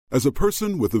As a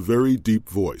person with a very deep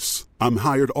voice, I'm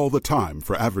hired all the time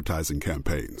for advertising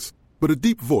campaigns. But a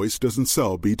deep voice doesn't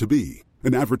sell B2B,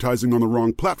 and advertising on the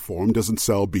wrong platform doesn't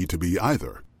sell B2B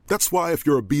either. That's why if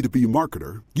you're a B2B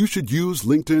marketer, you should use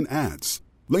LinkedIn ads.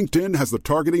 LinkedIn has the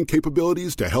targeting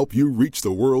capabilities to help you reach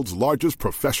the world's largest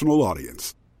professional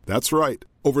audience. That's right,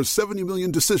 over 70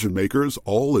 million decision makers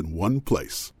all in one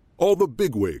place. All the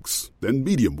big wigs, then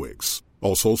medium wigs,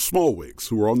 also small wigs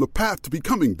who are on the path to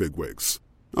becoming big wigs.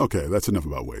 Okay, that's enough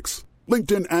about wigs.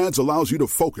 LinkedIn ads allows you to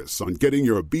focus on getting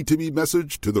your B2B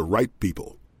message to the right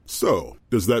people. So,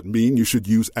 does that mean you should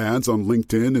use ads on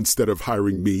LinkedIn instead of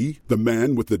hiring me, the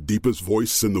man with the deepest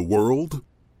voice in the world?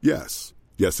 Yes.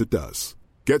 Yes, it does.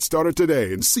 Get started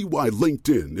today and see why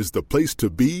LinkedIn is the place to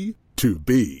be to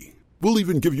be. We'll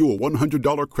even give you a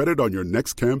 $100 credit on your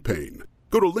next campaign.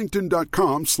 Go to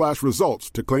linkedin.com/results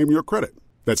to claim your credit.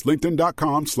 That's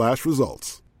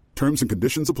linkedin.com/results. Terms and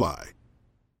conditions apply.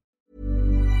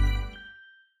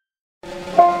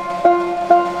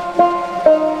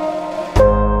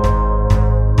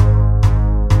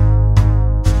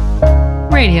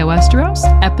 Radio Westeros,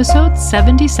 Episode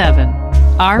 77,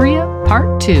 Arya,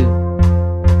 Part 2.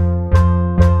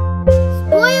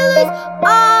 Spoilers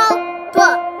all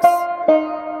books!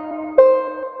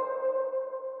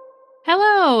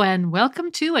 Hello, and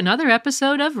welcome to another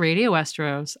episode of Radio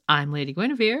Westeros. I'm Lady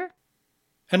Guinevere.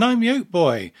 And I'm Yoke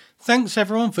Boy. Thanks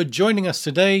everyone for joining us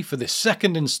today for this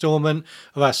second instalment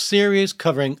of our series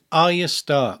covering Arya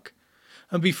Stark.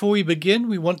 And before we begin,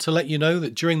 we want to let you know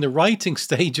that during the writing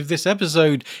stage of this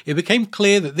episode, it became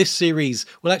clear that this series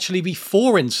will actually be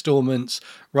 4 installments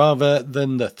rather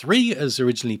than the 3 as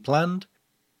originally planned.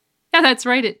 Yeah, that's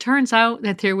right. It turns out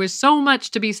that there was so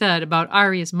much to be said about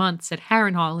Arya's months at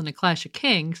Harrenhal in A Clash of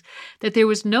Kings that there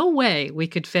was no way we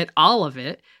could fit all of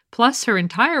it, plus her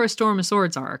entire A Storm of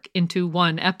Swords arc, into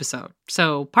one episode.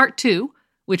 So Part 2,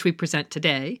 which we present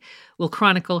today, will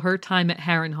chronicle her time at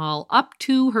Harrenhal up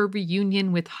to her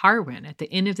reunion with Harwin at the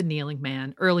Inn of the Kneeling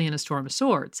Man early in A Storm of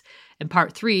Swords. And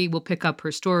Part 3 will pick up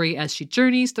her story as she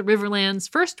journeys the Riverlands,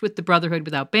 first with the Brotherhood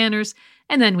Without Banners,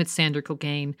 and then with Sandor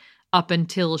Clegane, up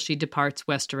until she departs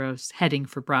Westeros, heading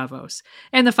for Braavos.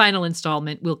 And the final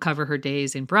installment will cover her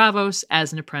days in Braavos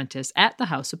as an apprentice at the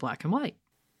House of Black and White.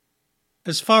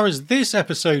 As far as this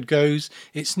episode goes,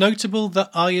 it's notable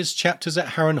that Arya's chapters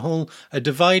at Harrenhal are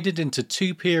divided into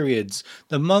 2 periods: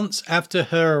 the months after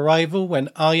her arrival when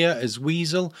Arya as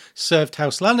Weasel served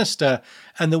House Lannister,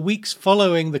 and the weeks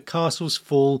following the castle's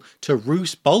fall to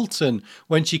Roose Bolton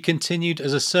when she continued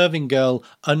as a serving girl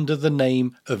under the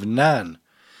name of Nan.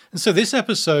 And so this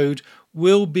episode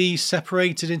will be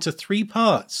separated into 3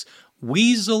 parts: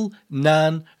 Weasel,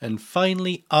 Nan, and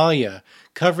finally Arya,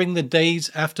 covering the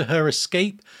days after her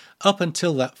escape up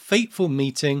until that fateful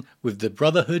meeting with the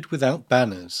Brotherhood Without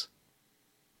Banners.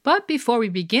 But before we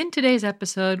begin today's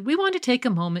episode, we want to take a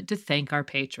moment to thank our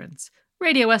patrons.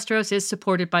 Radio Westeros is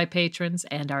supported by patrons,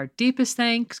 and our deepest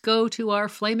thanks go to our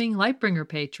Flaming Lightbringer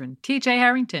patron, TJ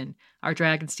Harrington, our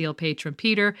Dragonsteel patron,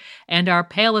 Peter, and our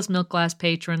Pale as Milk Glass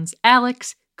patrons,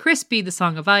 Alex, Crispy the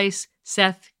Song of Ice,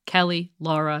 Seth, Kelly,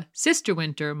 Laura, Sister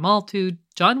Winter, Maltude,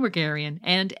 John Wergarian,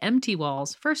 and MT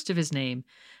Walls, first of his name,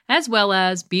 as well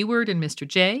as B-Word and Mr.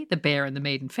 J, the Bear and the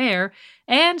Maiden Fair,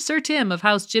 and Sir Tim of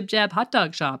House Jib Jab Hot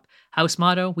Dog Shop. House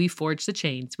motto: we forge the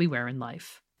chains we wear in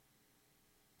life.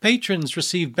 Patrons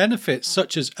receive benefits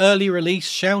such as early release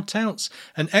shout-outs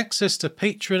and access to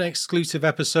Patreon-exclusive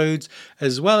episodes,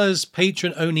 as well as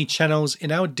Patreon-only channels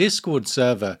in our Discord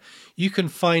server. You can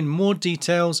find more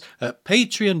details at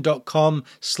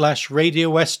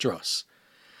patreon.com/Radio Westeros.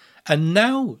 And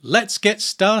now, let's get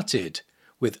started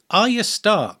with Arya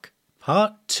Stark,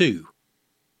 Part 2.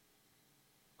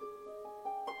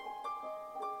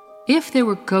 If there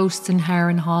were ghosts in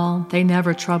Harrenhal, they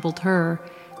never troubled her.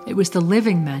 It was the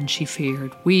living men she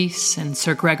feared, Rhys and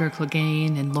Sir Gregor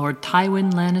Clegane and Lord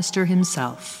Tywin Lannister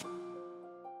himself.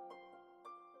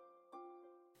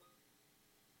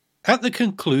 At the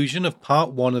conclusion of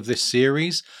Part 1 of this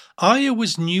series, Arya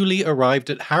was newly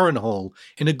arrived at Harrenhal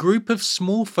in a group of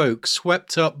small folk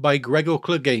swept up by Gregor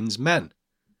Clegane's men.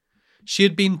 She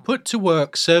had been put to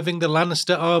work serving the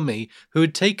Lannister army who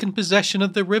had taken possession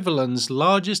of the Riverlands'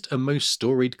 largest and most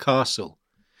storied castle.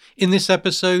 In this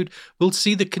episode, we'll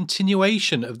see the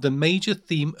continuation of the major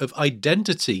theme of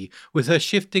identity, with her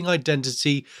shifting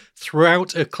identity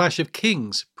throughout A Clash of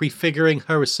Kings, prefiguring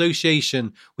her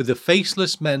association with the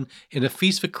faceless men in A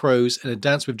Feast for Crows and A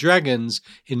Dance with Dragons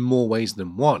in more ways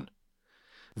than one.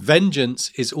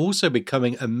 Vengeance is also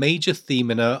becoming a major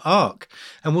theme in her arc,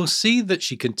 and we'll see that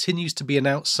she continues to be an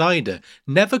outsider,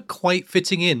 never quite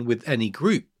fitting in with any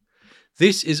group.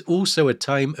 This is also a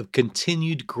time of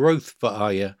continued growth for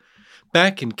Arya.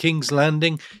 Back in King's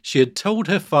Landing, she had told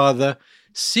her father,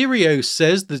 "Syrio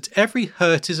says that every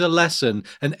hurt is a lesson,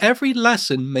 and every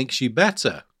lesson makes you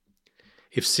better."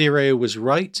 If Syrio was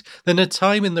right, then a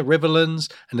time in the Riverlands,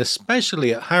 and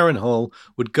especially at Harrenhal,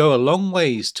 would go a long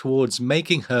ways towards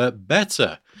making her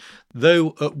better,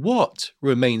 though at what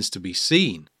remains to be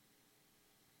seen.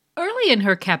 Early in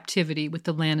her captivity with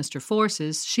the Lannister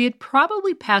forces, she had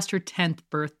probably passed her 10th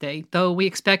birthday, though we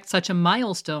expect such a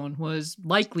milestone was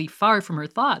likely far from her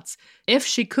thoughts, if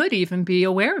she could even be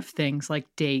aware of things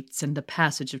like dates and the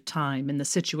passage of time in the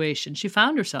situation she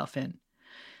found herself in.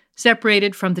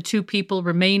 Separated from the two people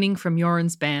remaining from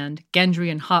Yoren's band,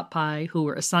 Gendry and Hot Pie, who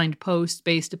were assigned posts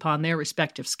based upon their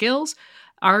respective skills,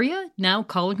 Arya, now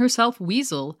calling herself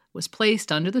Weasel, was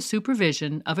placed under the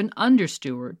supervision of an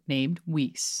understeward named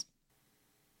Whis.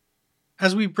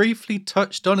 As we briefly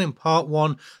touched on in part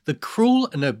 1, the cruel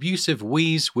and abusive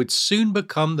Whis would soon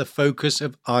become the focus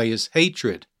of Arya's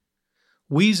hatred.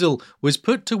 Weasel was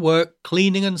put to work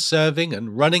cleaning and serving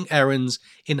and running errands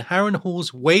in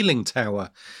Harrenhal's whaling tower,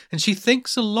 and she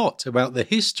thinks a lot about the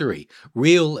history,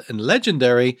 real and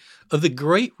legendary, of the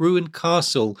great ruined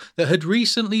castle that had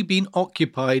recently been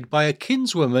occupied by a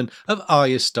kinswoman of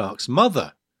Arya Stark's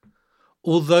mother.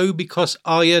 Although because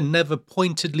Arya never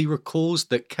pointedly recalls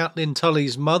that Catelyn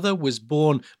Tully's mother was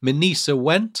born Minisa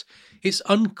Went, it's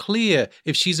unclear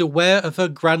if she's aware of her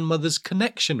grandmother's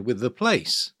connection with the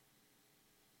place.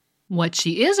 What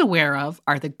she is aware of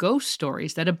are the ghost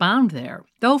stories that abound there,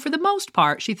 though for the most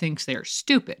part she thinks they're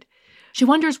stupid. She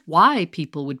wonders why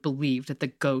people would believe that the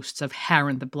ghosts of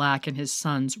Harren the Black and his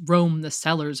sons roam the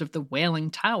cellars of the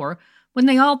Wailing Tower when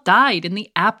they all died in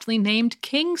the aptly named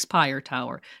Kingspire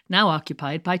Tower, now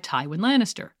occupied by Tywin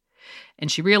Lannister. And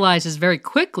she realizes very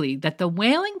quickly that the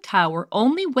Wailing Tower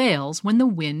only wails when the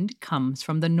wind comes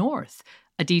from the north,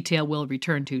 a detail we'll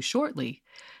return to shortly,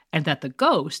 and that the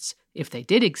ghosts, if they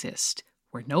did exist,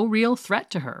 were no real threat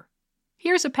to her.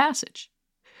 Here's a passage.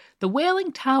 The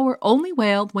Wailing Tower only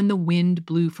wailed when the wind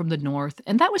blew from the north,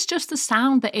 and that was just the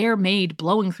sound the air made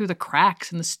blowing through the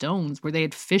cracks in the stones where they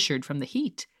had fissured from the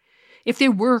heat. If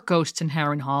there were ghosts in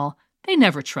Harrenhal, they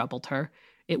never troubled her.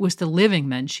 It was the living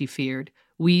men she feared,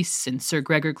 Whis and Sir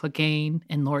Gregor Clegane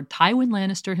and Lord Tywin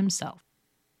Lannister himself.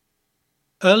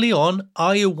 Early on,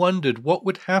 Arya wondered what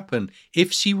would happen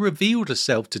if she revealed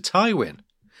herself to Tywin.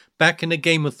 Back in A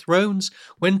Game of Thrones,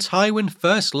 when Tywin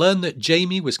first learned that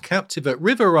Jaime was captive at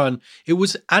Riverrun, it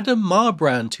was Adam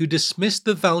Marbrand who dismissed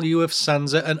the value of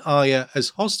Sansa and Arya as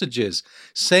hostages,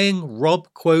 saying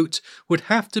Robb, quote, would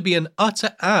have to be an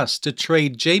utter ass to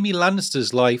trade Jaime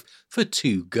Lannister's life for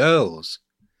 2 girls.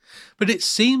 But it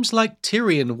seems like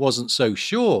Tyrion wasn't so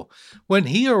sure. When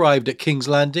he arrived at King's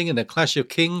Landing in A Clash of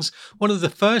Kings, one of the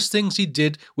first things he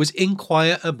did was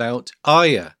inquire about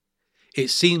Arya. It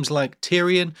seems like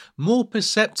Tyrion, more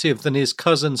perceptive than his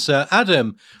cousin Sir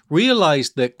Adam,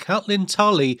 realised that Catelyn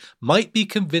Tully might be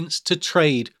convinced to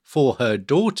trade for her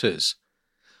daughters.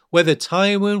 Whether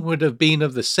Tywin would have been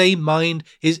of the same mind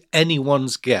is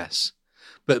anyone's guess.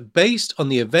 But based on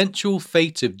the eventual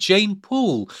fate of Jane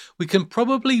Poole, we can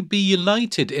probably be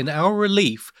united in our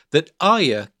relief that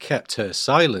Arya kept her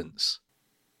silence.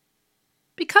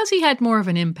 Because he had more of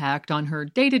an impact on her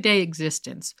day-to-day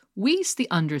existence, Whis the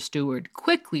understeward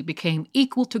quickly became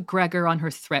equal to Gregor on her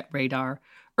threat radar,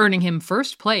 earning him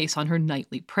first place on her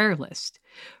nightly prayer list.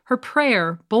 Her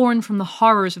prayer, born from the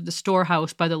horrors of the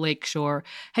storehouse by the lakeshore,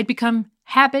 had become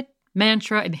habit,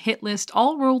 mantra, and hit list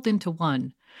all rolled into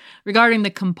one. Regarding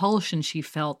the compulsion she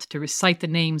felt to recite the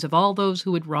names of all those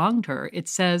who had wronged her, it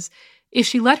says, if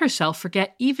she let herself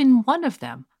forget even one of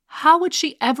them, how would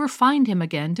she ever find him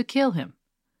again to kill him?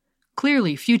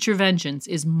 Clearly, future vengeance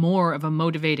is more of a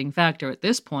motivating factor at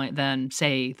this point than,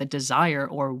 say, the desire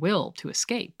or will to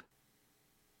escape.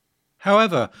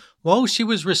 However, while she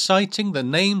was reciting the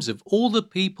names of all the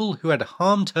people who had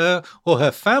harmed her or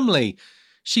her family,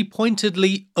 she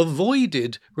pointedly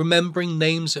avoided remembering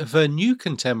names of her new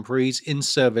contemporaries in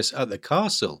service at the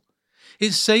castle.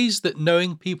 It says that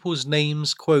knowing people's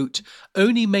names, quote,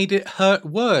 only made it hurt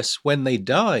worse when they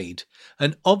died,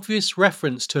 an obvious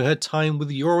reference to her time with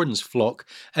Yoren's flock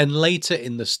and later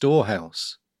in the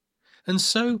storehouse. And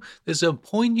so there's a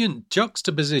poignant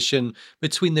juxtaposition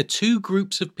between the two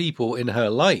groups of people in her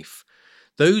life,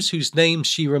 those whose names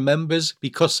she remembers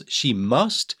because she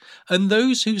must, and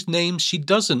those whose names she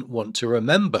doesn't want to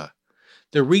remember.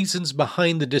 The reasons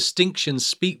behind the distinctions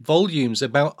speak volumes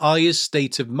about Arya's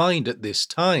state of mind at this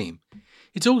time.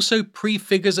 It also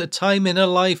prefigures a time in her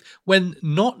life when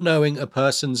not knowing a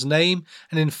person's name,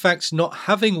 and in fact not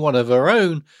having one of her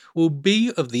own, will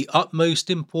be of the utmost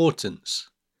importance.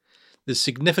 The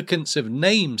significance of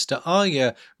names to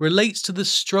Arya relates to the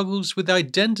struggles with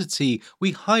identity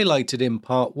we highlighted in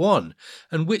part 1,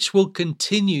 and which will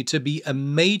continue to be a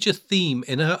major theme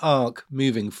in her arc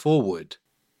moving forward.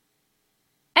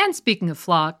 And speaking of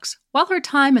flocks, while her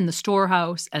time in the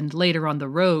storehouse and later on the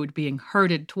road being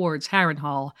herded towards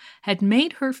Harrenhal had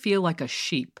made her feel like a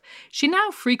sheep, she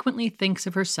now frequently thinks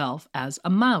of herself as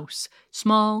a mouse,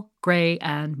 small, grey,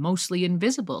 and mostly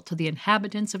invisible to the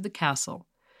inhabitants of the castle.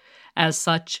 As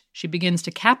such, she begins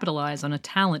to capitalize on a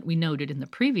talent we noted in the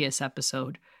previous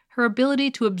episode, her ability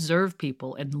to observe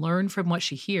people and learn from what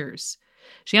she hears.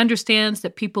 She understands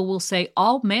that people will say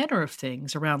all manner of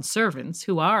things around servants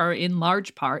who are, in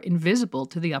large part, invisible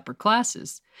to the upper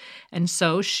classes. And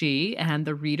so she, and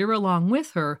the reader along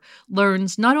with her,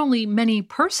 learns not only many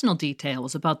personal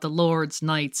details about the lords,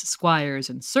 knights, squires,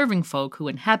 and serving folk who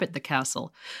inhabit the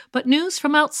castle, but news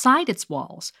from outside its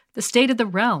walls, the state of the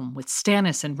realm, with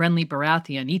Stannis and Renly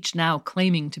Baratheon each now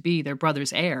claiming to be their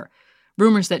brother's heir,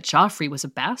 rumors that Joffrey was a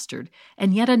bastard,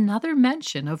 and yet another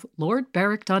mention of Lord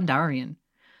Beric Dondarrion.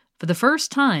 For the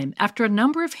first time, after a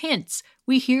number of hints,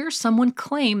 we hear someone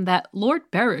claim that Lord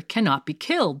Beric cannot be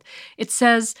killed. It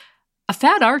says, "A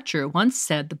fat archer once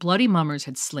said the bloody mummers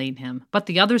had slain him, but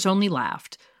the others only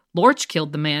laughed. Lorch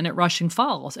killed the man at Rushing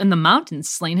Falls, and the mountains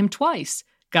slain him twice.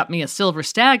 Got me a silver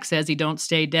stag says he don't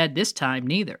stay dead this time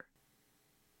neither."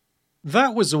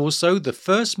 That was also the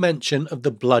first mention of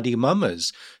the bloody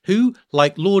mummers, who,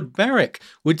 like Lord Beric,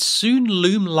 would soon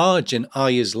loom large in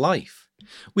Arya's life.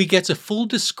 We get a full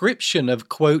description of,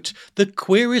 quote, the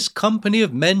queerest company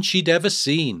of men she'd ever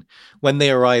seen, when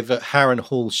they arrive at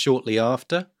Harrenhal shortly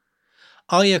after.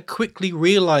 Arya quickly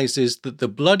realizes that the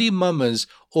bloody mummers,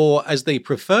 or as they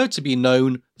prefer to be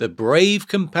known, the brave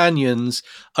companions,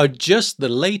 are just the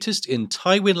latest in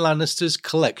Tywin Lannister's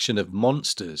collection of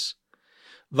monsters.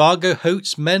 Vargo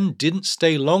Hoat's men didn't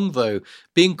stay long though,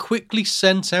 being quickly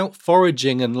sent out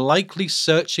foraging and likely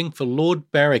searching for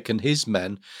Lord Beric and his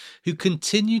men, who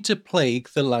continued to plague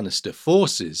the Lannister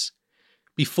forces.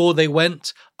 Before they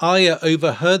went, Arya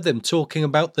overheard them talking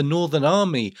about the Northern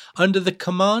Army under the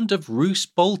command of Roose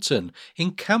Bolton,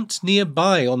 encamped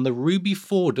nearby on the Ruby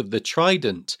Ford of the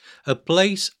Trident, a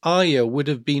place Arya would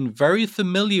have been very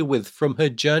familiar with from her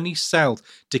journey south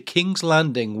to King's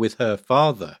Landing with her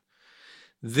father.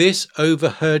 This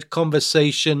overheard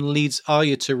conversation leads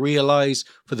Arya to realize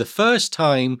for the first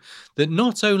time that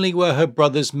not only were her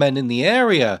brother's men in the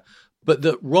area, but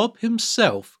that Robb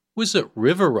himself was at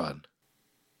Riverrun.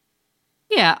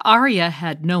 Yeah, Arya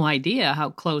had no idea how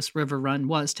close Riverrun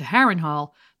was to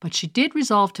Harrenhal, but she did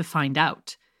resolve to find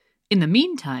out. In the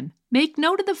meantime, make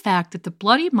note of the fact that the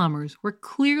bloody mummers were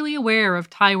clearly aware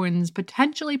of Tywin's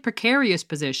potentially precarious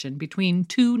position between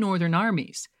two northern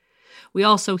armies. We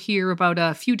also hear about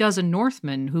a few dozen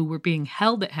Northmen who were being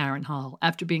held at Harrenhal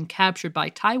after being captured by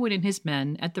Tywin and his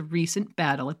men at the recent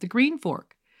battle at the Green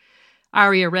Fork.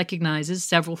 Arya recognizes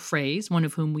several Freys, one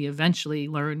of whom we eventually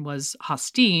learn was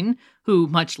Hostine, who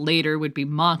much later would be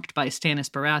mocked by Stannis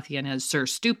Baratheon as Sir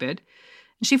Stupid.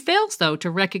 She fails, though, to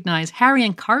recognize Harry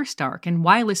Karstark and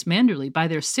Wylis Manderly by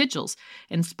their sigils,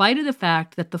 in spite of the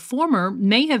fact that the former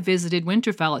may have visited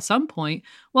Winterfell at some point,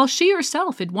 while she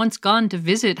herself had once gone to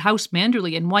visit House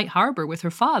Manderly in White Harbor with her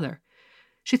father.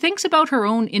 She thinks about her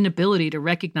own inability to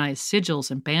recognize sigils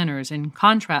and banners and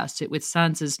contrasts it with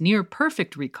Sansa's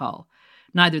near-perfect recall.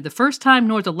 Neither the first time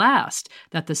nor the last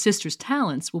that the sisters'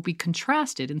 talents will be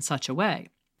contrasted in such a way.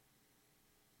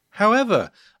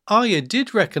 However, Arya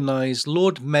did recognise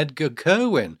Lord Medgar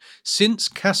Cerwyn, since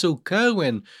Castle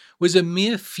Cerwyn was a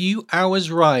mere few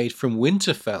hours' ride from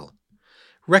Winterfell.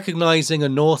 Recognising a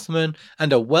Northman,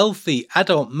 and a wealthy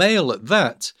adult male at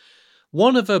that,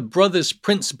 one of her brother's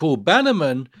principal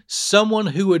bannermen, someone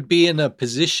who would be in a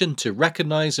position to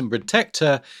recognise and protect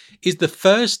her, is the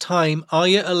first time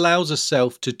Arya allows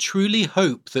herself to truly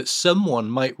hope that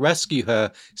someone might rescue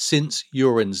her since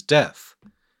Euron's death.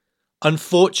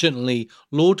 Unfortunately,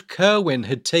 Lord Cerwyn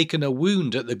had taken a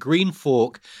wound at the Green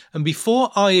Fork, and before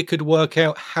Arya could work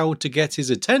out how to get his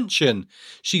attention,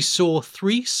 she saw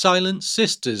 3 silent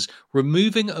sisters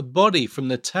removing a body from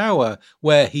the tower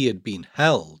where he had been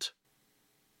held.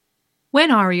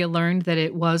 When Arya learned that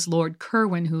it was Lord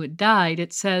Cerwyn who had died,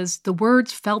 it says, the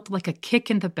words felt like a kick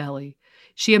in the belly.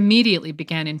 She immediately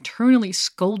began internally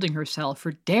scolding herself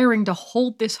for daring to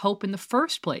hold this hope in the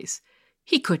first place.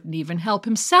 He couldn't even help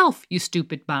himself, you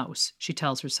stupid mouse, she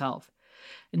tells herself.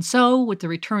 And so, with the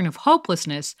return of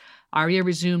hopelessness, Arya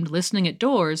resumed listening at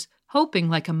doors, hoping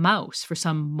like a mouse for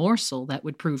some morsel that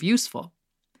would prove useful.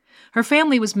 Her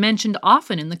family was mentioned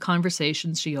often in the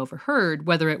conversations she overheard,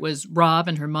 whether it was Rob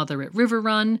and her mother at River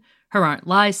Run, her Aunt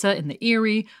Liza in the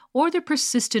Erie, or the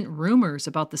persistent rumors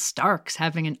about the Starks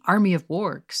having an army of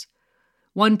wargs.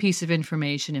 One piece of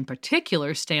information in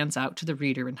particular stands out to the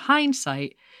reader in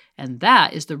hindsight, and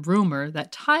that is the rumor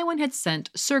that Tywin had sent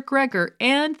Sir Gregor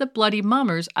and the Bloody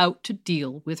Mummers out to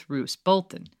deal with Roose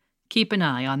Bolton. Keep an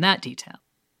eye on that detail.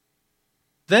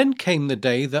 Then came the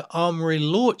day that Armory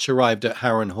Lorch arrived at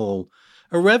Harrenhal,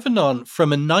 a revenant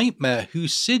from a nightmare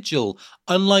whose sigil,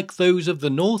 unlike those of the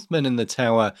Northmen in the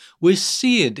tower, was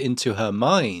seared into her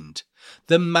mind.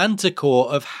 The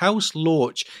manticore of House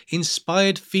Lorch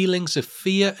inspired feelings of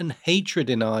fear and hatred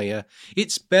in Arya.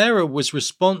 Its bearer was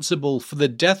responsible for the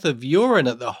death of Euron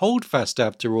at the Holdfast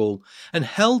after all, and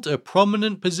held a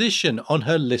prominent position on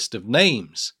her list of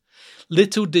names.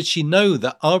 Little did she know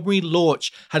that Armory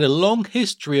Lorch had a long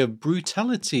history of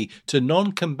brutality to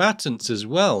non-combatants as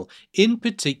well, in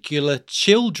particular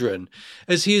children,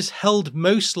 as he is held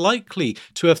most likely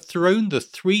to have thrown the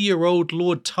 3-year-old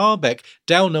Lord Tarbeck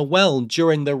down a well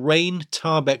during the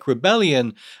Rhayn-Tarbeck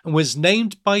Rebellion, and was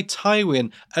named by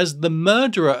Tywin as the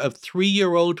murderer of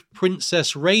 3-year-old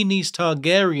Princess Rhaenys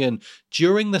Targaryen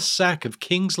during the sack of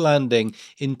King's Landing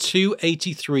in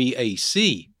 283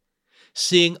 AC.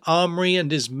 Seeing Armory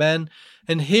and his men,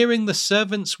 and hearing the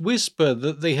servants whisper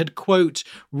that they had, quote,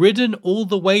 ridden all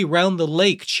the way round the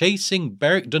lake chasing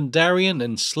Beric Dondarrion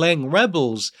and slaying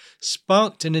rebels,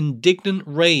 sparked an indignant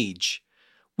rage.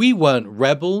 We weren't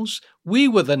rebels, we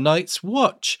were the Night's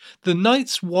Watch. The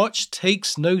Night's Watch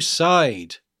takes no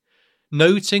side.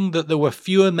 Noting that there were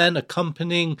fewer men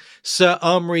accompanying Sir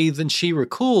Armory than she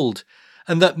recalled,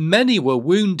 and that many were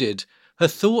wounded, her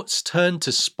thoughts turned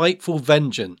to spiteful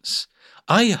vengeance.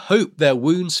 I hope their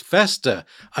wounds fester.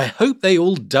 I hope they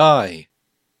all die.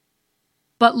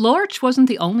 But Lorch wasn't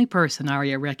the only person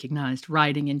Arya recognized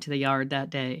riding into the yard that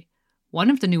day. One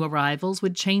of the new arrivals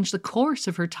would change the course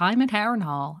of her time at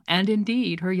Harrenhal, and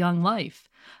indeed her young life.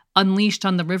 Unleashed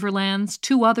on the Riverlands,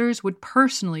 2 others would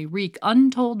personally wreak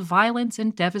untold violence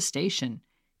and devastation.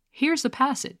 Here's the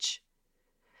passage.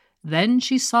 Then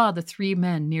she saw the 3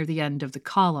 men near the end of the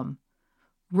column.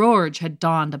 Rorge had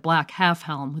donned a black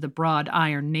half-helm with a broad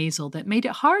iron nasal that made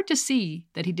it hard to see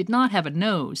that he did not have a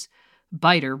nose.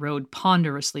 Biter rode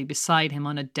ponderously beside him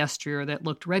on a destrier that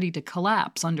looked ready to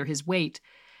collapse under his weight.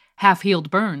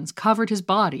 Half-healed burns covered his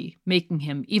body, making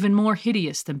him even more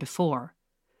hideous than before.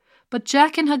 But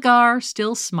Jaqen H'ghar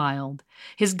still smiled.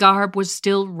 His garb was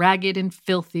still ragged and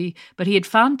filthy, but he had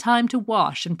found time to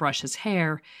wash and brush his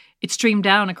hair. It streamed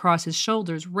down across his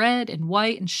shoulders, red and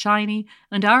white and shiny,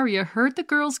 and Arya heard the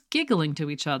girls giggling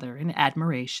to each other in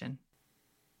admiration.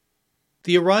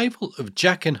 The arrival of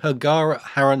Jaqen H'ghar at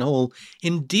Harrenhal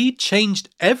indeed changed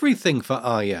everything for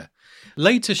Arya.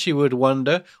 Later she would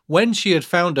wonder, when she had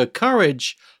found her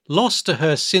courage, lost to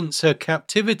her since her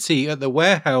captivity at the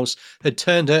warehouse had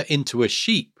turned her into a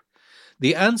sheep.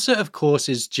 The answer, of course,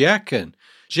 is Jaqen.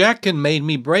 Jaqen made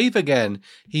me brave again.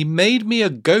 He made me a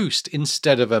ghost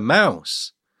instead of a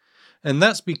mouse. And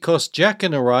that's because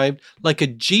Jaqen arrived like a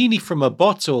genie from a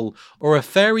bottle or a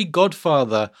fairy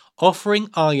godfather, offering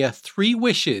Arya 3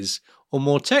 wishes, or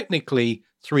more technically,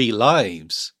 3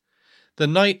 lives. The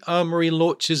night Armory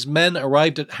Lorch's men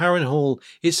arrived at Harrenhal,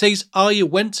 it says Arya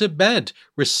went to bed,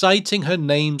 reciting her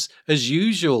names as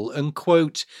usual, and,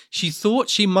 quote, she thought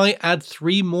she might add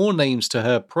 3 more names to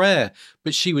her prayer,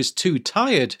 but she was too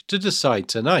tired to decide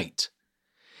tonight.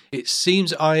 It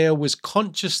seems Arya was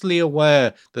consciously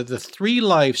aware that the 3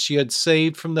 lives she had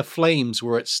saved from the flames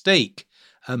were at stake,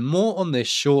 and more on this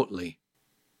shortly.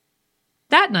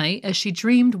 That night, as she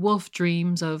dreamed wolf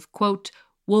dreams of, quote,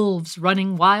 wolves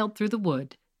running wild through the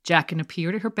wood, Jaqen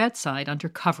appeared at her bedside under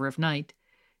cover of night.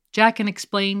 Jaqen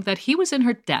explained that he was in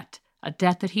her debt, a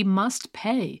debt that he must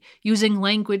pay, using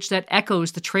language that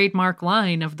echoes the trademark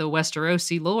line of the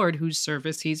Westerosi lord whose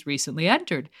service he's recently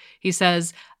entered. He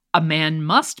says, a man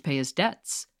must pay his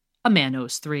debts. A man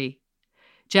owes 3.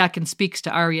 Jaqen speaks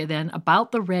to Arya then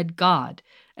about the Red God.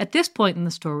 At this point in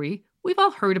the story, we've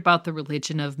all heard about the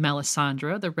religion of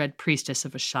Melisandre, the Red Priestess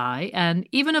of Asshai, and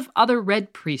even of other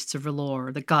Red Priests of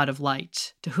R'hllor, the God of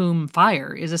Light, to whom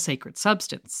fire is a sacred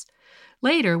substance.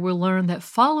 Later, we'll learn that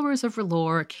followers of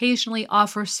R'hllor occasionally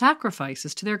offer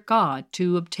sacrifices to their god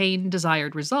to obtain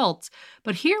desired results,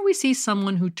 but here we see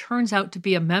someone who turns out to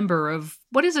be a member of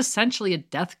what is essentially a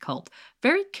death cult,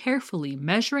 very carefully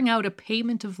measuring out a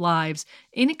payment of lives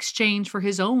in exchange for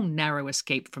his own narrow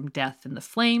escape from death in the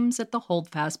flames at the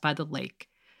Holdfast by the lake.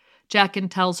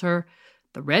 Jaqen tells her,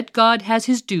 The red god has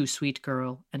his due, sweet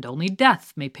girl, and only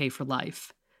death may pay for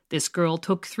life. This girl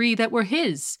took 3 that were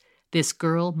his. This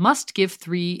girl must give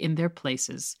 3 in their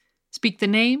places. Speak the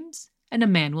names, and a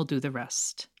man will do the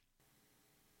rest.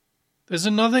 There's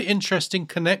another interesting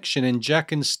connection in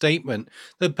Jaqen's statement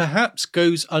that perhaps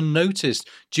goes unnoticed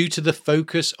due to the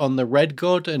focus on the red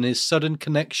god and his sudden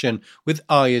connection with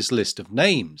Arya's list of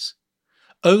names.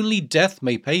 Only death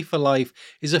may pay for life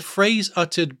is a phrase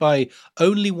uttered by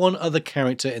only one other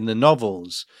character in the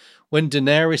novels. When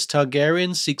Daenerys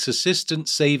Targaryen seeks assistance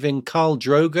saving Khal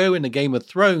Drogo in A Game of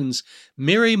Thrones,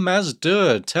 Mirri Maz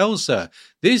Duur tells her,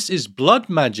 "This is blood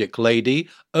magic, lady.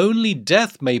 Only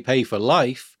death may pay for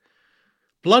life."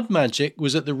 Blood magic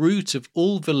was at the root of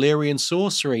all Valyrian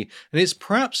sorcery, and it's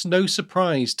perhaps no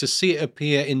surprise to see it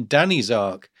appear in Dany's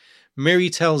arc.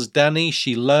 Mirri tells Dany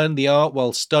she learned the art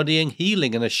while studying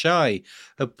healing in Ashai,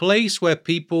 a place where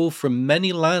people from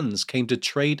many lands came to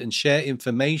trade and share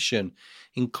information,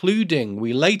 including,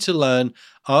 we later learn,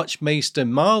 Archmaester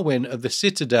Marwyn of the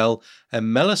Citadel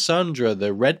and Melisandre,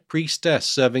 the Red Priestess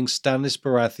serving Stannis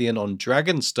Baratheon on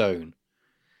Dragonstone.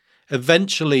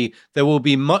 Eventually, there will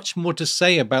be much more to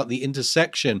say about the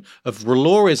intersection of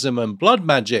R'hllorism and blood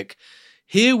magic.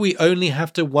 Here we only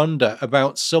have to wonder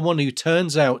about someone who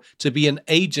turns out to be an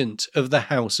agent of the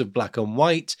House of Black and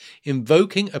White,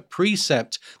 invoking a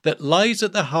precept that lies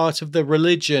at the heart of the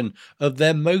religion of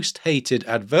their most hated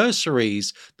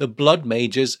adversaries, the blood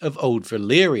mages of Old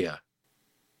Valyria.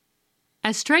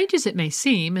 As strange as it may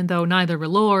seem, and though neither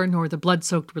R'hllor nor the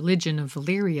blood-soaked religion of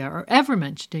Valyria are ever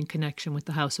mentioned in connection with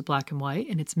the House of Black and White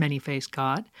and its many-faced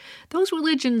god, those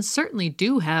religions certainly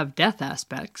do have death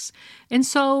aspects, and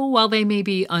so, while they may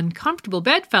be uncomfortable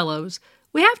bedfellows,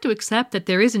 we have to accept that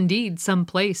there is indeed some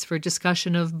place for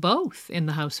discussion of both in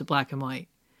the House of Black and White.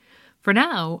 For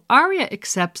now, Arya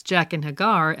accepts Jaqen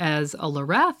H'ghar as a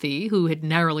Lorathi who had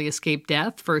narrowly escaped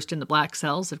death, first in the black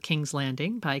cells of King's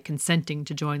Landing by consenting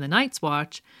to join the Night's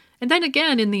Watch, and then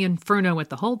again in the Inferno at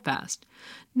the Holdfast.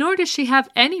 Nor does she have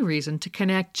any reason to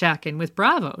connect Jaqen with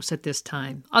Braavos at this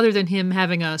time, other than him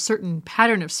having a certain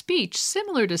pattern of speech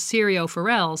similar to Syrio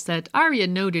Forel's that Arya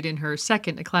noted in her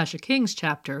second A Clash of Kings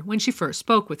chapter when she first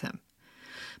spoke with him.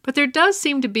 But there does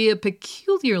seem to be a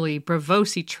peculiarly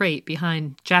Braavosi trait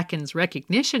behind Jaqen's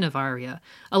recognition of Arya,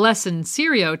 a lesson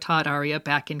Syrio taught Arya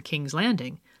back in King's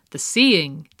Landing. The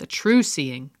seeing, the true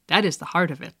seeing, that is the heart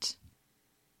of it.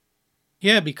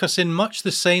 Yeah, because in much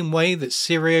the same way that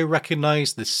Syrio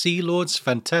recognized the Sea Lord's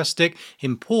fantastic,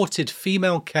 imported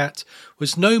female cat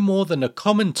was no more than a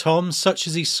common tom such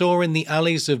as he saw in the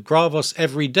alleys of Braavos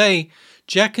every day,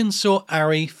 Jaqen saw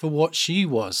Arya for what she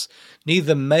was,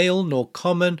 neither male nor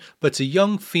common, but a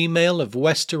young female of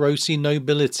Westerosi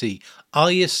nobility,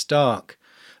 Arya Stark.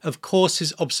 Of course,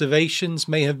 his observations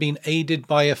may have been aided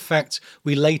by a fact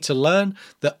we later learn,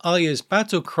 that Arya's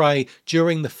battle cry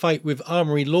during the fight with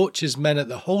Armory Lorch's men at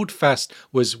the Holdfast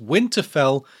was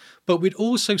Winterfell, but we'd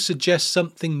also suggest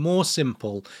something more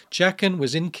simple. Jaqen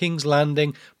was in King's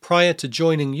Landing prior to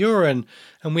joining Euron,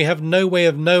 and we have no way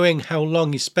of knowing how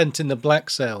long he spent in the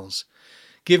Black Cells.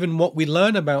 Given what we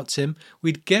learn about him,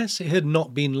 we'd guess it had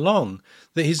not been long,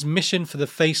 that his mission for the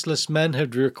Faceless Men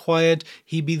had required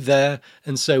he be there,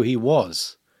 and so he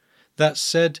was. That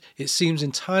said, it seems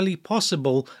entirely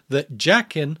possible that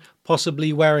Jaqen,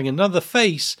 possibly wearing another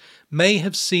face, may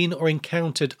have seen or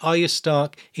encountered Arya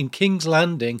Stark in King's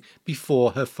Landing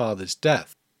before her father's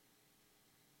death.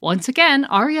 Once again,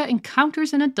 Arya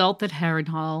encounters an adult at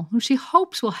Harrenhal who she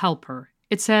hopes will help her.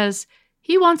 It says,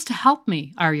 "He wants to help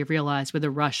me," Arya realized with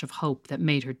a rush of hope that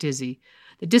made her dizzy.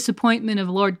 The disappointment of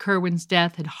Lord Cerwyn's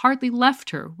death had hardly left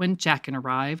her when Jaqen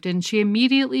arrived, and she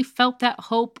immediately felt that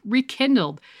hope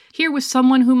rekindled. Here was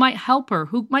someone who might help her,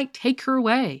 who might take her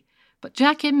away. But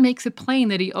Jaqen makes it plain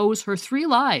that he owes her 3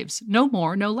 lives, no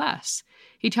more, no less.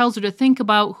 He tells her to think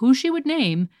about who she would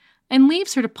name, and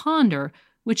leaves her to ponder,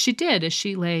 which she did as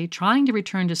she lay trying to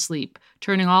return to sleep,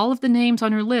 turning all of the names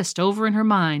on her list over in her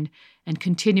mind, and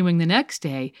continuing the next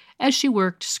day as she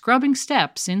worked scrubbing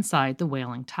steps inside the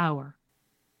Wailing Tower.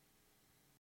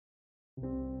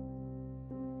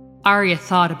 Arya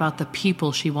thought about the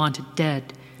people she wanted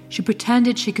dead. She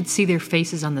pretended she could see their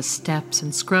faces on the steps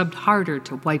and scrubbed harder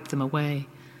to wipe them away.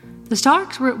 The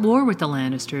Starks were at war with the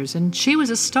Lannisters, and she was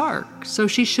a Stark, so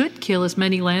she should kill as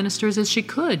many Lannisters as she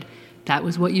could. That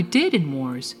was what you did in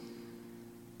wars.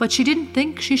 But she didn't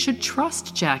think she should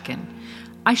trust Jaqen.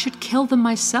 I should kill them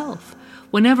myself.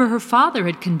 Whenever her father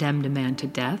had condemned a man to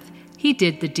death, he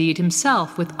did the deed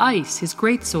himself with ice, his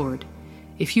greatsword.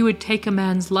 If you would take a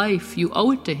man's life, you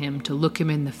owe it to him to look him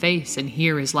in the face and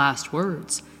hear his last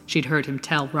words, she'd heard him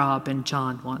tell Robb and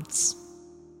Jon once.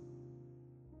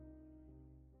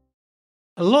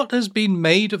 A lot has been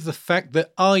made of the fact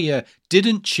that Arya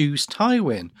didn't choose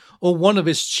Tywin, or one of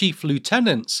his chief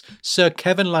lieutenants, Sir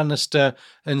Kevin Lannister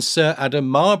and Sir Adam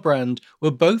Marbrand,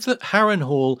 were both at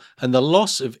Harrenhal, and the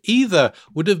loss of either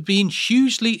would have been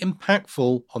hugely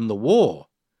impactful on the war.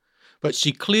 But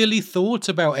she clearly thought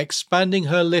about expanding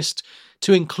her list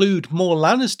to include more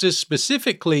Lannisters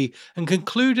specifically, and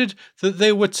concluded that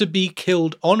they were to be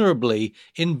killed honourably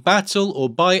in battle or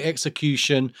by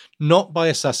execution, not by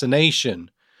assassination.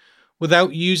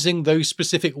 Without using those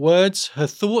specific words, her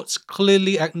thoughts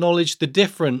clearly acknowledge the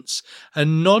difference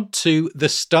and nod to the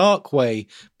Stark way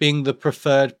being the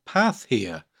preferred path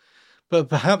here. But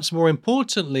perhaps more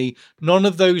importantly, none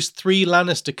of those 3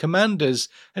 Lannister commanders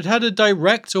had had a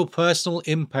direct or personal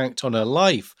impact on her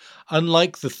life,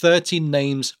 unlike the 13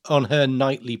 names on her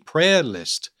nightly prayer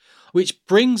list. Which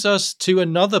brings us to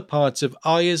another part of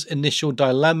Arya's initial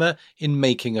dilemma in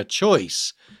making a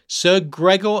choice. Sir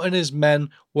Gregor and his men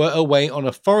were away on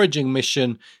a foraging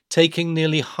mission, taking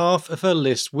nearly half of her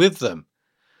list with them.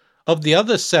 Of the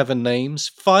other 7 names,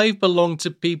 5 belonged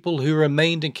to people who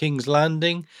remained in King's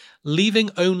Landing, leaving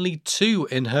only 2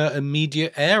 in her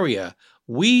immediate area,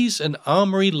 Wheeze and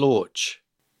Armory Lorch.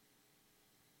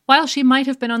 While she might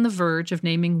have been on the verge of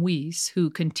naming Wheeze, who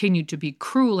continued to be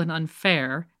cruel and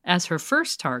unfair, as her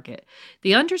first target,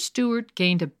 the Understeward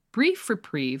gained a brief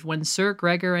reprieve when Sir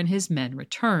Gregor and his men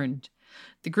returned.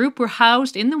 The group were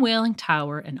housed in the Wailing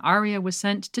Tower, and Arya was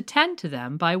sent to tend to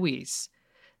them by Wheeze.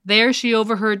 There she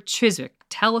overheard Chiswick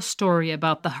tell a story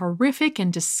about the horrific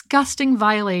and disgusting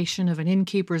violation of an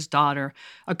innkeeper's daughter,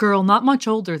 a girl not much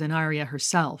older than Arya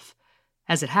herself.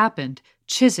 As it happened,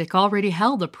 Chiswick already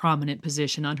held a prominent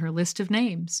position on her list of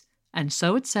names, and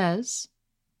so it says.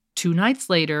 2 nights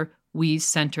later, Wheeze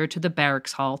sent her to the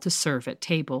barracks hall to serve at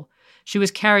table. She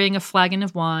was carrying a flagon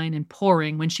of wine and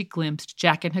pouring when she glimpsed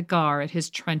Jaqen H'ghar at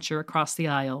his trencher across the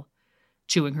aisle.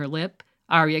 Chewing her lip,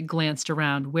 Arya glanced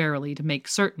around warily to make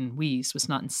certain Wheeze was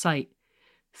not in sight.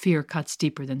 Fear cuts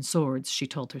deeper than swords, she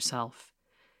told herself.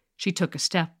 She took a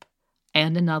step,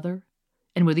 and another,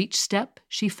 and with each step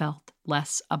she felt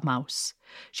less a mouse.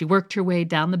 She worked her way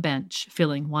down the bench,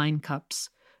 filling wine cups.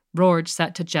 Rorge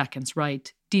sat to Jaqen's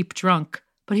right, deep drunk,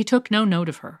 but he took no note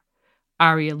of her.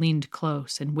 Arya leaned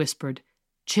close and whispered,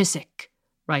 "Chiswick,"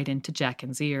 right into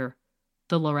Jaqen's ear.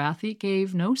 The Lorathi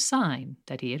gave no sign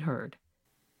that he had heard.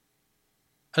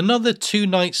 Another 2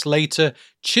 nights later,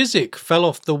 Chiswick fell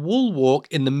off the wall walk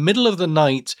in the middle of the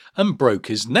night and broke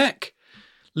his neck.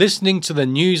 Listening to the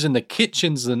news in the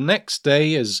kitchens the next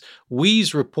day as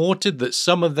Wheeze reported that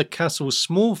some of the castle's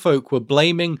small folk were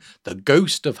blaming the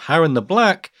ghost of Harren the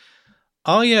Black,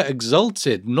 Arya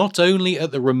exulted not only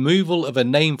at the removal of a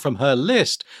name from her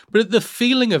list, but at the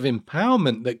feeling of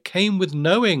empowerment that came with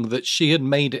knowing that she had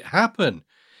made it happen.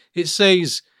 It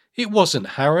says, "It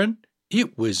wasn't Harren,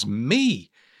 it was me."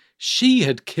 She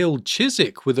had killed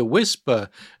Chiswick with a whisper,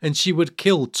 and she would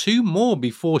kill 2 more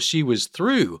before she was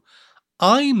through.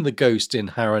 I'm the ghost in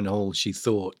Harrenhal, she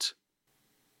thought.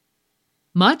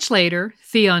 Much later,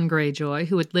 Theon Greyjoy,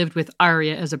 who had lived with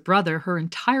Arya as a brother her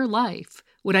entire life,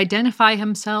 would identify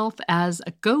himself as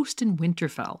a ghost in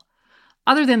Winterfell.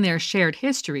 Other than their shared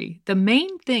history, the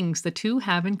main things the two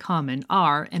have in common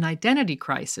are an identity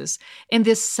crisis and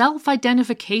this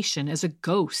self-identification as a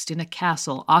ghost in a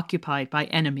castle occupied by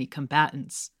enemy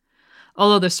combatants.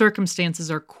 Although the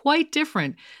circumstances are quite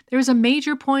different, there is a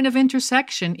major point of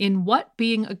intersection in what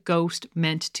being a ghost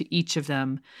meant to each of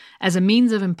them. As a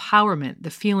means of empowerment,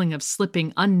 the feeling of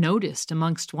slipping unnoticed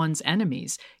amongst one's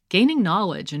enemies, gaining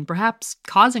knowledge, and perhaps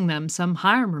causing them some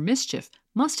harm or mischief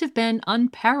must have been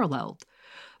unparalleled.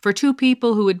 For 2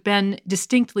 people who had been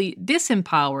distinctly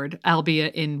disempowered,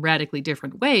 albeit in radically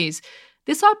different ways,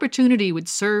 this opportunity would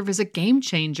serve as a game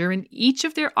changer in each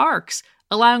of their arcs,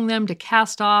 allowing them to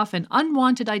cast off an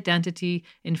unwanted identity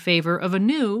in favor of a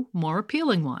new, more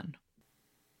appealing one.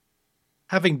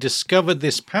 Having discovered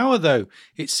this power, though,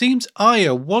 it seems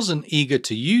Arya wasn't eager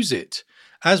to use it.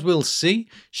 As we'll see,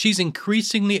 she's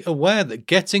increasingly aware that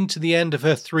getting to the end of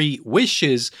her 3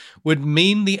 wishes would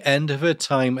mean the end of her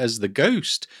time as the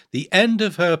ghost, the end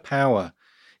of her power.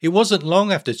 It wasn't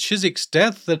long after Chiswick's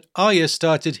death that Arya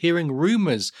started hearing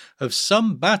rumours of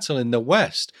some battle in the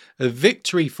west, a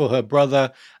victory for her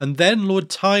brother, and then Lord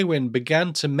Tywin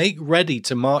began to make ready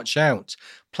to march out,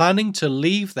 planning to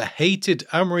leave the hated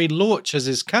Armory Lorch as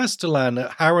his castellan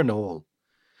at Harrenhal.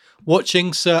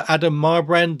 Watching Sir Adam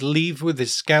Marbrand leave with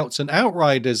his scouts and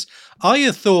outriders,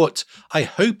 Arya thought, I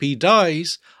hope he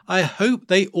dies, I hope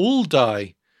they all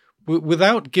die,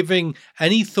 without giving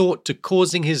any thought to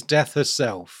causing his death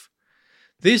herself.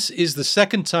 This is the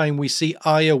second time we see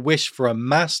Arya wish for a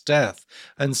mass death,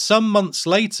 and some months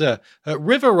later, at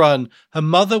River Run, her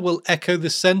mother will echo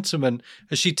the sentiment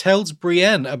as she tells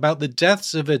Brienne about the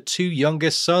deaths of her two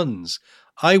youngest sons.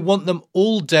 I want them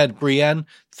all dead, Brienne.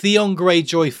 Theon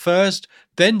Greyjoy first,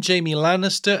 then Jaime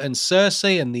Lannister and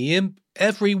Cersei and the Imp.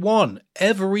 Everyone.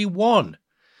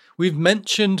 We've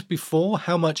mentioned before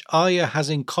how much Arya has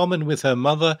in common with her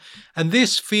mother, and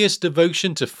this fierce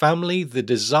devotion to family, the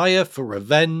desire for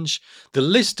revenge, the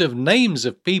list of names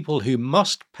of people who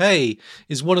must pay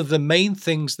is one of the main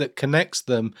things that connects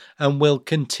them and will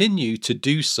continue to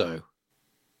do so.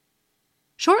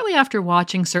 Shortly after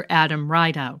watching Sir Adam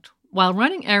ride out, while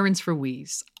running errands for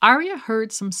Wheeze, Arya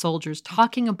heard some soldiers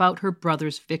talking about her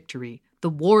brother's victory,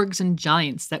 the wargs and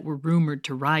giants that were rumored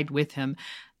to ride with him,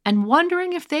 and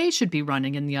wondering if they should be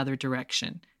running in the other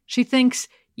direction. She thinks,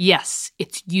 yes,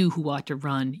 it's you who ought to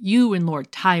run, you and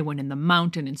Lord Tywin and the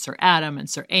Mountain and Sir Adam and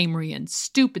Sir Amory and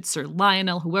stupid Sir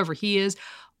Lionel, whoever he is.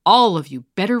 All of you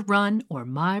better run or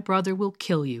my brother will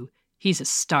kill you. He's a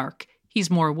Stark.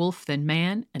 He's more wolf than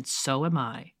man, and so am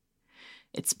I.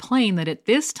 It's plain that at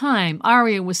this time,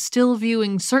 Arya was still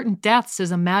viewing certain deaths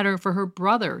as a matter for her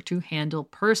brother to handle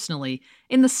personally,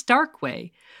 in the Stark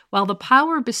way, while the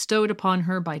power bestowed upon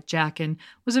her by Jaqen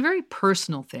was a very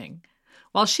personal thing.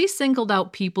 While she singled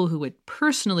out people who had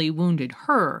personally wounded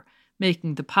her,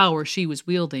 making the power she was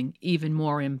wielding even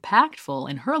more impactful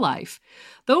in her life,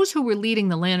 those who were leading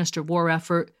the Lannister war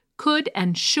effort could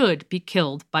and should be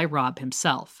killed by Robb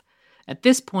himself. At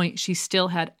this point, she still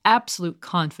had absolute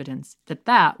confidence that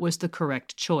that was the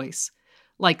correct choice.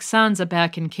 Like Sansa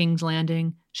back in King's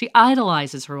Landing, she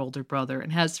idolizes her older brother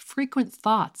and has frequent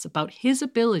thoughts about his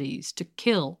abilities to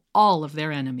kill all of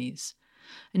their enemies.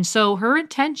 And so her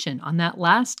intention on that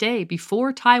last day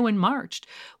before Tywin marched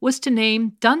was to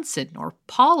name Dunsen or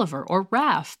Polliver or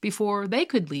Raff before they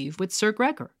could leave with Sir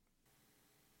Gregor.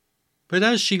 But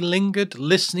as she lingered,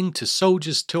 listening to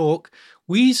soldiers talk,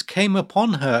 Wheeze came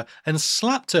upon her and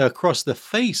slapped her across the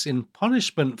face in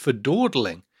punishment for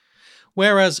dawdling.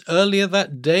 Whereas earlier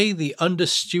that day the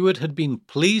under-steward had been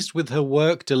pleased with her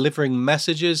work delivering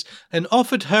messages and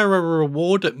offered her a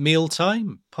reward at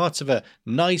mealtime, part of a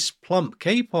nice plump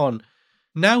capon,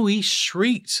 now he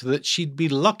shrieked that she'd be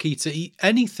lucky to eat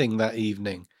anything that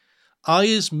evening.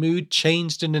 Arya's mood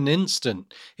changed in an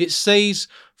instant. It says,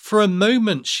 for a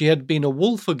moment she had been a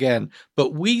wolf again,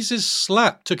 but Wheeze's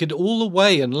slap took it all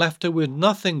away and left her with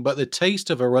nothing but the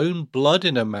taste of her own blood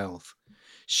in her mouth.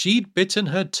 She'd bitten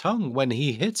her tongue when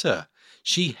he hit her.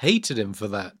 She hated him for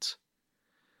that.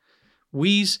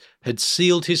 Wheeze had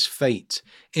sealed his fate.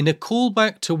 In a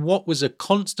callback to what was a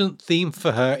constant theme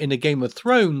for her in A Game of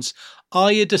Thrones,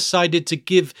 Arya decided to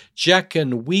give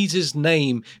Jaqen Wheeze's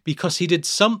name because he did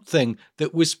something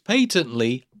that was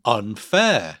patently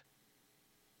unfair.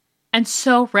 And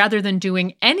so, rather than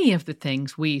doing any of the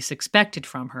things Wheeze expected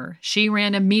from her, she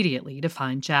ran immediately to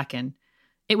find Jaqen.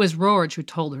 It was Rorge who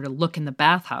told her to look in the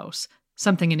bathhouse,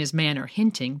 something in his manner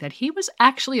hinting that he was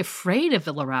actually afraid of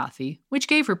the Lorathi, which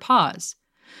gave her pause.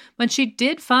 But she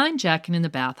did find Jaqen in the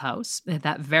bathhouse,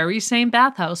 that very same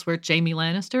bathhouse where Jaime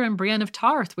Lannister and Brienne of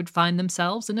Tarth would find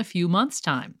themselves in a few months'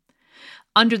 time.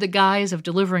 Under the guise of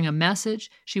delivering a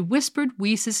message, she whispered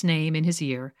Wheeze's name in his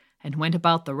ear and went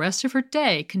about the rest of her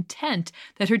day content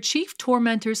that her chief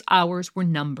tormentor's hours were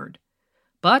numbered.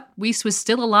 But Wheeze was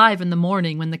still alive in the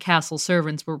morning when the castle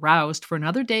servants were roused for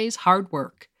another day's hard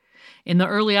work. In the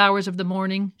early hours of the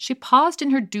morning, she paused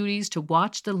in her duties to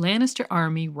watch the Lannister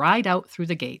army ride out through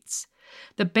the gates.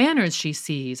 The banners she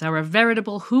sees are a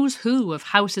veritable who's who of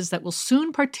houses that will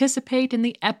soon participate in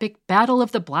the epic Battle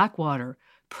of the Blackwater.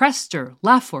 Prester,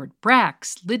 Lefford,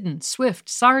 Brax, Liddon, Swift,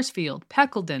 Sarsfield,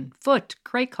 Peckledon, Foote,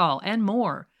 Crakehall, and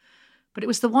more. But it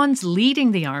was the ones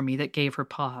leading the army that gave her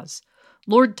pause.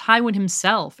 Lord Tywin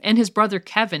himself and his brother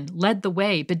Kevin led the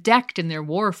way, bedecked in their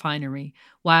war finery,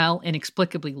 while,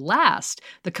 inexplicably last,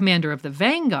 the commander of the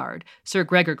vanguard, Sir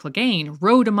Gregor Clegane,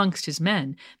 rode amongst his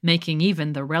men, making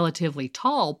even the relatively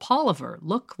tall Polliver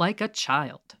look like a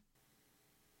child.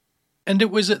 And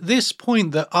it was at this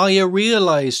point that Arya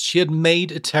realized she had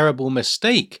made a terrible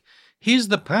mistake. Here's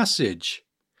the passage.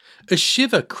 A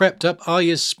shiver crept up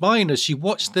Arya's spine as she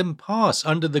watched them pass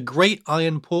under the great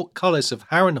iron portcullis of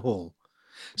Harrenhal.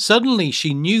 Suddenly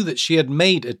she knew that she had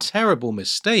made a terrible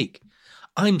mistake.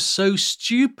 I'm so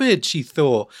stupid, she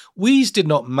thought. Wheeze did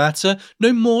not matter,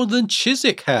 no more than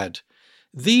Chiswick had.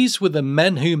 These were the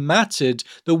men who mattered,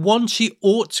 the ones she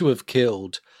ought to have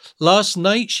killed. Last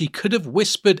night she could have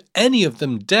whispered any of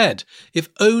them dead, if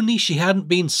only she hadn't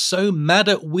been so mad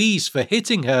at Wheeze for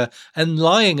hitting her and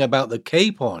lying about the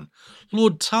capon.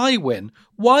 Lord Tywin?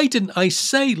 Why didn't I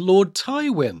say Lord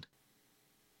Tywin?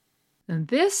 And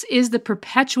this is the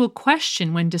perpetual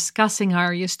question when discussing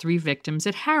Arya's 3 victims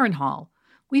at Harrenhal.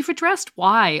 We've addressed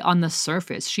why, on the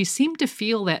surface, she seemed to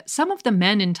feel that some of the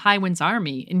men in Tywin's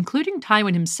army, including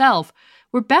Tywin himself,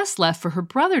 were best left for her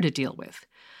brother to deal with.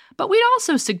 But we'd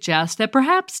also suggest that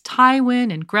perhaps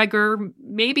Tywin and Gregor,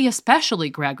 maybe especially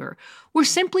Gregor, were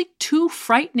simply too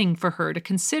frightening for her to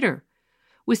consider.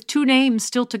 With 2 names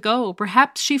still to go,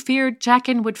 perhaps she feared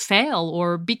Jaqen would fail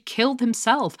or be killed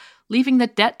himself, leaving the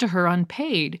debt to her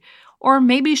unpaid. Or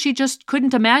maybe she just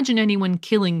couldn't imagine anyone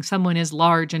killing someone as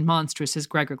large and monstrous as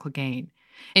Gregor Clegane.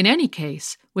 In any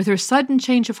case, with her sudden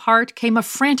change of heart came a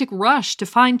frantic rush to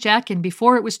find Jaqen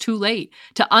before it was too late,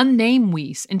 to unname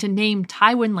Rhys and to name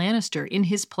Tywin Lannister in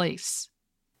his place.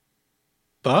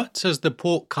 But as the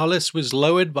portcullis was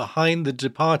lowered behind the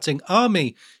departing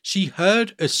army, she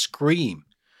heard a scream.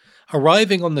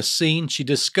 Arriving on the scene, she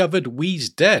discovered Rhys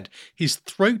dead, his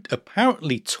throat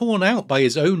apparently torn out by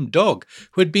his own dog,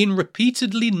 who had been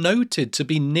repeatedly noted to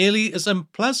be nearly as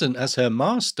unpleasant as her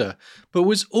master, but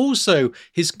was also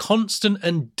his constant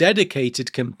and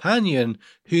dedicated companion,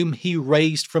 whom he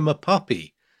raised from a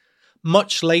puppy.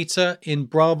 Much later, in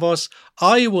Braavos,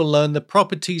 Arya will learn the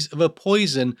properties of a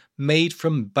poison made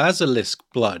from basilisk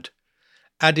blood.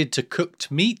 Added to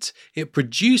cooked meat, it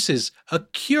produces a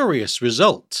curious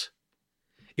result.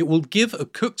 It will give a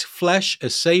cooked flesh a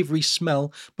savoury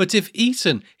smell, but if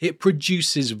eaten, it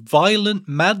produces violent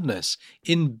madness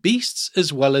in beasts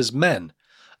as well as men.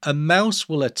 A mouse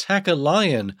will attack a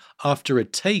lion after a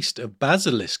taste of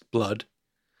basilisk blood.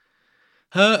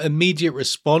 Her immediate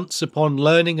response upon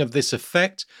learning of this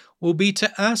effect will be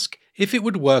to ask if it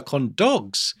would work on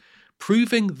dogs,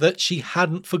 proving that she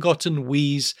hadn't forgotten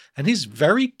Rhys and his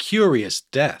very curious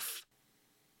death.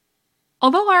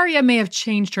 Although Arya may have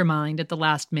changed her mind at the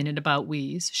last minute about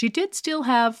Rhys, she did still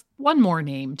have one more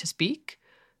name to speak.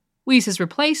 Rhys's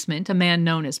replacement, a man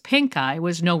known as Pink Eye,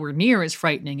 was nowhere near as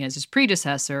frightening as his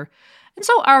predecessor, and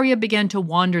so Arya began to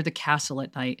wander the castle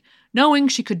at night, knowing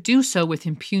she could do so with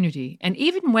impunity, and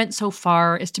even went so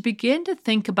far as to begin to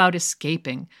think about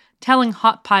escaping, telling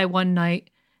Hot Pie one night,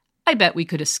 "I bet we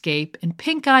could escape, and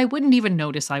Pink Eye wouldn't even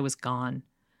notice I was gone."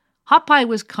 Hot Pie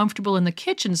was comfortable in the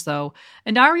kitchens, though,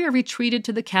 and Arya retreated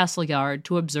to the castle yard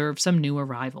to observe some new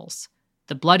arrivals.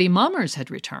 The Bloody Mummers had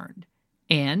returned,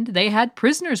 and they had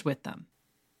prisoners with them.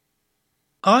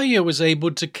 Arya was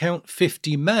able to count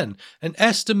 50 men and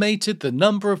estimated the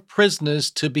number of prisoners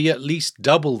to be at least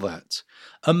double that.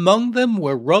 Among them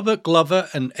were Robert Glover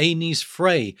and Aenys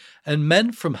Frey, and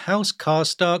men from House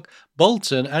Karstark,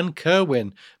 Bolton and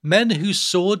Cerwyn, men whose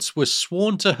swords were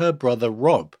sworn to her brother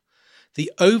Robb. The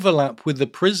overlap with the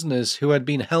prisoners who had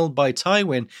been held by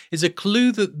Tywin is a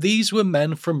clue that these were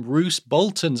men from Roose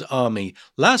Bolton's army,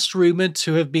 last rumoured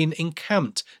to have been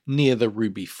encamped near the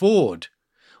Ruby Ford.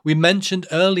 We mentioned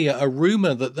earlier a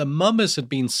rumour that the Mummers had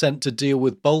been sent to deal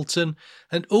with Bolton,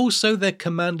 and also their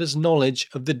commander's knowledge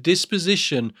of the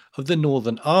disposition of the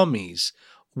northern armies,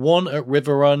 one at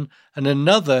River Run and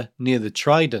another near the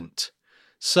Trident.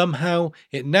 Somehow,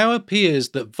 it now appears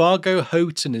that Vargo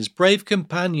Hoat and his brave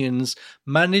companions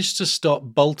managed to stop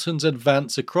Bolton's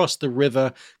advance across the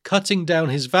river, cutting down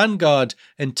his vanguard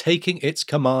and taking its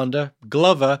commander,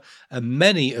 Glover, and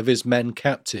many of his men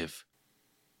captive.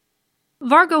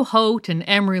 Vargo Hoat and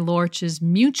Emery Lorch's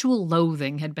mutual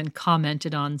loathing had been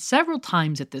commented on several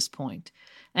times at this point,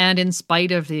 and in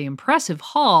spite of the impressive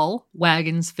haul,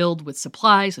 wagons filled with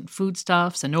supplies and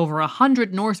foodstuffs and over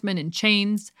 100 Northmen in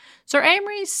chains, Sir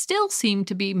Amory still seemed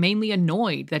to be mainly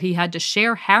annoyed that he had to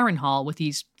share Harrenhal with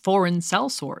these foreign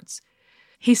sellswords.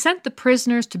 He sent the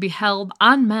prisoners to be held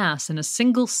en masse in a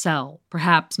single cell,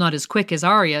 perhaps not as quick as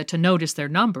Arya to notice their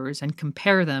numbers and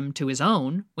compare them to his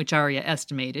own, which Arya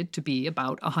estimated to be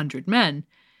about 100 men.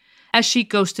 As she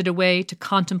ghosted away to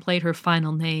contemplate her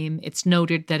final name, it's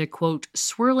noted that a, quote,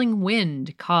 swirling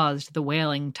wind caused the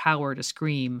wailing tower to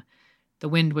scream. The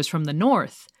wind was from the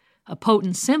north, a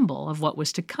potent symbol of what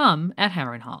was to come at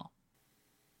Harrenhal.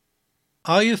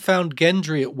 Arya found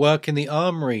Gendry at work in the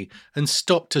armory and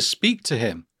stopped to speak to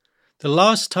him. The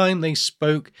last time they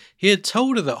spoke, he had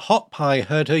told her that Hot Pie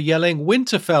heard her yelling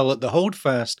Winterfell at the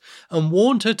Holdfast and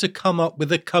warned her to come up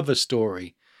with a cover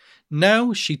story.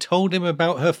 Now she told him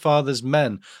about her father's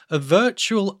men, a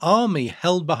virtual army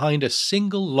held behind a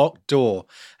single locked door,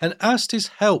 and asked his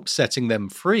help setting them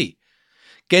free.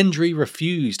 Gendry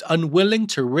refused, unwilling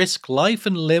to risk life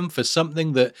and limb for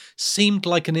something that seemed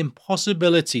like an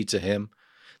impossibility to him.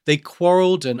 They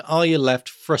quarrelled and Arya left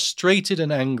frustrated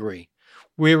and angry.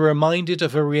 We're reminded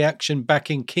of her reaction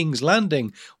back in King's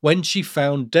Landing when she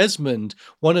found Desmond,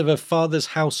 one of her father's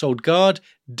household guard,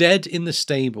 dead in the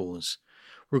stables.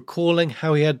 Recalling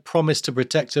how he had promised to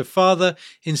protect her father,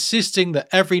 insisting that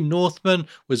every Northman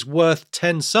was worth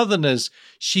 10 Southerners,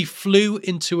 she flew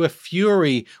into a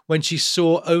fury when she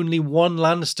saw only one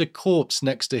Lannister corpse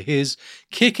next to his,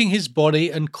 kicking his body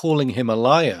and calling him a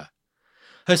liar.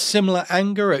 Her similar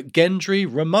anger at Gendry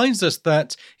reminds us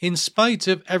that, in spite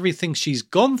of everything she's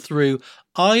gone through,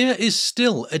 Arya is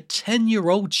still a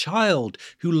 10-year-old child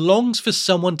who longs for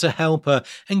someone to help her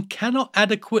and cannot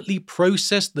adequately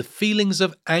process the feelings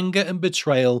of anger and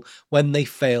betrayal when they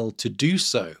fail to do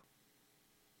so.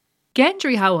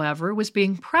 Gendry, however, was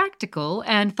being practical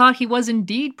and thought he was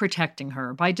indeed protecting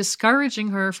her by discouraging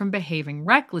her from behaving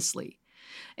recklessly.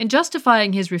 In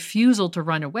justifying his refusal to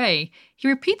run away, he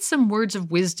repeats some words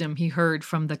of wisdom he heard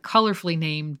from the colorfully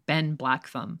named Ben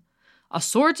Blackthumb. A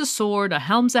sword's a sword, a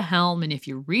helm's a helm, and if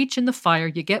you reach in the fire,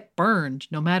 you get burned,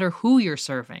 no matter who you're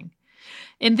serving.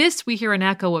 In this, we hear an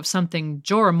echo of something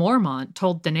Jorah Mormont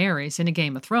told Daenerys in A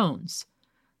Game of Thrones.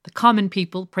 The common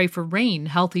people pray for rain,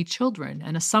 healthy children,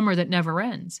 and a summer that never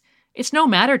ends. It's no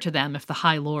matter to them if the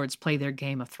High Lords play their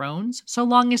Game of Thrones, so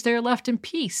long as they're left in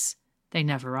peace. They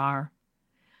never are.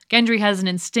 Gendry has an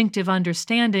instinctive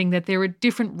understanding that there are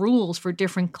different rules for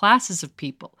different classes of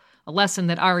people, a lesson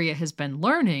that Arya has been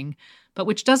learning, but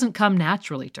which doesn't come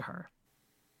naturally to her.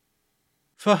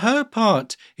 For her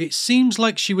part, it seems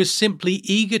like she was simply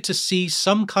eager to see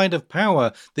some kind of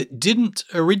power that didn't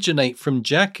originate from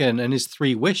Jaqen and his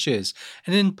 3 wishes,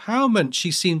 an empowerment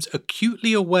she seems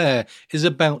acutely aware is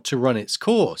about to run its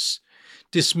course.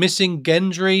 Dismissing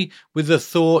Gendry with the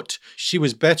thought she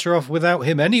was better off without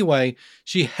him anyway,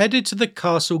 she headed to the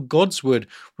castle Godswood,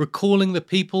 recalling the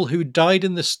people who died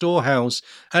in the storehouse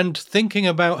and thinking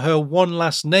about her one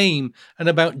last name and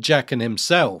about Jaqen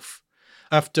himself.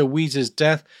 After Weezer's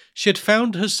death, she had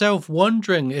found herself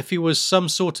wondering if he was some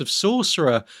sort of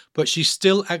sorcerer, but she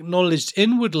still acknowledged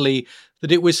inwardly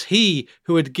that it was he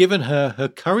who had given her her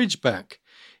courage back.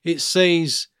 It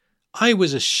says, "I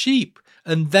was a sheep,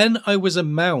 and then I was a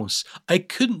mouse. I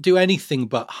couldn't do anything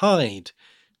but hide.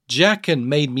 Jaqen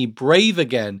made me brave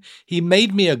again. He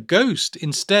made me a ghost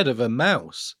instead of a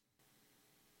mouse."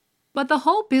 But the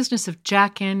whole business of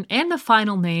Jaqen and the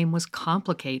final name was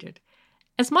complicated.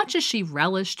 As much as she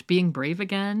relished being brave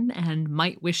again and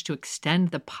might wish to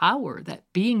extend the power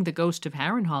that being the ghost of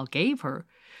Harrenhal gave her,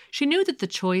 she knew that the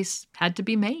choice had to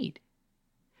be made.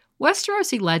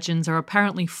 Westerosi legends are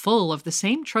apparently full of the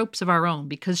same tropes of our own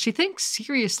because she thinks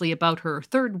seriously about her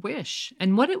 3rd wish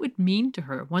and what it would mean to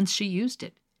her once she used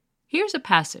it. Here's a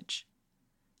passage.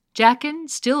 Jaqen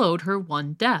still owed her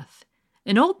 1 death.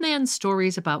 In old man's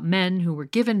stories about men who were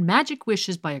given magic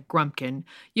wishes by a grumpkin,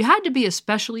 you had to be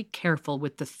especially careful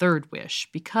with the 3rd wish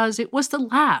because it was the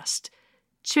last.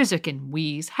 Chiswick and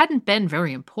Wheeze hadn't been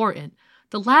very important.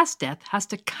 The last death has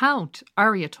to count,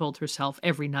 Arya told herself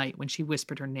every night when she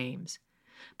whispered her names.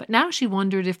 But now she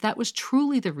wondered if that was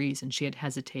truly the reason she had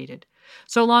hesitated.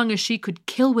 So long as she could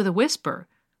kill with a whisper,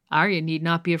 Arya need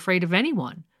not be afraid of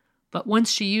anyone. But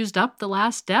once she used up the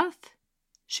last death,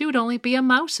 she would only be a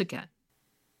mouse again.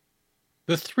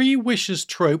 The 3 wishes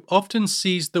trope often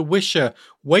sees the wisher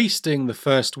wasting the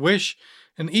 1st wish,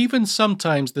 and even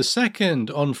sometimes the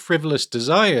 2nd on frivolous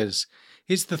desires.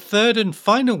 It's the 3rd and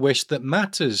final wish that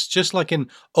matters, just like in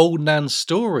Old Nan's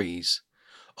stories.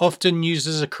 Often used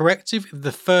as a corrective if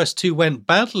the first 2 went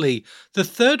badly, the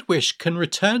 3rd wish can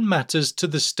return matters to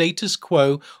the status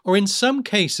quo or in some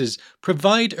cases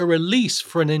provide a release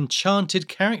for an enchanted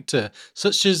character,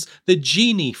 such as the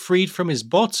genie freed from his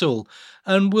bottle,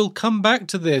 and we'll come back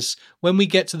to this when we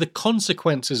get to the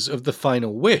consequences of the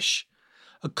final wish.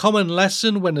 A common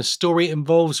lesson when a story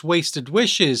involves wasted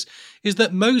wishes is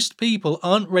that most people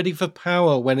aren't ready for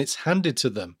power when it's handed to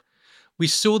them. We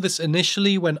saw this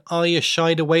initially when Arya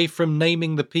shied away from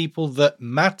naming the people that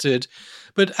mattered,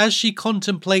 but as she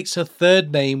contemplates her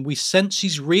 3rd name, we sense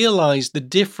she's realised the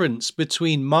difference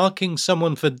between marking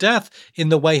someone for death in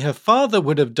the way her father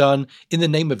would have done in the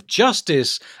name of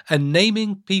justice and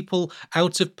naming people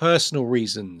out of personal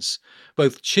reasons.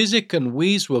 Both Chiswick and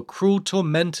Wheeze were cruel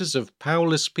tormentors of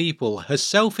powerless people,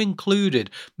 herself included,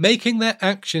 making their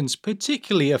actions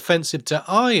particularly offensive to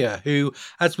Arya, who,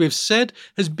 as we've said,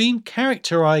 has been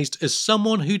characterised as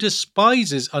someone who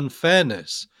despises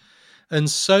unfairness. And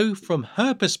so, from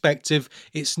her perspective,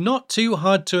 it's not too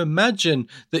hard to imagine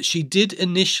that she did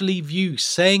initially view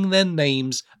saying their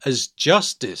names as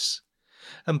justice.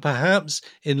 and perhaps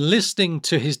in listening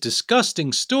to his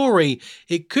disgusting story,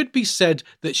 it could be said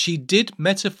that she did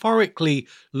metaphorically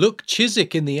look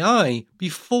Chiswick in the eye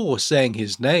before saying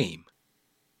his name.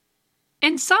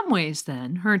 In some ways,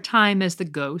 then, her time as the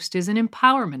ghost is an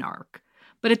empowerment arc.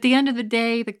 But at the end of the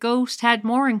day, the ghost had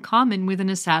more in common with an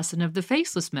assassin of the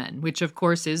Faceless Men, which of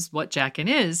course is what Jaqen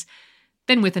is,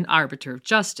 than with an arbiter of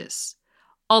justice.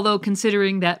 Although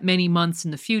considering that many months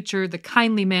in the future, the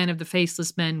kindly man of the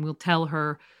Faceless Men will tell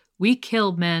her, "We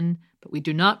kill men, but we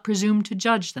do not presume to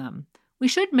judge them," we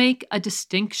should make a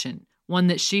distinction, one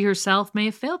that she herself may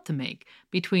have failed to make,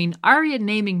 between Arya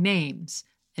naming names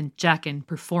and Jaqen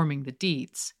performing the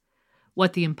deeds.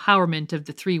 What the empowerment of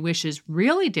the three wishes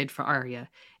really did for Arya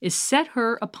is set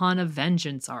her upon a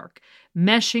vengeance arc,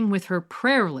 meshing with her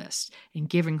prayer list and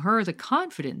giving her the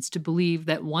confidence to believe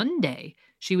that one day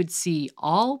she would see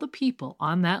all the people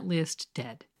on that list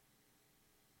dead.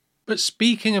 But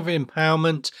speaking of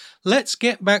empowerment, let's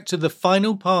get back to the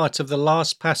final part of the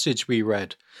last passage we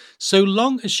read. So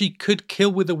long as she could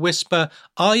kill with a whisper,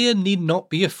 Arya need not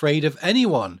be afraid of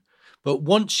anyone. But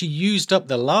once she used up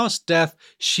the last death,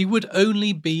 she would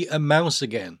only be a mouse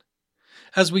again.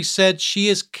 As we said, she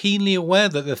is keenly aware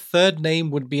that the third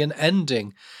name would be an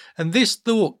ending, and this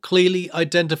thought clearly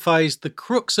identifies the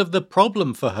crux of the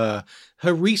problem for her.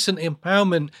 Her recent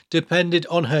empowerment depended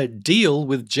on her deal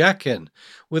with Jaqen.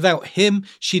 Without him,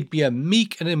 she'd be a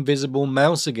meek and invisible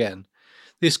mouse again.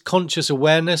 This conscious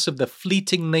awareness of the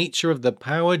fleeting nature of the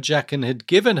power Jaqen had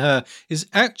given her is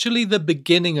actually the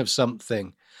beginning of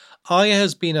something. Arya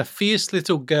has been a fierce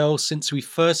little girl since we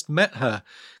first met her,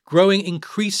 growing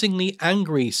increasingly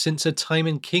angry since her time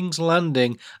in King's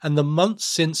Landing and the months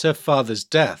since her father's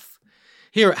death.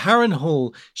 Here at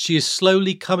Harrenhal, she is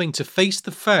slowly coming to face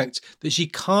the fact that she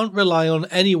can't rely on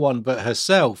anyone but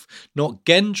herself, not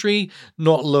Gendry,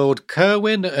 not Lord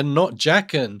Cerwyn, and not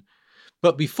Jaqen.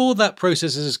 But before that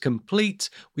process is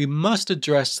complete, we must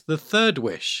address the third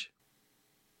wish.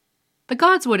 The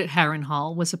Godswood at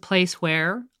Harrenhal was a place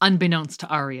where, unbeknownst to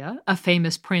Arya, a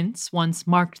famous prince once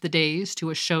marked the days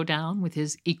to a showdown with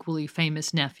his equally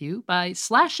famous nephew by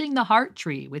slashing the heart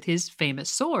tree with his famous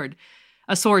sword,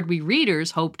 a sword we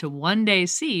readers hope to one day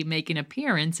see make an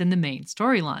appearance in the main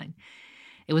storyline.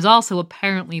 It was also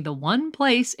apparently the one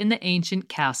place in the ancient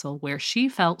castle where she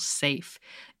felt safe,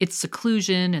 its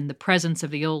seclusion and the presence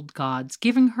of the old gods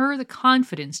giving her the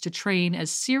confidence to train as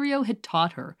Syrio had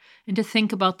taught her and to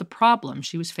think about the problem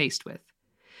she was faced with.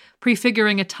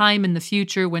 Prefiguring a time in the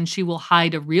future when she will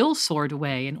hide a real sword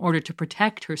away in order to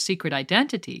protect her secret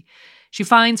identity, she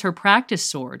finds her practice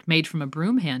sword, made from a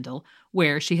broom handle,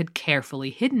 where she had carefully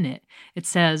hidden it. It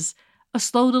says, "A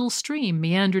slow little stream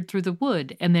meandered through the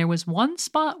wood, and there was one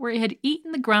spot where it had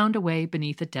eaten the ground away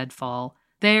beneath a deadfall.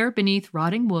 There, beneath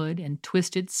rotting wood and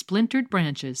twisted, splintered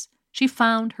branches, she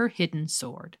found her hidden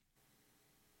sword."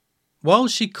 While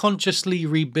she consciously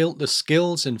rebuilt the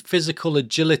skills and physical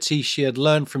agility she had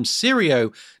learned from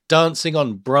Syrio, dancing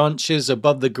on branches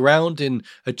above the ground in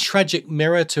a tragic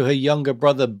mirror to her younger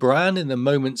brother Bran in the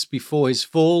moments before his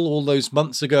fall all those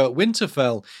months ago at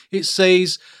Winterfell, it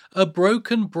says, "A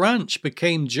broken branch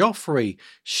became Joffrey.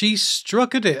 She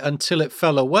struck at it until it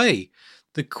fell away.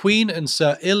 The Queen and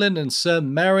Sir Ilyn and Sir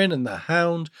Meryn and the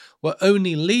Hound were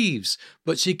only leaves,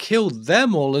 but she killed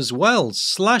them all as well,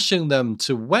 slashing them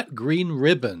to wet green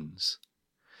ribbons."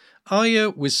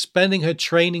 Arya was spending her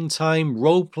training time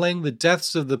role-playing the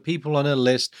deaths of the people on her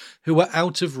list who were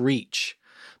out of reach.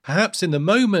 Perhaps in the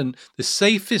moment, the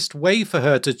safest way for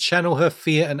her to channel her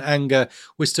fear and anger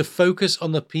was to focus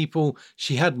on the people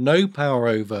she had no power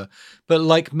over. But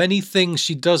like many things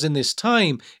she does in this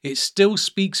time, it still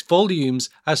speaks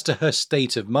volumes as to her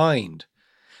state of mind.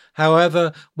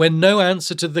 However, when no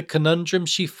answer to the conundrum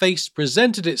she faced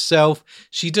presented itself,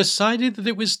 she decided that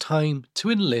it was time to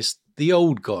enlist the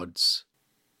old gods.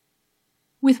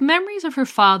 With memories of her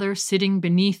father sitting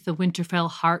beneath the Winterfell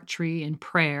heart tree in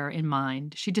prayer in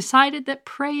mind, she decided that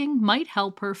praying might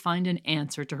help her find an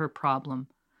answer to her problem.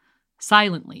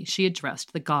 Silently, she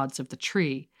addressed the gods of the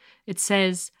tree. It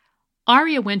says,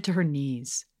 Arya went to her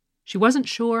knees. She wasn't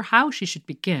sure how she should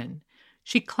begin.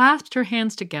 She clasped her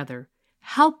hands together.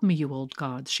 "Help me, you old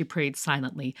gods," she prayed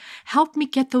silently. "Help me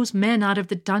get those men out of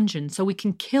the dungeon so we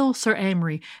can kill Sir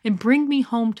Amory and bring me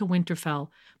home to Winterfell.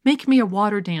 Make me a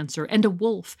water dancer and a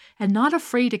wolf, and not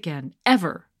afraid again,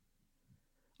 ever."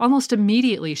 Almost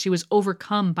immediately she was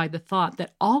overcome by the thought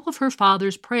that all of her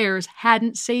father's prayers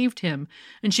hadn't saved him,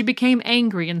 and she became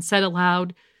angry and said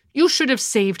aloud, "You should have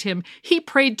saved him. He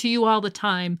prayed to you all the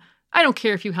time. I don't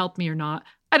care if you helped me or not.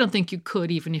 I don't think you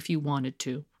could even if you wanted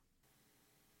to."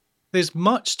 There's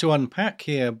much to unpack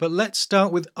here, but let's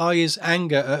start with Arya's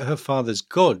anger at her father's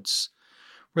gods.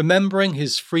 Remembering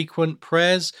his frequent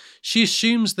prayers, she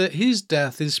assumes that his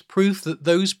death is proof that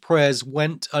those prayers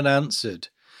went unanswered.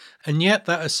 And yet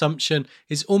that assumption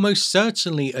is almost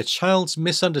certainly a child's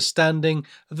misunderstanding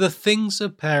of the things a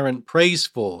parent prays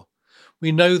for.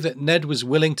 We know that Ned was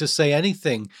willing to say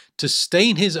anything to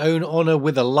stain his own honour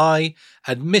with a lie,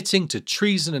 admitting to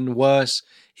treason and worse,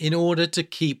 in order to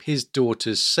keep his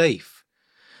daughters safe.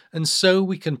 And so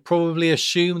we can probably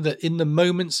assume that in the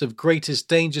moments of greatest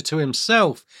danger to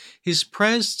himself, his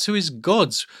prayers to his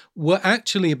gods were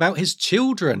actually about his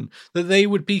children, that they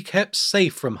would be kept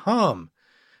safe from harm.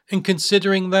 And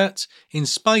considering that, in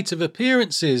spite of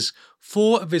appearances,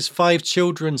 4 of his 5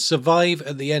 children survive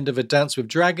at the end of A Dance with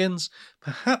Dragons,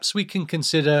 perhaps we can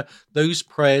consider those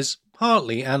prayers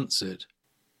partly answered.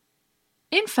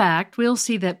 In fact, we'll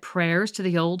see that prayers to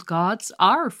the old gods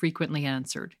are frequently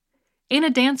answered. In A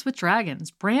Dance with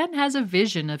Dragons, Bran has a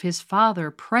vision of his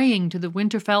father praying to the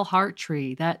Winterfell heart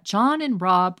tree that Jon and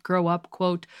Robb grow up,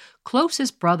 quote, close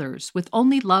as brothers with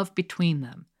only love between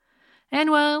them. And,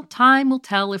 well, time will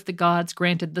tell if the gods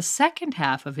granted the second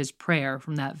half of his prayer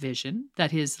from that vision,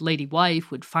 that his lady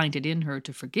wife would find it in her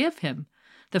to forgive him.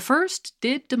 The first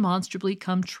did demonstrably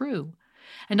come true.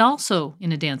 And also,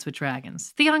 in A Dance with Dragons,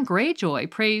 Theon Greyjoy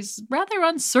prays rather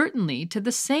uncertainly to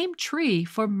the same tree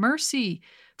for mercy,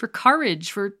 for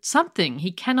courage, for something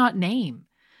he cannot name.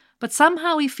 But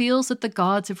somehow he feels that the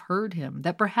gods have heard him,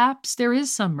 that perhaps there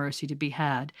is some mercy to be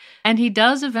had, and he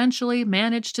does eventually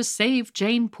manage to save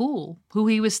Jane Poole, who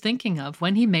he was thinking of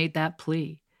when he made that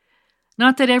plea.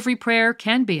 Not that every prayer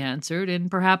can be answered,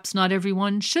 and perhaps not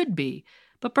everyone should be,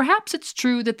 but perhaps it's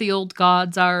true that the old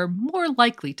gods are more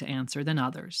likely to answer than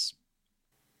others.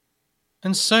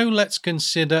 And so let's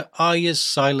consider Arya's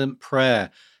silent prayer.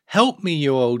 Help me,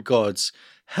 you old gods.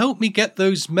 Help me get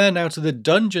those men out of the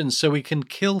dungeon so we can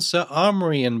kill Sir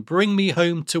Armory and bring me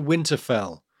home to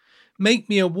Winterfell. Make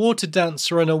me a water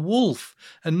dancer and a wolf,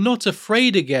 and not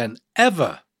afraid again,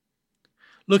 ever.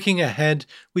 Looking ahead,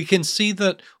 we can see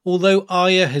that although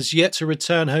Arya has yet to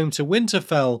return home to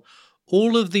Winterfell,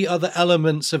 all of the other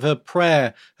elements of her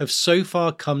prayer have so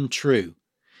far come true.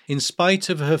 In spite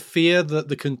of her fear that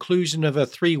the conclusion of her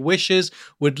 3 wishes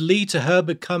would lead to her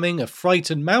becoming a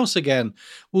frightened mouse again,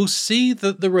 we'll see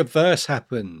that the reverse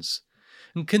happens.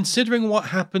 And considering what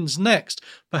happens next,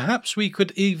 perhaps we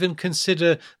could even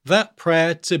consider that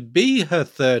prayer to be her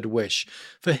 3rd wish,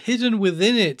 for hidden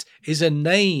within it is a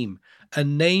name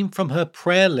from her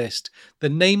prayer list, the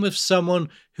name of someone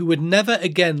who would never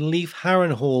again leave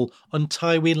Harrenhal on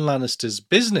Tywin Lannister's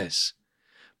business.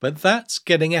 But that's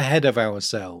getting ahead of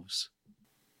ourselves.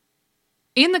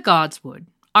 In the Godswood,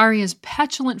 Arya's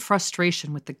petulant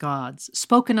frustration with the gods,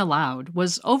 spoken aloud,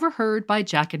 was overheard by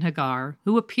Jaqen H'ghar,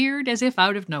 who appeared as if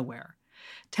out of nowhere.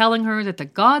 Telling her that the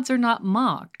gods are not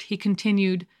mocked, he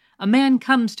continued, "A man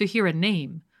comes to hear a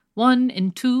name. 1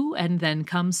 and 2, and then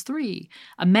comes 3.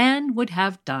 A man would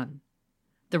have done."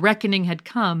 The reckoning had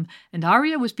come, and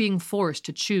Arya was being forced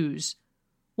to choose.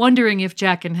 Wondering if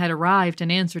Jaqen had arrived in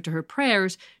answer to her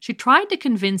prayers, she tried to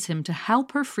convince him to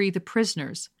help her free the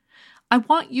prisoners. "I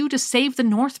want you to save the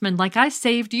Northmen like I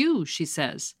saved you," she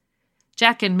says.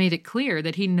 Jaqen made it clear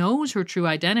that he knows her true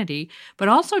identity, but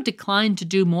also declined to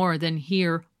do more than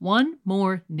hear one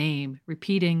more name,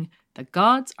 repeating, "The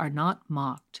gods are not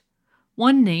mocked."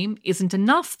 One name isn't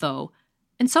enough, though,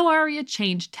 and so Arya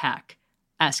changed tack,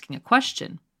 asking a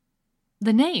question.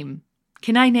 "The name?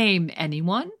 Can I name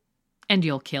anyone? And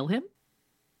you'll kill him?"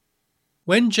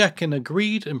 When Jaqen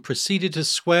agreed and proceeded to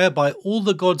swear by all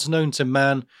the gods known to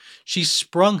man, she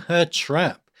sprung her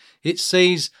trap. It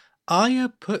says,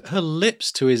 Arya put her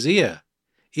lips to his ear.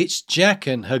 It's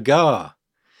Jaqen H'ghar.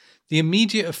 The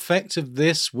immediate effect of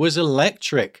this was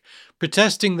electric.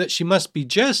 Protesting that she must be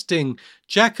jesting,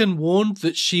 Jaqen warned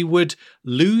that she would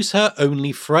lose her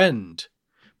only friend.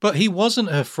 But he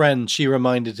wasn't her friend, she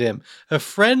reminded him. Her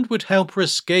friend would help her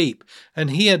escape,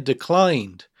 and he had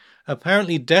declined.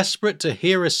 Apparently desperate to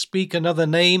hear her speak another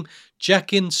name,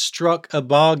 Jaqen struck a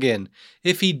bargain.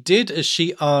 If he did as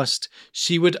she asked,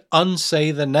 she would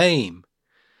unsay the name.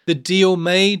 The deal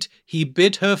made, he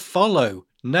bid her follow,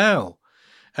 now.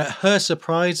 At her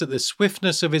surprise at the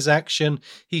swiftness of his action,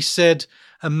 he said,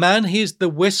 "A man hears the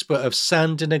whisper of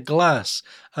sand in a glass.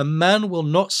 A man will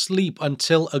not sleep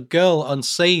until a girl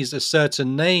unsays a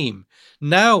certain name.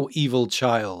 Now, evil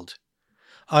child."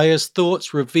 Arya's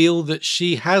thoughts reveal that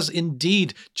she has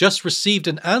indeed just received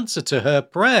an answer to her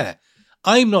prayer.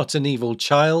 I'm not an evil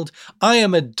child. I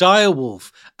am a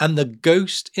direwolf and the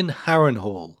ghost in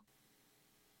Harrenhal.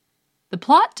 The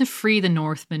plot to free the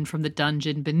Northmen from the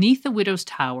dungeon beneath the Widow's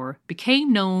Tower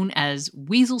became known as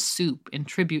Weasel Soup in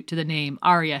tribute to the name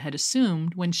Arya had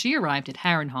assumed when she arrived at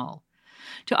Harrenhal.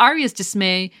 To Arya's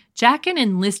dismay, Jaqen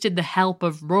enlisted the help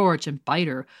of Rorge and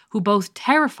Biter, who both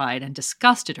terrified and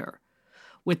disgusted her.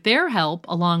 With their help,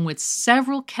 along with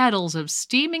several kettles of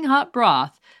steaming hot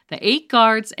broth, the 8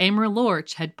 guards Aemir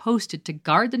Lorch had posted to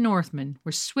guard the Northmen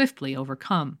were swiftly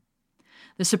overcome.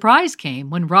 The surprise came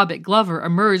when Robert Glover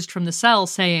emerged from the cell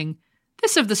saying,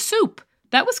 "This of the soup!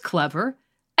 That was clever.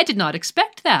 I did not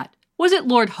expect that. Was it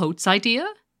Lord Hote's idea?"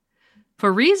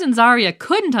 For reasons Arya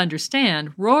couldn't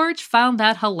understand, Rorge found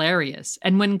that hilarious,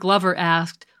 and when Glover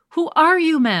asked, "Who are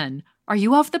you men? Are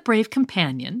you of the brave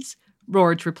companions?"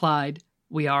 Rorge replied,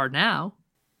 "We are now."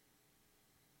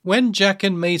 When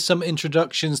Jaqen made some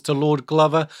introductions to Lord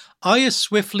Glover, Arya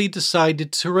swiftly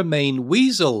decided to remain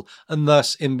Weasel and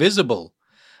thus invisible.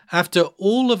 After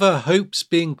all of her hopes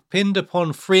being pinned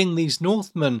upon freeing these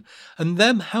Northmen and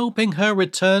them helping her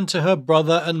return to her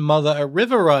brother and mother at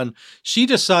Riverrun, she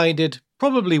decided,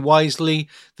 probably wisely,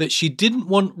 that she didn't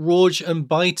want Rorge and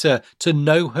Biter to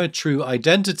know her true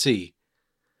identity.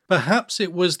 Perhaps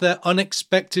it was their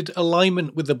unexpected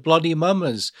alignment with the Bloody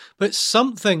Mummers, but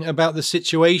something about the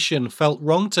situation felt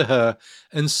wrong to her,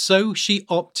 and so she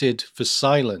opted for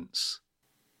silence.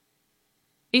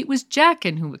 It was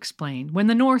Jaqen who explained when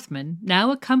the Northmen,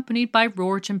 now accompanied by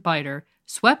Rorge and Biter,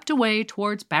 swept away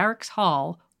towards Barracks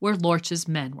Hall, where Lorch's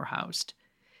men were housed.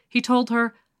 He told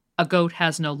her, "A goat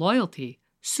has no loyalty.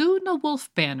 Soon a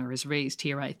wolf banner is raised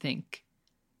here, I think."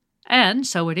 And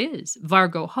so it is.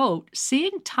 Vargo Hote,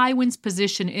 seeing Tywin's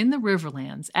position in the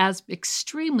Riverlands as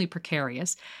extremely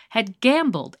precarious, had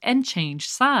gambled and changed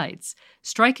sides,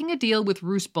 striking a deal with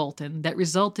Roose Bolton that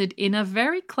resulted in a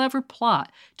very clever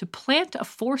plot to plant a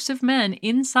force of men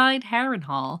inside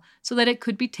Harrenhal so that it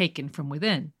could be taken from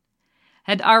within.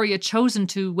 Had Arya chosen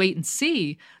to wait and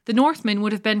see, the Northmen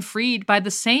would have been freed by the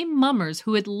same mummers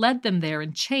who had led them there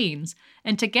in chains,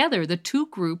 and together the 2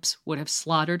 groups would have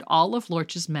slaughtered all of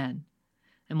Lorch's men.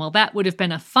 And while that would have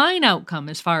been a fine outcome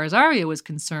as far as Arya was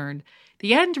concerned,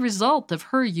 the end result of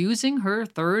her using her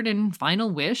 3rd and final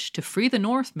wish to free the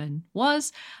Northmen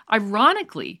was,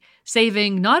 ironically,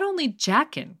 saving not only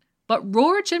Jaqen, but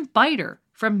Rorge and Biter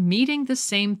from meeting the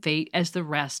same fate as the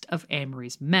rest of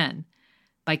Amory's men.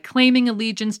 By claiming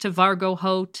allegiance to Vargo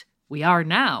Hote, we are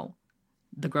now.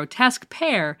 The grotesque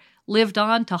pair lived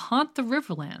on to haunt the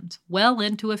Riverlands well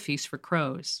into A Feast for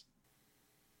Crows.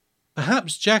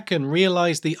 Perhaps Jaqen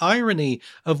realized the irony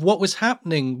of what was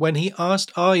happening when he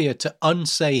asked Arya to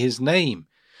unsay his name.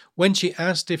 When she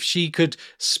asked if she could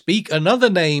speak another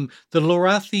name, the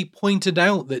Lorathi pointed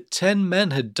out that 10 men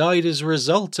had died as a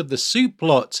result of the soup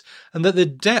plot and that the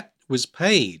debt was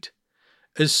paid.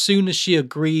 As soon as she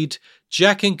agreed,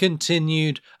 Jaqen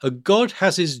continued, "A god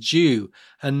has his due,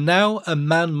 and now a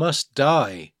man must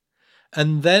die."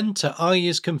 And then, to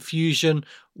Arya's confusion,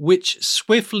 which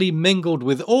swiftly mingled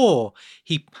with awe,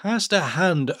 he passed a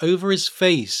hand over his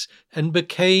face and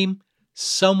became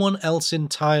someone else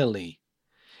entirely.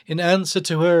 In answer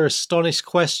to her astonished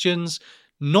questions,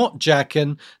 not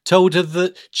Jaqen told her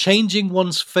that changing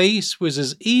one's face was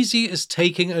as easy as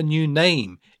taking a new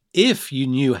name, if you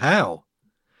knew how.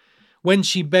 When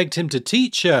she begged him to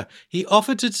teach her, he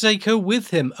offered to take her with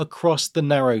him across the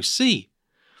narrow sea.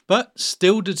 But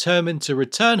still determined to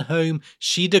return home,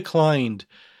 she declined,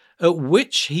 at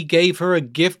which he gave her a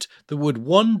gift that would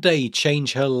one day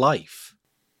change her life.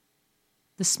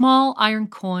 The small iron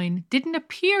coin didn't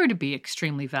appear to be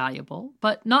extremely valuable,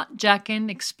 but Not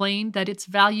Jaqen explained that its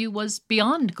value was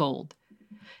beyond gold.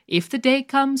 "If the day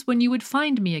comes when you would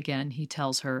find me again," he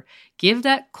tells her, "give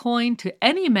that coin to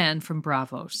any man from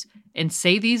Braavos, and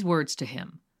say these words to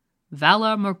him,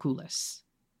 Valar Morghulis."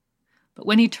 But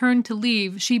when he turned to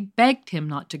leave, she begged him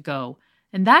not to go,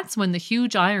 and that's when the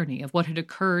huge irony of what had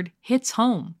occurred hits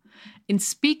home. In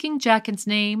speaking Jaqen's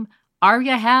name,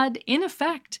 Arya had, in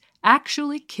effect,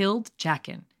 actually killed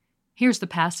Jaqen. Here's the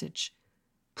passage.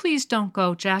 "Please don't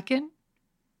go, Jaqen."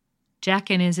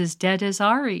 "Jaqen is as dead as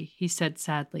Ari," he said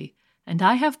sadly, "and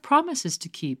I have promises to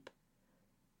keep."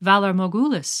 "Valar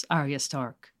Morghulis, Arya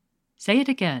Stark." "Say it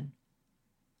again."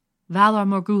 "Valar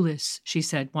Morghulis," she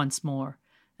said once more,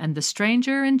 and the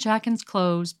stranger in Jaqen's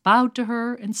clothes bowed to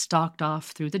her and stalked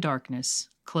off through the darkness,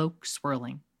 cloak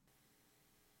swirling.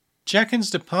 Jaqen's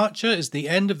departure is the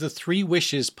end of the 3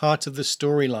 wishes part of the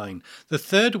storyline. The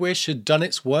 3rd wish had done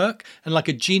its work, and like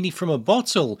a genie from a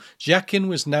bottle, Jaqen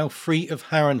was now free of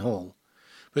Harrenhal.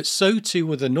 But so too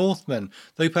were the Northmen,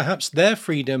 though perhaps their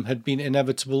freedom had been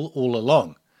inevitable all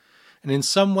along. And in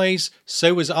some ways,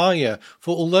 so was Arya,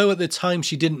 for although at the time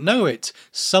she didn't know it,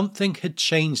 something had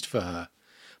changed for her.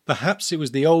 Perhaps it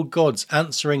was the old gods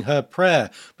answering her prayer,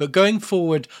 but going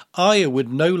forward, Arya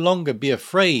would no longer be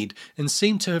afraid and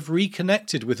seemed to have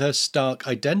reconnected with her Stark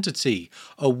identity,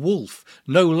 a wolf,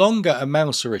 no longer a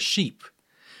mouse or a sheep.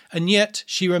 And yet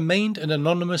she remained an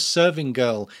anonymous serving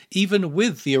girl, even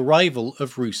with the arrival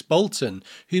of Roose Bolton,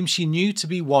 whom she knew to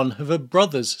be one of her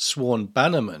brother's sworn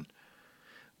bannermen.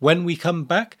 When we come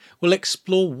back, we'll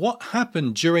explore what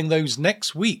happened during those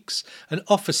next weeks and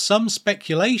offer some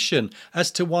speculation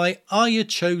as to why Arya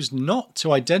chose not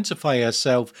to identify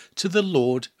herself to the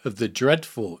Lord of the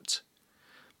Dreadfort.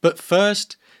 But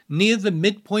first, near the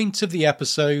midpoint of the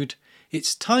episode,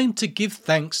 it's time to give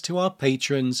thanks to our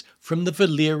patrons from the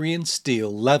Valyrian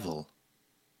Steel level.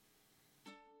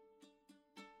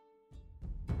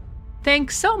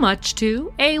 Thanks so much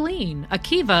to Aileen,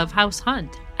 Akiva of House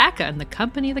Hunt, Akka and the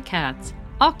Company of the Cats,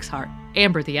 Oxheart,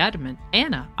 Amber the Adamant,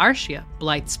 Anna, Arshia,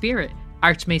 Blithe Spirit,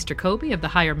 Archmaester Kobe of the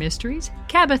Higher Mysteries,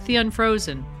 Cabbath the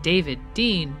Unfrozen, David,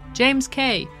 Dean, James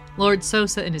K., Lord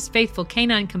Sosa and his faithful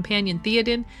canine companion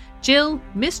Theoden, Jill,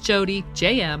 Miss Jody,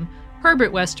 J.M.,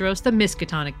 Herbert Westeros, the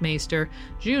Miskatonic Maester,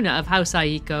 Juna of House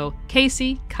Aiko,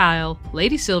 Casey, Kyle,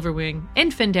 Lady Silverwing,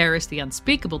 Infandaris the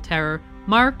Unspeakable Terror,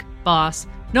 Mark, Boss,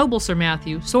 Noble Sir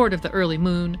Matthew, Sword of the Early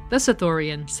Moon, the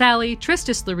Sithorian, Sally,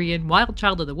 Tristis Lorien, Wild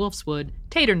Child of the Wolf's Wood,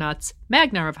 Tater Nuts,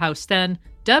 Magnar of House Sten,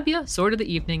 W, Sword of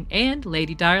the Evening, and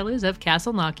Lady Darliz of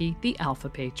Castle Naki, the Alpha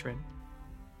Patron.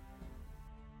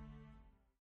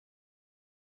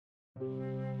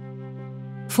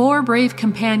 Four brave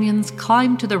companions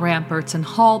climbed to the ramparts and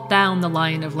hauled down the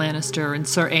Lion of Lannister and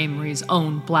Sir Amory's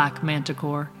own Black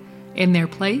Manticore. In their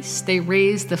place, they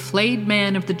raised the Flayed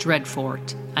Man of the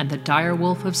Dreadfort and the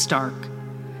Direwolf of Stark.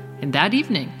 And that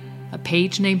evening, a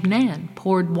page named Nan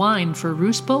poured wine for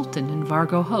Roose Bolton and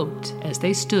Vargo Hoat as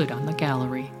they stood on the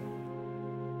gallery.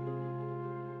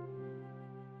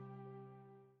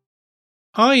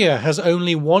 Arya has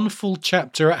only one full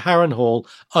chapter at Harrenhal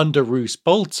under Roose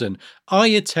Bolton,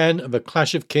 Arya 10 of A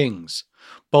Clash of Kings.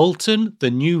 Bolton,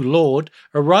 the new lord,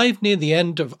 arrived near the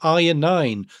end of Arya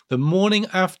 9, the morning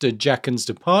after Jaqen's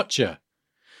departure.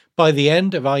 By the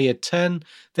end of Arya 10,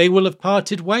 they will have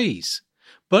parted ways.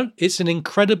 But it's an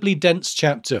incredibly dense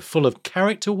chapter full of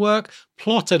character work,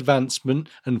 plot advancement,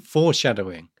 and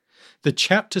foreshadowing. The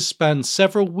chapter spans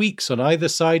several weeks on either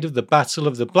side of the Battle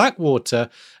of the Blackwater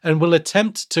and will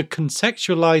attempt to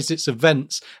contextualize its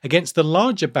events against the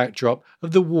larger backdrop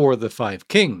of the War of the Five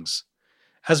Kings.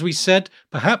 As we said,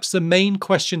 perhaps the main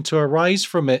question to arise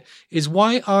from it is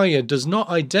why Arya does not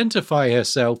identify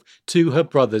herself to her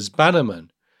brother's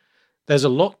bannerman. There's a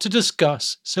lot to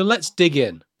discuss, so let's dig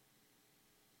in.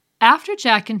 After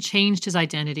Jaqen changed his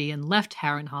identity and left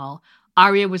Harrenhal,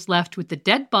 Arya was left with the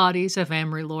dead bodies of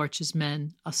Amory Lorch's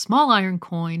men, a small iron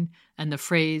coin, and the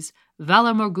phrase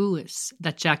Vala Morgulis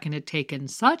that Jaqen had taken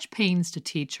such pains to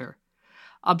teach her.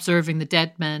 Observing the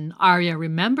dead men, Arya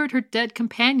remembered her dead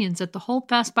companions at the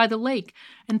holdfast by the lake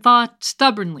and thought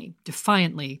stubbornly,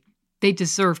 defiantly, they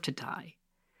deserved to die.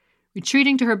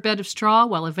 Retreating to her bed of straw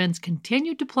while events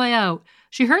continued to play out,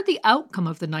 she heard the outcome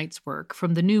of the night's work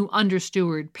from the new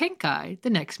understeward Pink Eye the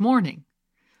next morning.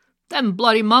 Them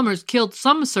bloody mummers killed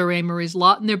some of Sir Amory's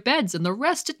lot in their beds and the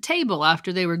rest at table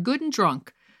after they were good and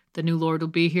drunk. The new lord will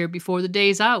be here before the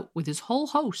day's out, with his whole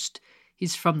host.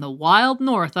 He's from the wild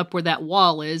north up where that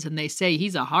wall is, and they say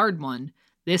he's a hard one.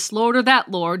 This lord or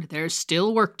that lord, there's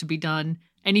still work to be done.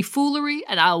 Any foolery,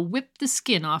 and I'll whip the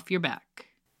skin off your back.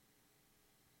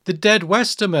 The dead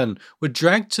Westermen were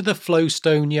dragged to the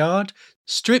Flowstone yard,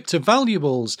 stripped of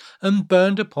valuables, and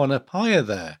burned upon a pyre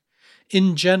there.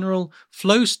 In general,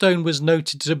 Flowstone was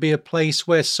noted to be a place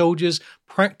where soldiers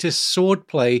practiced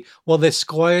swordplay while their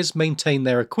squires maintained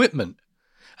their equipment.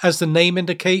 As the name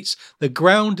indicates, the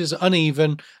ground is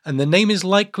uneven, and the name is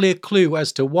likely a clue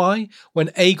as to why, when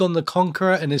Aegon the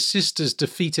Conqueror and his sisters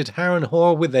defeated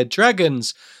Harrenhal with their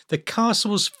dragons, the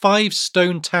castle's 5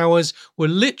 stone towers were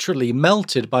literally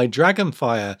melted by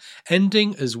dragonfire,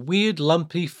 ending as weird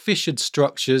lumpy fissured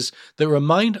structures that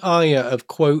remind Arya of,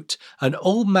 quote, an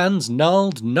old man's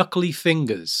gnarled knuckly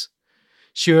fingers.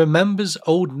 She remembers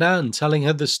old Nan telling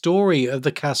her the story of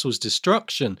the castle's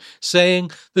destruction,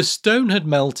 saying the stone had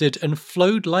melted and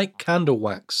flowed like candle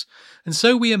wax, and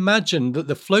so we imagine that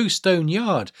the Flowstone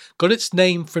Yard got its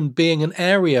name from being an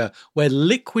area where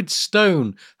liquid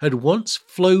stone had once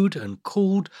flowed and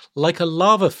cooled like a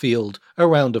lava field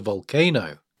around a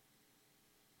volcano.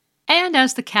 And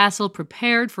as the castle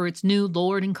prepared for its new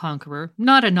lord and conqueror,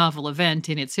 not a novel event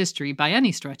in its history by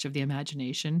any stretch of the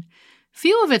imagination,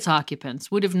 Few of its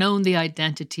occupants would have known the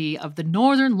identity of the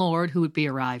northern lord who would be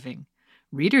arriving.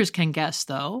 Readers can guess,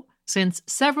 though, since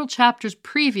several chapters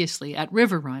previously at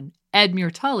Riverrun,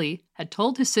 Edmure Tully had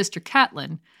told his sister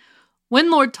Catelyn,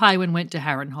 "When Lord Tywin went to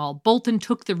Harrenhal, Bolton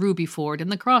took the Ruby Ford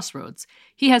and the crossroads.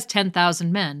 He has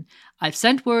 10,000 men. I've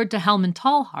sent word to Helman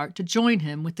Tallheart to join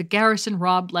him with the garrison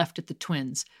Robb left at the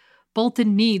Twins.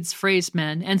 Bolton needs Frey's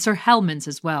men and Sir Helman's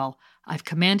as well. I've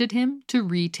commanded him to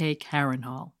retake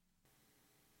Harrenhal."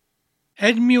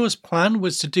 Edmure's plan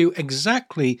was to do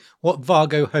exactly what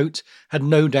Vargo Hoat had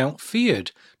no doubt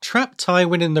feared, trap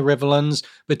Tywin in the Riverlands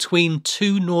between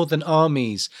two northern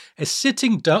armies, a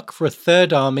sitting duck for a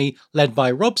third army led by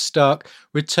Robb Stark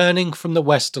returning from the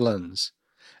Westerlands.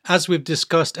 As we've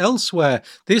discussed elsewhere,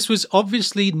 this was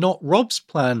obviously not Robb's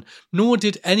plan, nor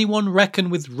did anyone reckon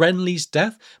with Renly's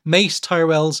death, Mace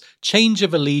Tyrell's change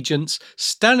of allegiance,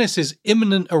 Stannis'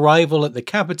 imminent arrival at the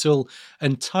capital,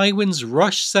 and Tywin's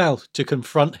rush south to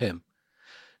confront him.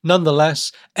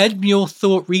 Nonetheless, Edmure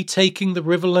thought retaking the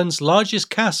Riverlands' largest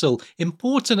castle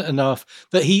important enough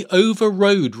that he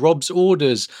overrode Robb's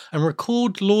orders and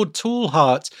recalled Lord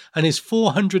Tallheart and his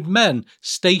 400 men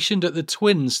stationed at the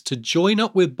Twins to join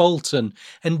up with Bolton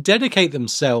and dedicate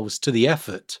themselves to the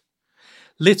effort.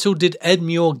 Little did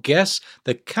Edmure guess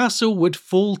the castle would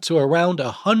fall to around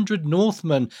 100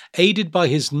 Northmen aided by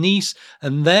his niece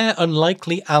and their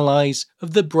unlikely allies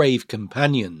of the Brave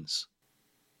Companions.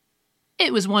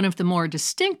 It was one of the more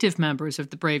distinctive members of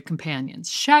the Brave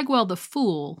Companions, Shagwell the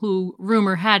Fool, who,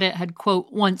 rumor had it, had,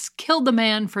 quote, once killed the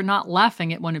man for not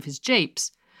laughing at one of his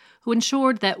japes, who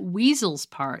ensured that Weasel's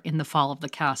part in the fall of the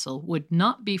castle would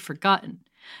not be forgotten.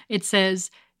 It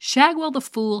says, "Shagwell the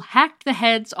Fool hacked the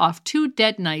heads off 2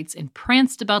 dead knights and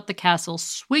pranced about the castle,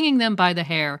 swinging them by the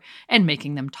hair and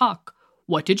making them talk.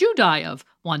 'What did you die of?'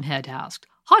 one head asked.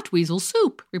 'Hot weasel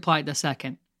soup,' replied the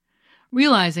second."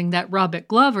 Realizing that Robert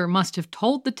Glover must have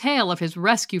told the tale of his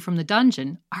rescue from the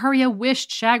dungeon, Arya wished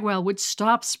Shagwell would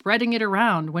stop spreading it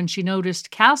around when she noticed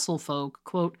castle folk,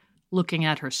 quote, looking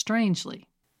at her strangely.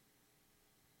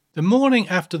 The morning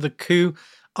after the coup,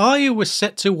 Arya was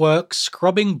set to work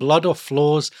scrubbing blood off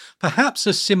floors, perhaps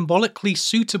a symbolically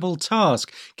suitable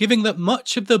task, given that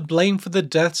much of the blame for the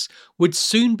deaths would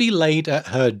soon be laid at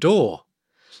her door.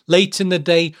 Late in the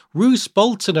day, Roose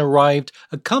Bolton arrived,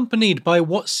 accompanied by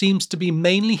what seems to be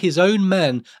mainly his own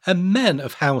men and men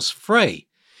of House Frey.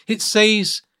 It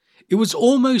says, "It was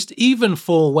almost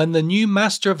evenfall when the new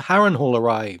master of Harrenhal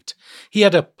arrived. He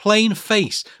had a plain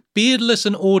face, beardless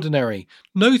and ordinary,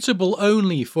 notable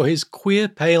only for his queer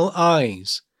pale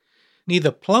eyes.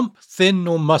 Neither plump, thin,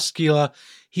 nor muscular,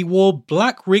 he wore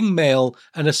black ringmail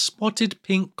and a spotted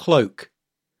pink cloak.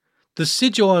 The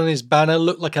sigil on his banner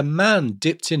looked like a man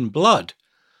dipped in blood.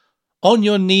 'On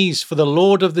your knees for the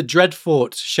Lord of the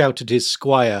Dreadfort,' shouted his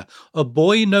squire, a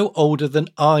boy no older than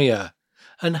Arya,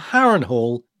 and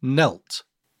Harrenhal knelt."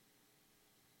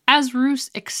 As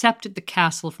Roose accepted the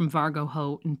castle from Vargo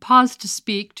Hoat and paused to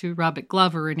speak to Robert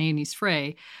Glover and Aenys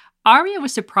Frey, Arya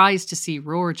was surprised to see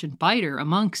Rorge and Biter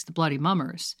amongst the Bloody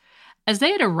Mummers. As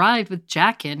they had arrived with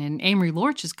Jaqen in Amory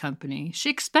Lorch's company, she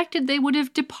expected they would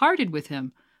have departed with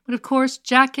him. But of course,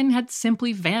 Jaqen had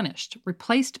simply vanished,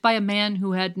 replaced by a man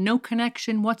who had no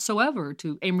connection whatsoever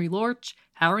to Amory Lorch,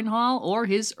 Harrenhal, or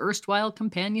his erstwhile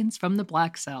companions from the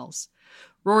Black Cells.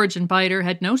 Rorge and Biter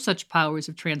had no such powers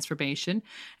of transformation,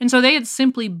 and so they had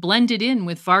simply blended in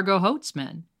with Vargo Hoat's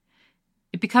men.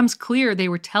 It becomes clear they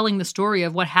were telling the story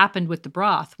of what happened with the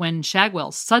broth when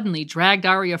Shagwell suddenly dragged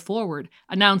Arya forward,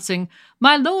 announcing,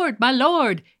 my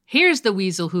lord, here's the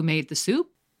weasel who made the soup."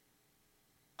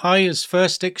 Arya's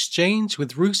first exchange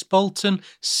with Roose Bolton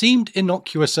seemed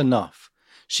innocuous enough.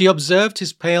 She observed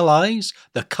his pale eyes,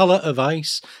 the colour of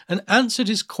ice, and answered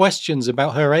his questions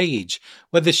about her age,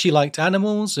 whether she liked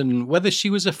animals and whether she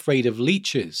was afraid of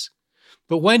leeches.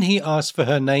 But when he asked for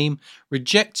her name,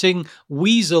 rejecting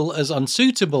weasel as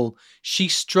unsuitable, she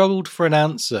struggled for an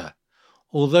answer.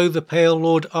 Although the Pale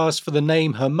Lord asked for the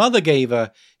name her mother gave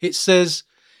her, it says,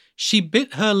 "She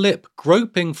bit her lip,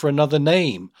 groping for another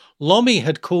name. Lomi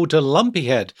had called her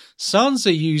Lumpyhead,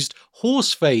 Sansa used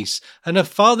Horseface, and her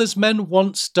father's men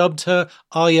once dubbed her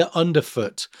Arya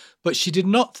Underfoot, but she did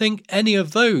not think any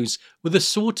of those were the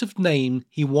sort of name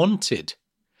he wanted.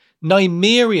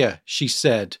 Nymeria, she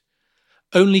said,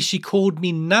 only she called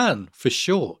me Nan for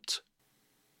short."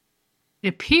 It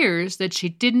appears that she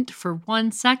didn't for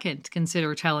 1 second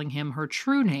consider telling him her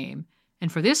true name,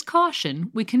 and for this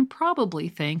caution we can probably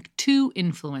thank 2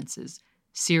 influences,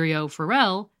 Syrio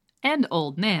Forel and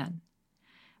Old Nan.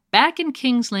 Back in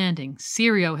King's Landing,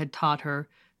 Syrio had taught her,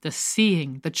 the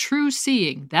true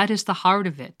seeing, that is the heart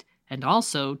of it, and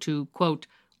also to, quote,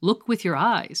 look with your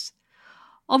eyes.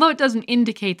 Although it doesn't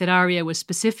indicate that Arya was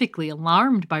specifically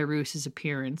alarmed by Roos's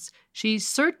appearance, she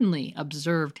certainly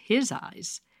observed his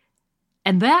eyes.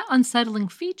 And that unsettling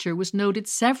feature was noted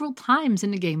several times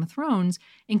in the Game of Thrones,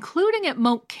 including at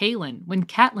Moat Cailin, when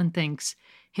Catelyn thinks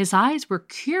his eyes were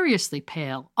curiously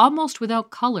pale, almost without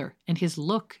color, and his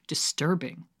look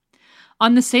disturbing.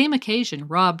 On the same occasion,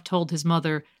 Robb told his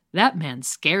mother, "That man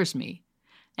scares me."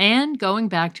 And going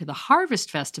back to the Harvest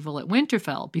Festival at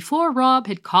Winterfell, before Robb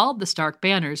had called the Stark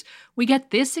banners, we get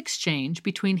this exchange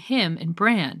between him and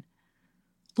Bran.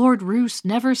 "Lord Roose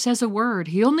never says a word.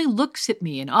 He only looks at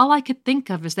me, and all I could think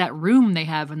of is that room they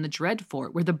have in the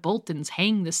Dreadfort where the Boltons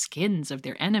hang the skins of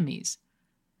their enemies."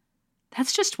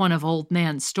 "That's just one of old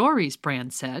Nan's stories,"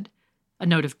 Bran said. A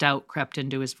note of doubt crept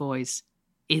into his voice.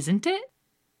 "Isn't it?"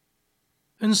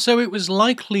 And so it was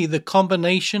likely the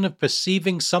combination of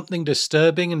perceiving something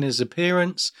disturbing in his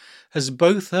appearance, as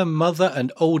both her mother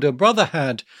and older brother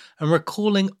had, and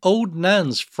recalling old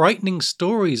Nan's frightening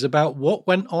stories about what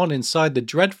went on inside the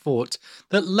Dreadfort,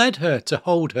 that led her to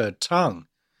hold her tongue.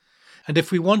 And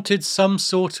if we wanted some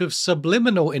sort of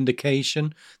subliminal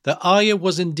indication that Arya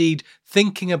was indeed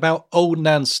thinking about old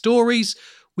Nan's stories,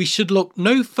 we should look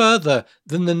no further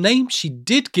than the name she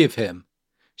did give him.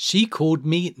 She called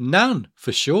me Nan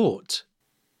for short.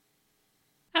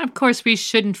 And of course, we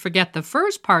shouldn't forget the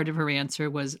first part of her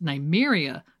answer was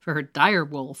Nymeria for her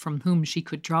direwolf, from whom she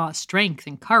could draw strength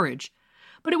and courage.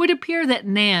 But it would appear that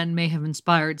Nan may have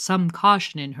inspired some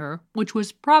caution in her, which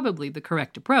was probably the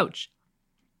correct approach.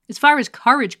 As far as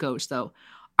courage goes, though,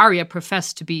 Arya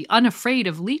professed to be unafraid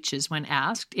of leeches when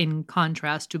asked, in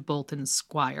contrast to Bolton's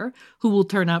squire, who will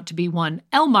turn out to be one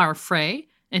Elmar Frey,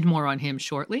 and more on him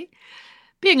shortly.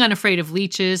 Being unafraid of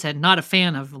leeches and not a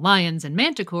fan of lions and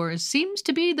manticores seems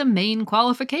to be the main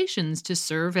qualifications to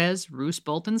serve as Roose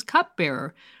Bolton's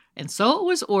cupbearer, and so it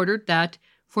was ordered that,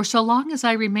 "For so long as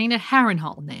I remain at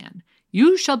Harrenhal, Nan,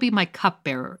 you shall be my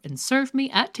cupbearer and serve me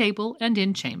at table and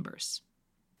in chambers."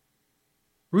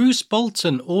 Roose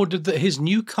Bolton ordered that his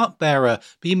new cupbearer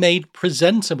be made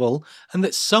presentable and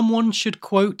that someone should,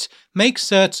 quote, make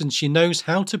certain she knows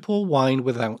how to pour wine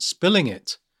without spilling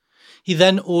it. He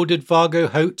then ordered Vargo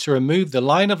Hoat to remove the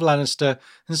Lion of Lannister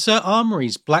and Sir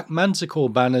Armory's Black Manticore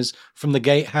banners from the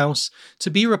gatehouse to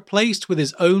be replaced with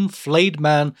his own flayed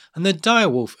man and the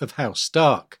direwolf of House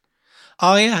Stark.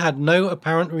 Arya had no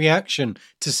apparent reaction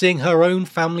to seeing her own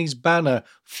family's banner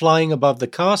flying above the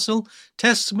castle,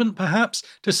 testament perhaps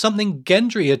to something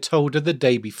Gendry had told her the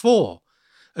day before.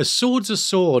 A sword's a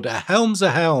sword, a helm's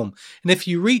a helm, and if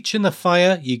you reach in the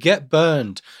fire, you get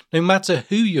burned, no matter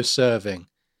who you're serving.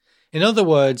 In other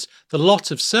words, the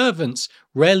lot of servants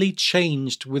rarely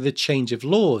changed with a change of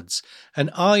lords, and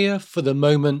Arya, for the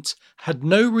moment, had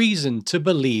no reason to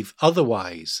believe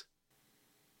otherwise.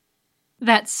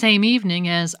 That same evening,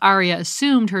 as Arya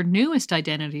assumed her newest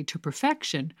identity to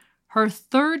perfection, her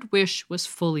third wish was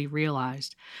fully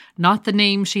realized. Not the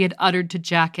name she had uttered to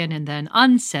Jaqen and then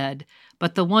unsaid,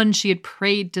 but the one she had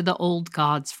prayed to the old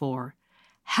gods for.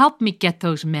 "Help me get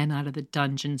those men out of the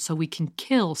dungeon so we can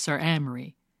kill Sir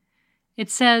Amory." It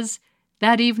says,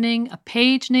 that evening a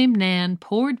page named Nan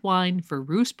poured wine for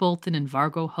Roose Bolton and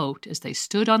Vargo Hoat as they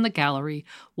stood on the gallery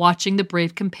watching the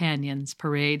brave companions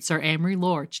parade Sir Amory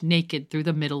Lorch naked through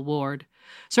the middle ward.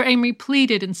 Sir Amory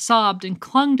pleaded and sobbed and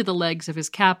clung to the legs of his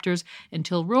captors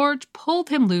until Lorch pulled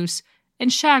him loose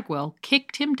and Shagwell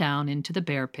kicked him down into the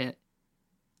bear pit.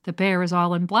 The bear is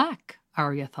all in black,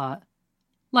 Arya thought.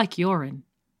 Like Yoren.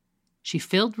 She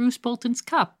filled Roose Bolton's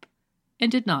cup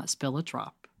and did not spill a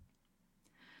drop.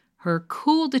 Her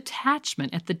cool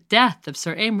detachment at the death of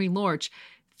Sir Amory Lorch,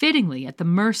 fittingly at the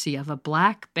mercy of a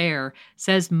black bear,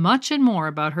 says much and more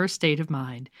about her state of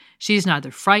mind. She is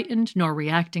neither frightened nor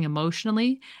reacting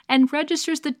emotionally, and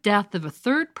registers the death of a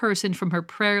third person from her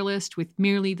prayer list with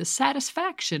merely the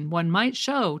satisfaction one might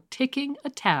show ticking a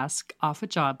task off a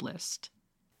job list.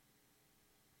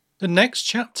 The next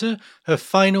chapter, her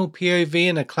final POV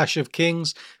in A Clash of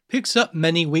Kings, picks up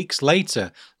many weeks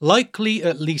later, likely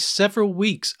at least several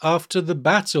weeks after the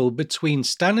battle between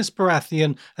Stannis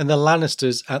Baratheon and the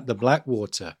Lannisters at the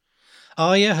Blackwater.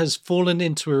 Arya has fallen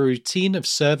into a routine of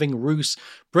serving Roose,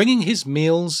 bringing his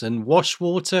meals and wash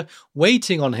water,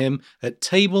 waiting on him at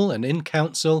table and in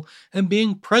council, and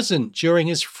being present during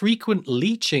his frequent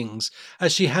leechings,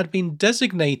 as she had been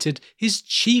designated his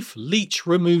chief leech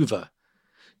remover.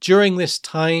 During this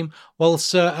time, while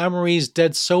Sir Amory's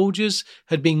dead soldiers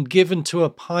had been given to a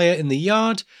pyre in the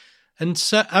yard, and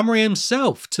Sir Amory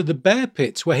himself to the bear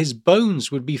pit where his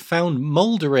bones would be found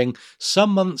mouldering some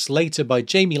months later by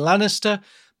Jaime Lannister,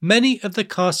 Many of the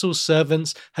castle's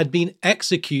servants had been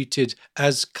executed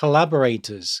as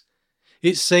collaborators.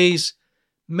 It says,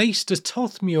 Maester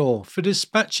Tothmuir for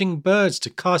dispatching birds to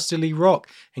Casterly Rock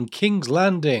and King's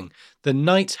Landing the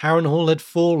night Harrenhal had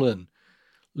fallen.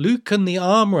 Lucan the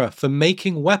Armourer for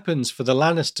making weapons for the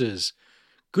Lannisters.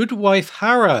 Goodwife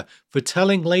Hara for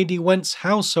telling Lady Went's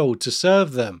household to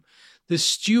serve them. The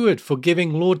steward for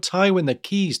giving Lord Tywin the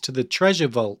keys to the treasure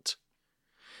vault.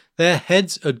 Their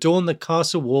heads adorn the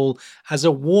castle wall as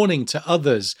a warning to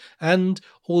others, and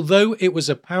although it was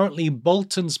apparently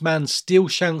Bolton's man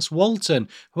Steelshanks Walton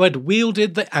who had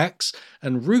wielded the axe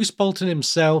and Roose Bolton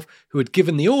himself who had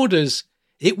given the orders,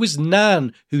 it was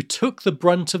Nan who took the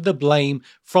brunt of the blame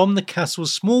from the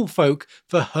castle's small folk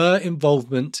for her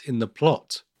involvement in the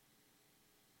plot.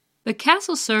 The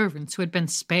castle servants who had been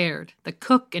spared, the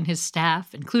cook and his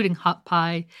staff, including Hot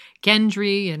Pie,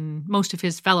 Gendry and most of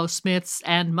his fellow smiths,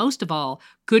 and most of all,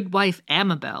 Goodwife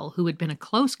Amabel, who had been a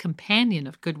close companion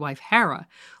of Goodwife Hara,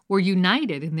 were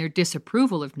united in their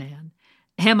disapproval of Nan.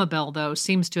 Amabel, though,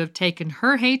 seems to have taken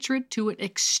her hatred to an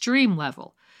extreme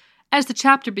level. As the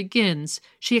chapter begins,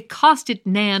 she accosted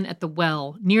Nan at the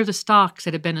well, near the stocks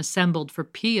that had been assembled for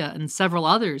Pia and several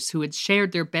others who had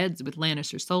shared their beds with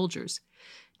Lannister soldiers.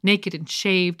 Naked and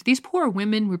shaved, these poor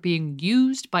women were being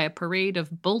used by a parade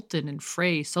of Bolton and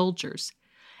Frey soldiers.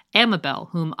 Amabel,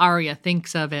 whom Arya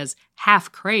thinks of as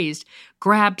half-crazed,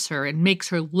 grabs her and makes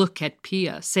her look at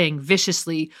Pia, saying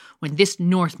viciously, "When this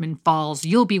Northman falls,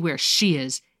 you'll be where she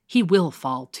is. He will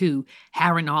fall, too.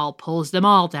 Harrenhal pulls them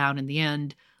all down in the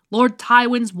end. Lord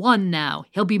Tywin's won now.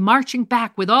 He'll be marching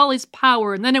back with all his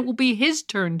power, and then it will be his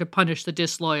turn to punish the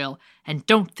disloyal. And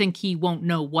don't think he won't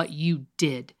know what you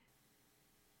did."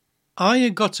 Arya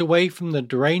got away from the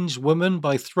deranged woman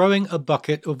by throwing a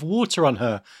bucket of water on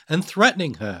her and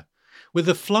threatening her. With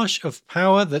a flush of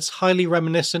power that's highly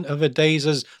reminiscent of her days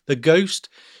as the Ghost,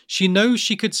 she knows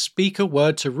she could speak a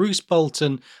word to Roose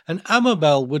Bolton and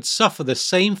Amabel would suffer the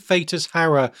same fate as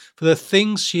Hara for the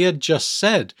things she had just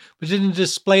said. But in a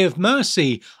display of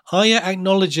mercy, Arya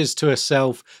acknowledges to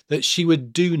herself that she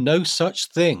would do no such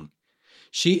thing.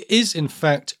 She is, in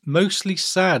fact, mostly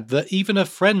sad that even her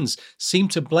friends seem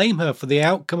to blame her for the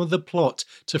outcome of the plot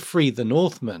to free the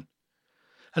Northmen.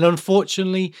 And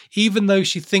unfortunately, even though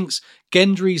she thinks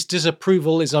Gendry's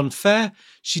disapproval is unfair,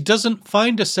 she doesn't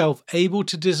find herself able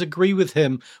to disagree with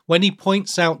him when he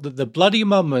points out that the Bloody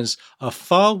Mummers are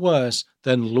far worse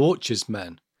than Lorch's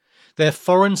men. They're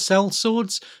foreign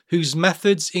sellswords whose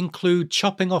methods include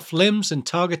chopping off limbs and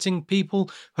targeting people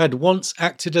who had once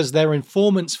acted as their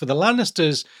informants for the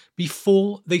Lannisters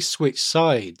before they switched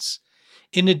sides.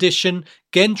 In addition,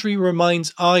 Gendry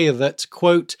reminds Arya that,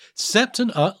 quote, "Sept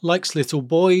and Ut likes little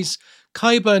boys,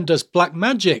 Qyburn does black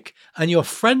magic, and your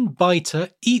friend Biter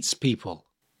eats people."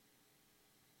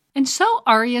 And so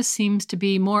Arya seems to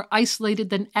be more isolated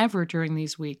than ever during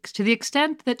these weeks, to the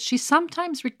extent that she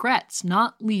sometimes regrets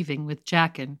not leaving with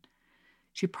Jaqen.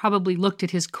 She probably looked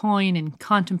at his coin and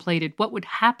contemplated what would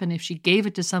happen if she gave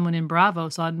it to someone in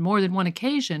Braavos on more than one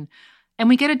occasion, and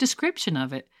we get a description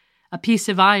of it. A piece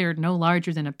of iron no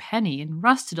larger than a penny and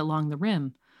rusted along the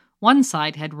rim. One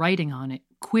side had writing on it,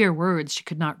 queer words she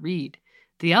could not read.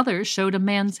 The other showed a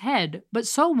man's head, but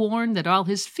so worn that all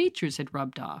his features had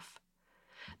rubbed off.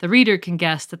 The reader can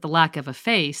guess that the lack of a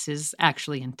face is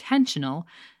actually intentional,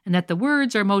 and that the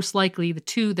words are most likely the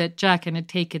two that Jaqen had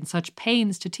taken such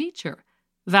pains to teach her,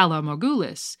 Valar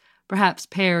Morghulis, perhaps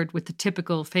paired with the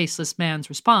typical faceless man's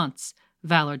response,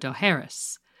 Valar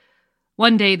Dohaeris.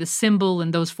 One day the symbol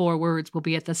and those 4 words will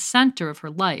be at the center of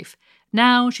her life.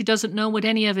 Now she doesn't know what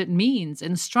any of it means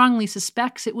and strongly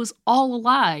suspects it was all a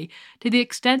lie, to the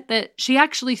extent that she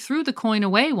actually threw the coin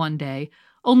away one day,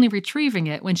 only retrieving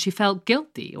it when she felt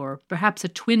guilty or perhaps a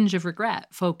twinge of regret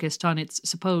focused on its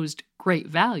supposed great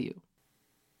value.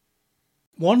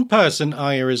 One person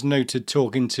Arya is noted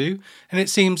talking to, and it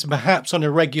seems perhaps on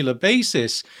a regular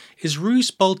basis, is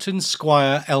Roose Bolton's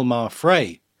squire Elmar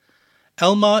Frey.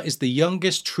 Elmar is the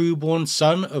youngest true-born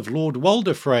son of Lord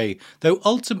Walder Frey, though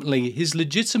ultimately his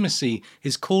legitimacy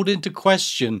is called into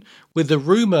question with the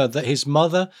rumour that his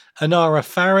mother, Anara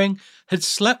Faring, had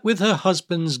slept with her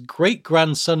husband's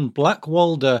great-grandson Black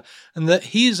Walder, and that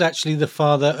he is actually the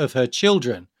father of her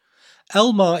children.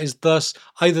 Elmar is thus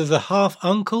either the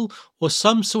half-uncle or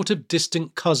some sort of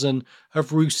distant cousin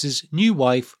of Roose's new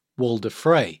wife, Walder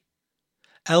Frey.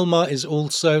 Elmar is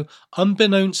also,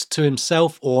 unbeknownst to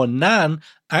himself or Nan,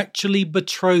 actually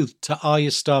betrothed to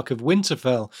Arya Stark of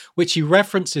Winterfell, which he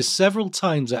references several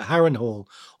times at Harrenhal,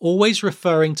 always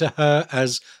referring to her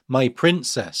as my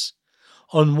princess.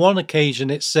 On one occasion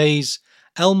it says,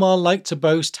 Elmar liked to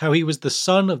boast how he was the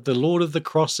son of the Lord of the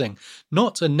Crossing,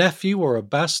 not a nephew or a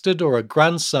bastard or a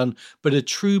grandson, but a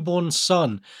true-born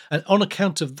son, and on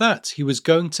account of that he was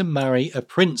going to marry a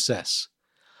princess.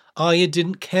 Arya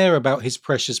didn't care about his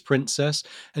precious princess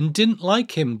and didn't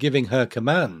like him giving her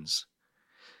commands.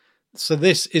 So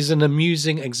this is an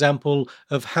amusing example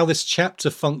of how this chapter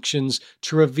functions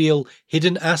to reveal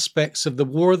hidden aspects of the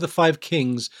War of the Five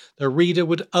Kings the reader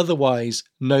would otherwise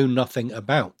know nothing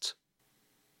about.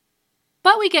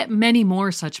 But we get many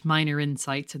more such minor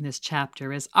insights in this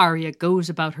chapter as Arya goes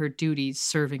about her duties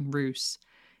serving Roose.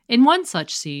 In one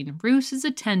such scene, Roose is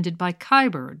attended by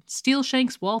Qyburn,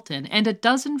 Steelshanks Walton, and a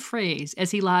dozen Freys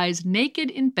as he lies naked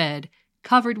in bed,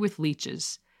 covered with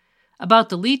leeches. About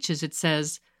the leeches it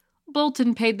says,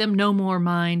 Bolton paid them no more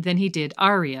mind than he did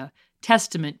Arya,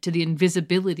 testament to the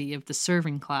invisibility of the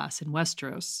serving class in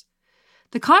Westeros.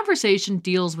 The conversation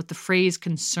deals with the Freys'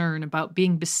 concern about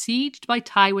being besieged by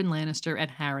Tywin Lannister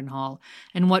at Harrenhal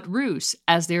and what Roose,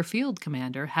 as their field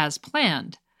commander, has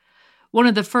planned. One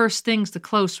of the first things the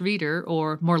close reader,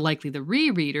 or more likely the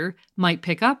rereader, might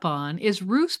pick up on is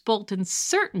Roose Bolton's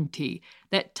certainty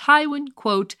that Tywin,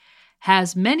 quote,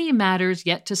 has many matters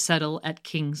yet to settle at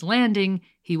King's Landing.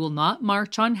 He will not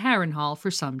march on Harrenhal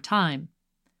for some time.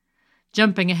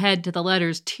 Jumping ahead to the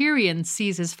letters Tyrion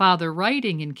sees his father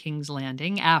writing in King's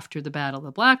Landing after the Battle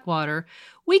of Blackwater,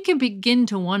 we can begin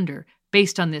to wonder,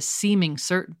 based on this seeming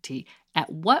certainty, at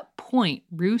what point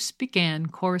Roose began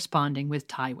corresponding with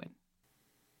Tywin.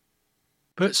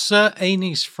 But Sir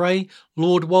Aenys Frey,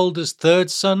 Lord Walder's third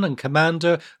son and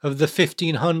commander of the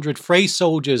 1,500 Frey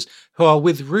soldiers who are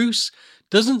with Roose,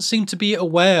 doesn't seem to be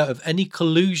aware of any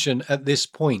collusion at this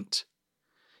point.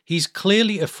 He's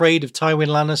clearly afraid of Tywin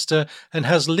Lannister and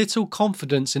has little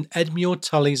confidence in Edmure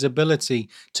Tully's ability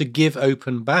to give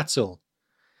open battle.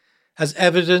 As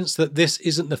evidence that this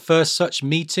isn't the first such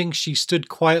meeting she stood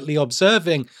quietly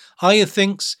observing, Arya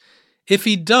thinks, if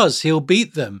he does, he'll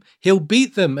beat them. He'll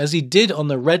beat them as he did on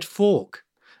the Red Fork,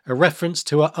 a reference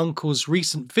to her uncle's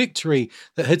recent victory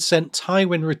that had sent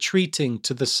Tywin retreating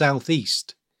to the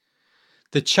southeast.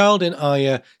 The child in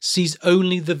Arya sees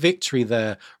only the victory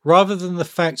there, rather than the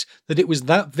fact that it was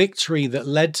that victory that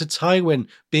led to Tywin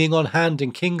being on hand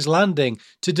in King's Landing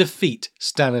to defeat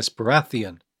Stannis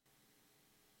Baratheon.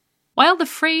 While the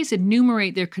Freys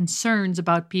enumerate their concerns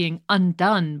about being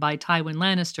undone by Tywin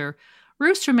Lannister,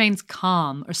 Roose remains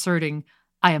calm, asserting,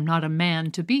 I am not a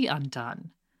man to be undone.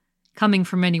 Coming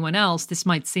from anyone else, this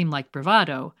might seem like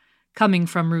bravado. Coming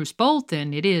from Roose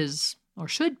Bolton, it is, or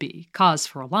should be, cause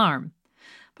for alarm.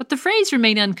 But the Freys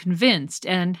remain unconvinced,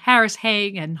 and Harys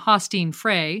Hayes and Hostine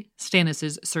Frey,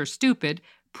 Stannis' Sir Stupid,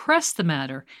 press the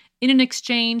matter in an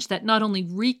exchange that not only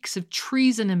reeks of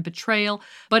treason and betrayal,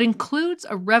 but includes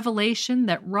a revelation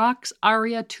that rocks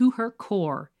Arya to her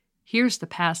core. Here's the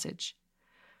passage.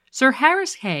 Sir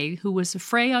Harys Hayes, who was a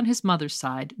Frey on his mother's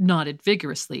side, nodded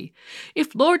vigorously.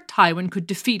 If Lord Tywin could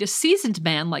defeat a seasoned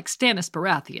man like Stannis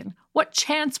Baratheon, what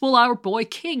chance will our boy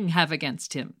king have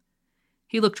against him?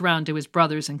 He looked round to his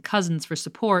brothers and cousins for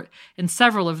support, and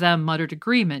several of them muttered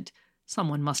agreement.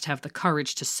 Someone must have the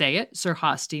courage to say it, Sir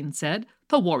Hostine said.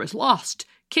 The war is lost.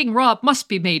 King Robb must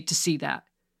be made to see that.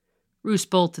 Roose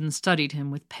Bolton studied him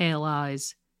with pale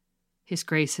eyes. His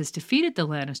Grace has defeated the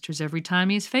Lannisters every time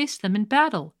he has faced them in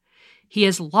battle. He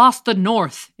has lost the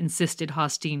North, insisted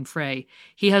Hostine Frey.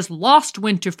 He has lost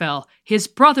Winterfell. His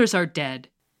brothers are dead.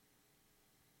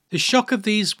 The shock of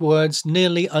these words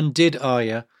nearly undid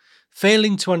Arya.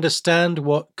 Failing to understand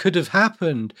what could have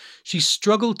happened, she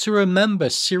struggled to remember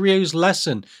Sirio's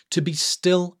lesson to be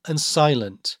still and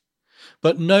silent.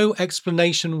 But no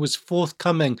explanation was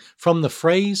forthcoming from the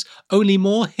Freys, only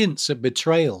more hints at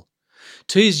betrayal.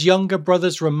 To his younger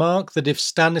brother's remark that if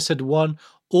Stannis had won,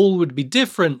 all would be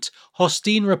different,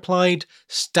 Hostine replied,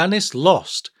 Stannis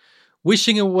lost.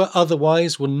 Wishing it were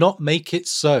otherwise will not make it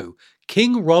so.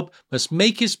 King Robb must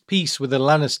make his peace with the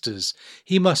Lannisters.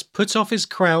 He must put off his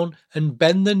crown and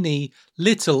bend the knee,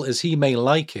 little as he may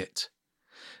like it.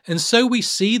 And so we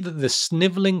see that the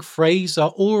snivelling Freys are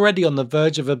already on the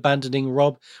verge of abandoning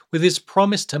Robb, with his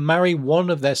promise to marry one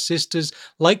of their sisters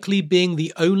likely being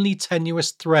the only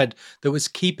tenuous thread that was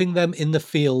keeping them in the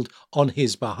field on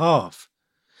his behalf.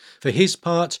 For his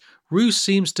part, Roose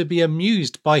seems to be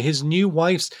amused by his new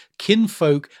wife's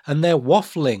kinfolk and their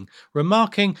waffling,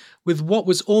 remarking with what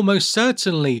was almost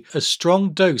certainly a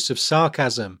strong dose of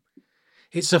sarcasm.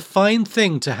 It's a fine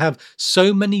thing to have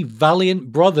so many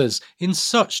valiant brothers in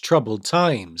such troubled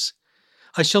times.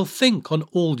 I shall think on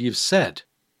all you've said.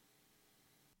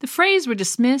 The Freys were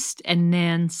dismissed, and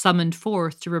Nan summoned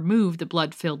forth to remove the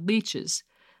blood-filled leeches.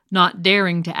 Not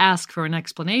daring to ask for an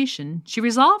explanation, she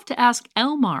resolved to ask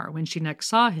Elmar when she next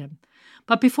saw him.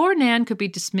 But before Nan could be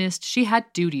dismissed, she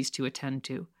had duties to attend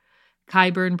to.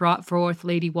 Qyburn brought forth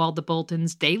Lady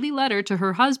Waldebolton's daily letter to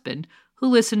her husband, who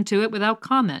listened to it without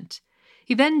comment.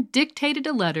 He then dictated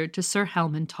a letter to Sir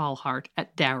Helman Tallheart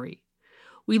at Darry.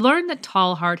 We learn that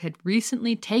Tallheart had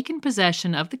recently taken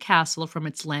possession of the castle from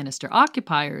its Lannister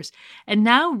occupiers, and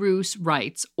now Roose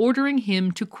writes, ordering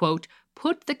him to, quote,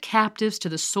 put the captives to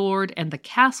the sword and the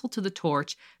castle to the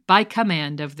torch by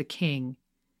command of the king.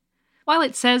 While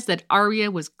it says that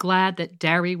Arya was glad that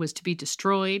Darry was to be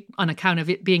destroyed, on account of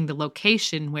it being the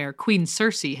location where Queen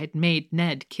Cersei had made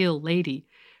Ned kill Lady,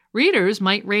 readers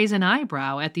might raise an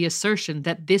eyebrow at the assertion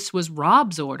that this was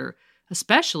Robb's order,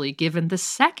 especially given the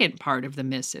second part of the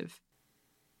missive.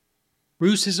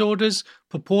 Roose's orders,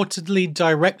 purportedly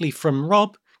directly from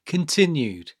Robb,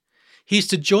 continued. He is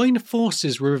to join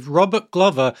forces with Robert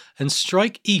Glover and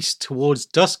strike east towards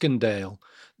Duskendale.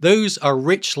 Those are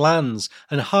rich lands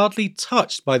and hardly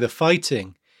touched by the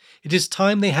fighting. It is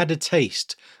time they had a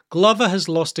taste. Glover has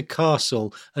lost a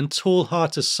castle and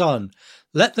Tallheart a son.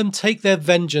 Let them take their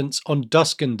vengeance on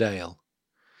Duskendale.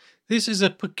 This is a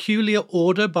peculiar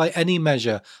order by any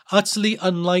measure, utterly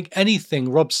unlike anything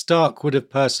Robb Stark would have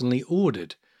personally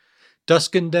ordered.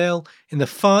 Duskendale, in the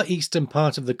far eastern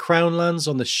part of the Crownlands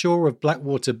on the shore of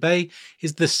Blackwater Bay,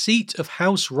 is the seat of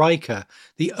House Riker,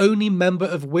 the only member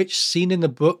of which seen in the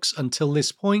books until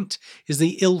this point is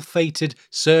the ill-fated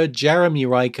Sir Jeremy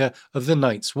Riker of the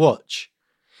Night's Watch.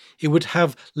 It would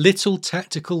have little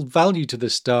tactical value to the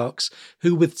Starks,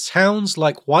 who with towns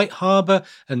like White Harbour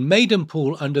and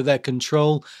Maidenpool under their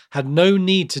control had no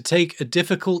need to take a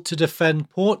difficult-to-defend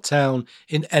port town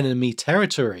in enemy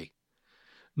territory.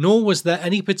 Nor was there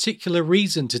any particular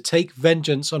reason to take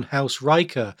vengeance on House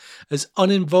Riker, as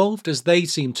uninvolved as they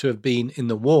seem to have been in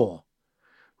the war.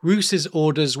 Roose's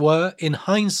orders were, in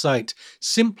hindsight,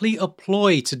 simply a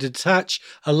ploy to detach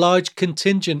a large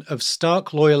contingent of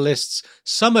Stark loyalists,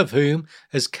 some of whom,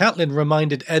 as Catelyn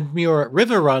reminded Edmure at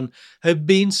Riverrun, had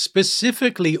been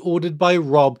specifically ordered by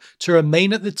Robb to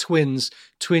remain at the Twins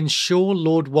to ensure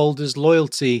Lord Walder's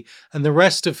loyalty, and the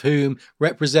rest of whom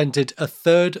represented a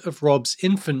third of Robb's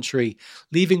infantry,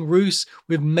 leaving Roose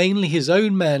with mainly his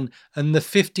own men and the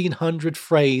 1,500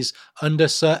 Freys under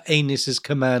Sir Aenys's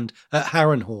command at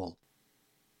Harrenhal.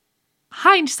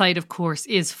 Hindsight, of course,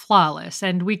 is flawless,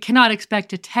 and we cannot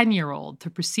expect a 10-year-old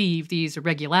to perceive these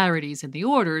irregularities in the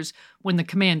orders when the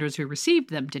commanders who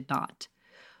received them did not.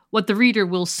 What the reader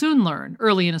will soon learn,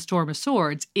 early in A Storm of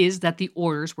Swords, is that the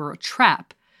orders were a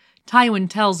trap. Tywin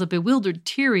tells a bewildered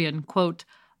Tyrion, quote,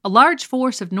 a large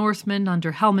force of Northmen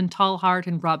under Helman Tallheart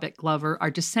and Robert Glover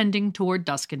are descending toward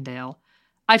Duskendale.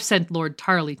 I've sent Lord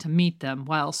Tarley to meet them,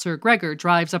 while Sir Gregor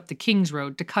drives up the King's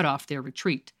Road to cut off their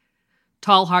retreat.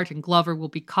 Tallheart and Glover will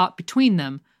be caught between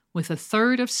them with a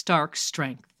third of Stark's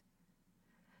strength.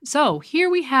 So here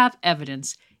we have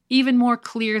evidence, even more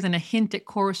clear than a hint at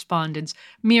correspondence,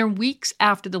 mere weeks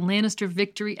after the Lannister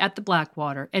victory at the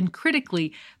Blackwater, and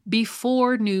critically,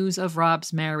 before news of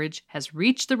Robb's marriage has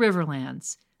reached the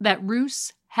Riverlands, that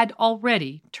Roose had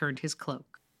already turned his cloak.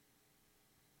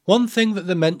 One thing that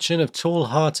the mention of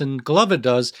Tallheart and Glover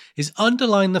does is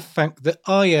underline the fact that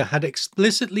Arya had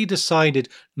explicitly decided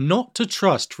not to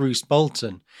trust Roose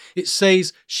Bolton. It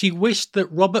says she wished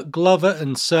that Robert Glover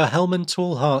and Sir Helman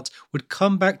Tallheart would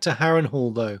come back to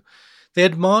Harrenhal, though. They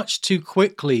had marched too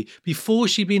quickly before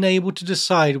she'd been able to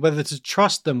decide whether to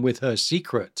trust them with her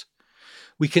secret.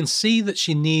 We can see that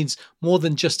she needs more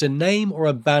than just a name or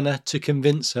a banner to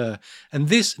convince her, and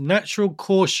this natural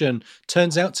caution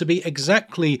turns out to be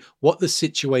exactly what the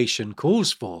situation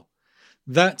calls for.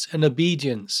 That and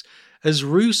obedience, as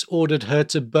Roose ordered her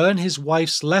to burn his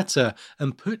wife's letter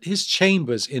and put his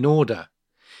chambers in order.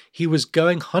 He was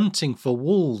going hunting for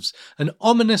wolves, an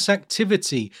ominous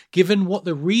activity given what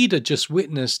the reader just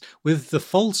witnessed with the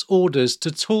false orders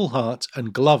to Tallheart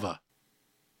and Glover.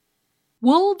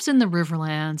 Wolves in the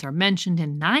Riverlands are mentioned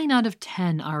in 9 out of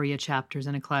 10 Arya chapters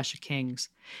in A Clash of Kings.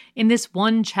 In this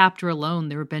one chapter alone,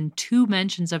 there have been 2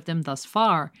 mentions of them thus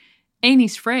far.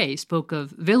 Aenys Frey spoke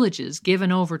of villages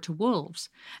given over to wolves,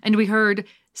 and we heard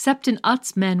Septon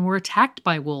Ut's men were attacked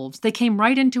by wolves. They came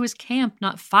right into his camp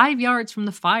not 5 yards from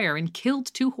the fire and killed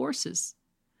 2 horses.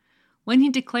 When he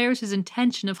declares his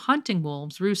intention of hunting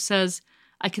wolves, Roose says,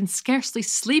 I can scarcely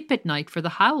sleep at night for the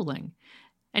howling.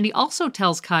 And he also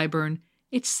tells Qyburn,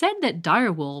 it's said that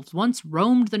direwolves once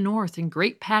roamed the north in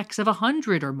great packs of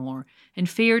 100 or more, and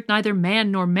feared neither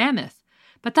man nor mammoth.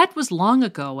 But that was long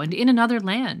ago, and in another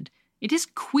land. It is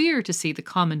queer to see the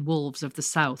common wolves of the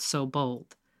south so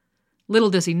bold. Little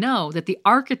does he know that the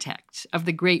architect of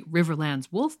the great Riverlands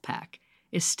wolf pack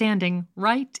is standing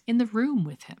right in the room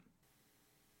with him.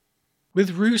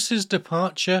 With Roos's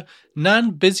departure,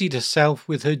 Nan busied herself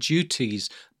with her duties,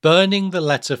 burning the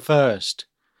letter first.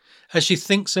 As she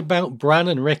thinks about Bran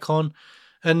and Rickon,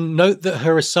 and note that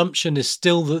her assumption is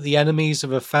still that the enemies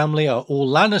of her family are all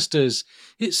Lannisters,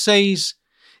 it says,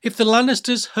 "If the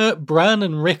Lannisters hurt Bran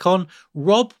and Rickon,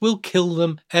 Robb will kill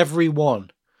them every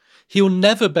one. He'll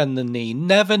never bend the knee,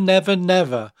 never, never,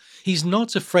 never. He's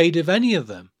not afraid of any of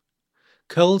them."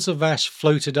 Curls of ash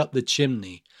floated up the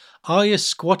chimney. Arya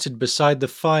squatted beside the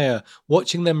fire,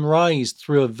 watching them rise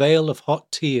through a veil of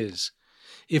hot tears.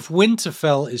 If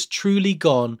Winterfell is truly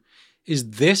gone, is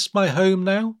this my home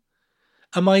now?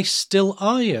 Am I still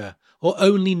Arya, or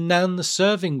only Nan the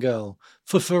serving girl,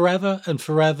 for forever and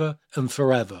forever and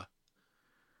forever?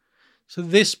 So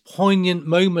this poignant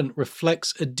moment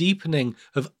reflects a deepening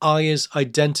of Arya's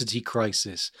identity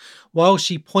crisis. While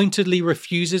she pointedly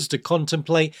refuses to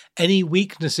contemplate any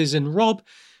weaknesses in Robb,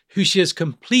 who she has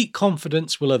complete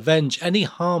confidence will avenge any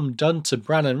harm done to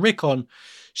Bran and Rickon,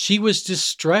 she was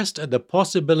distressed at the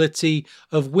possibility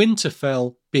of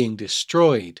Winterfell being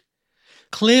destroyed.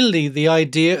 Clearly, the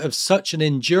idea of such an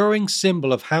enduring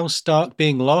symbol of House Stark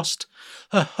being lost,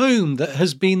 a home that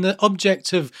has been the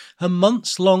object of a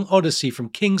months-long odyssey from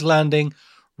King's Landing,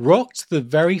 rocked the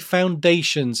very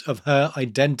foundations of her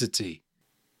identity.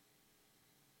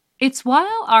 It's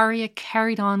while Arya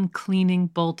carried on cleaning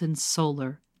Bolton's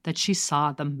solar that she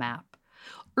saw the map.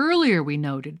 Earlier we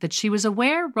noted that she was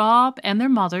aware Robb and their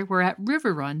mother were at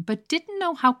Riverrun, but didn't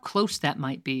know how close that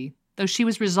might be, though she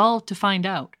was resolved to find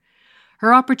out.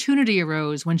 Her opportunity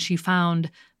arose when she found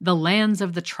the lands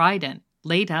of the Trident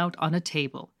laid out on a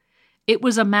table. It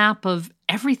was a map of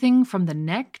everything from the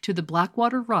Neck to the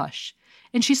Blackwater Rush,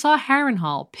 and she saw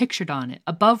Harrenhal pictured on it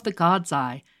above the God's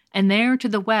Eye, and there to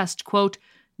the west, quote,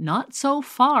 "not so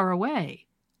far away,"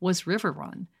 was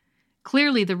Riverrun.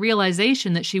 Clearly, the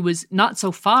realization that she was not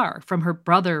so far from her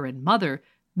brother and mother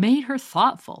made her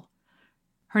thoughtful.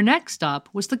 Her next stop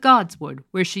was the Godswood,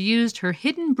 where she used her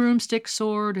hidden broomstick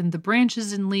sword and the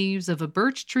branches and leaves of a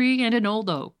birch tree and an old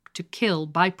oak to kill,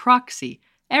 by proxy,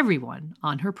 everyone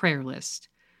on her prayer list.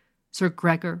 Sir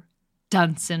Gregor,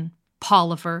 Dunsen,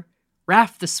 Polliver,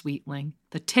 Raff the Sweetling,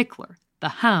 the Tickler, the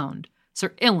Hound,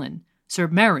 Sir Ilyn, Sir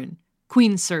Meryn,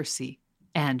 Queen Cersei,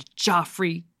 and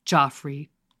Joffrey.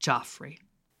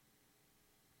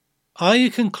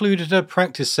 Arya concluded her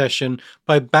practice session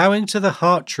by bowing to the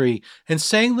heart tree and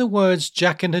saying the words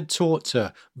Jaqen had taught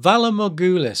her, Vala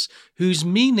Morgulis, whose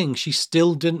meaning she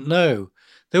still didn't know,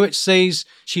 though it says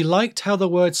she liked how the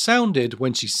words sounded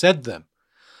when she said them.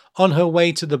 On her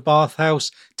way to the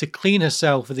bathhouse to clean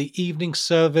herself for the evening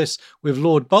service with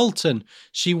Lord Bolton,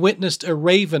 she witnessed a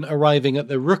raven arriving at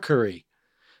the rookery.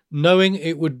 Knowing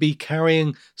it would be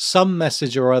carrying some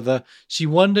message or other, she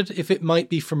wondered if it might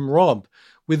be from Robb,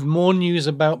 with more news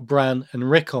about Bran and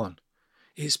Rickon.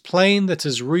 It's plain that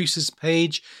as Roos's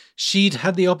page, she'd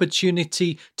had the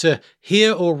opportunity to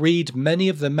hear or read many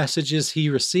of the messages he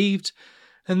received,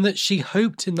 and that she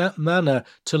hoped in that manner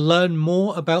to learn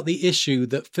more about the issue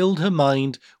that filled her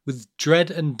mind with dread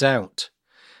and doubt.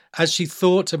 As she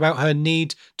thought about her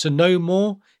need to know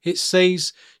more, it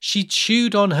says, she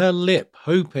chewed on her lip,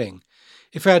 hoping,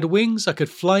 if I had wings I could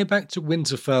fly back to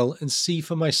Winterfell and see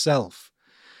for myself.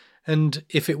 And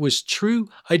if it was true,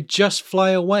 I'd just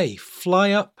fly away,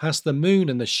 fly up past the moon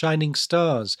and the shining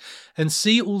stars, and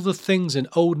see all the things in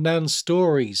old Nan's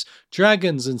stories,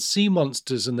 dragons and sea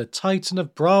monsters and the Titan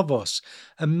of Braavos,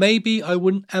 and maybe I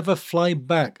wouldn't ever fly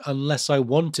back unless I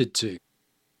wanted to.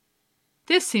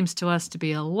 This seems to us to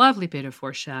be a lovely bit of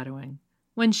foreshadowing.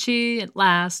 When she, at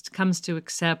last, comes to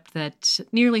accept that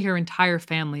nearly her entire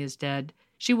family is dead,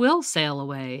 she will sail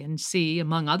away and see,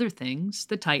 among other things,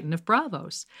 the Titan of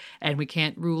Braavos, and we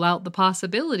can't rule out the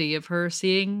possibility of her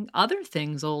seeing other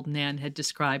things old Nan had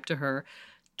described to her,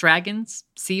 dragons,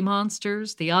 sea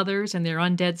monsters, the others and their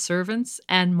undead servants,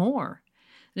 and more.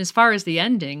 And as far as the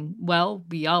ending, well,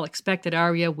 we all expect that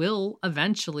Arya will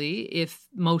eventually, if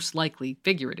most likely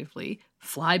figuratively,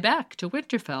 fly back to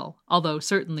Winterfell, although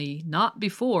certainly not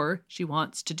before she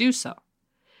wants to do so.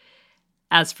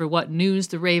 As for what news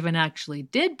the Raven actually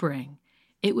did bring,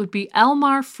 it would be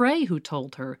Elmar Frey who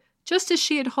told her, just as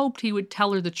she had hoped he would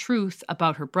tell her the truth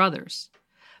about her brothers.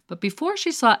 But before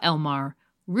she saw Elmar,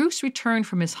 Roose returned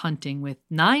from his hunting with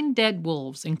 9 dead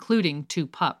wolves, including 2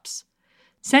 pups.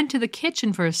 Sent to the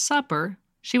kitchen for his supper,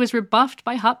 she was rebuffed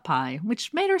by Hut Pie,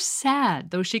 which made her sad,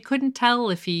 though she couldn't tell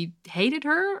if he hated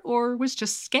her or was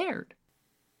just scared.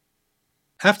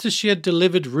 After she had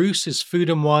delivered Roos his food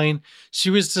and wine, she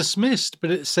was dismissed,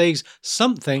 but it says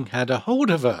something had a hold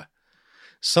of her.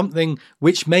 Something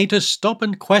which made her stop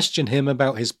and question him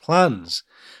about his plans,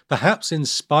 perhaps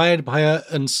inspired by her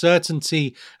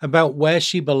uncertainty about where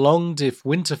she belonged if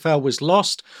Winterfell was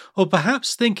lost, or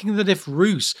perhaps thinking that if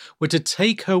Roos were to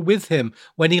take her with him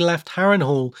when he left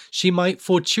Harrenhal, she might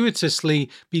fortuitously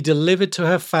be delivered to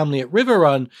her family at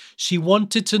Riverrun. She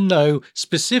wanted to know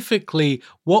specifically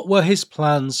what were his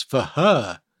plans for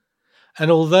her. And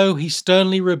although he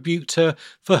sternly rebuked her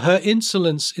for her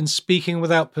insolence in speaking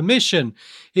without permission,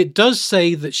 it does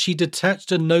say that she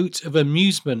detached a note of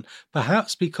amusement,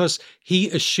 perhaps because he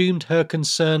assumed her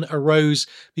concern arose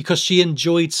because she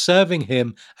enjoyed serving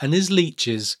him and his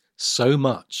leeches so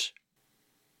much.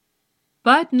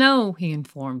 But no, he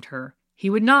informed her, he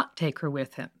would not take her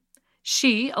with him.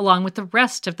 She, along with the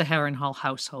rest of the Harrenhal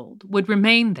household, would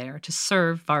remain there to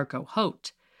serve Vargo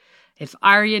Hoat. If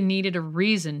Arya needed a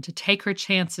reason to take her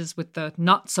chances with the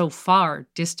not-so-far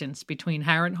distance between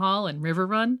Harrenhal and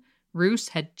Riverrun, Roos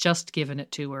had just given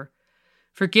it to her.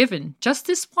 Forgiven just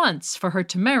this once for her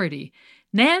temerity,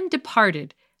 Nan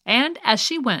departed, and as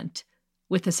she went,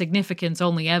 with a significance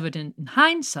only evident in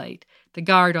hindsight, the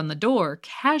guard on the door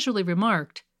casually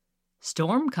remarked,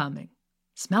 "Storm coming.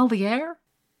 Smell the air?"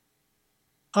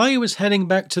 Arya was heading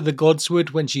back to the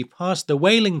Godswood when she passed the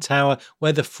wailing tower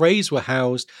where the Freys were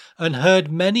housed and heard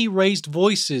many raised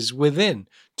voices within,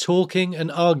 talking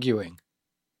and arguing.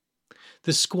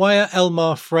 The Squire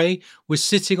Elmar Frey was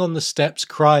sitting on the steps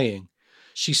crying.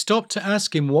 She stopped to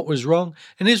ask him what was wrong,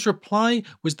 and his reply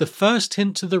was the first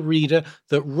hint to the reader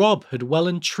that Robb had well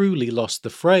and truly lost the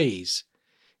Freys.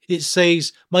 It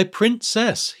says, "My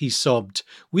princess," he sobbed,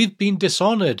 "we've been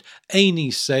dishonoured,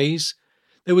 Aenys says.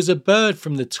 There was a bird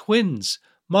from the twins.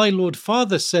 My Lord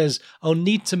Father says I'll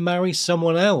need to marry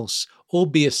someone else, or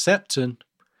be a septon."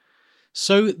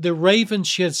 So the raven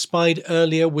she had spied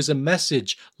earlier was a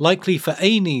message, likely for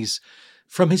Aenys,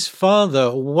 from his father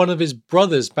or one of his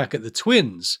brothers back at the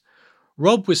twins.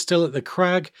 Robb was still at the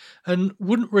crag and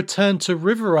wouldn't return to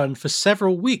Riverrun for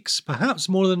several weeks, perhaps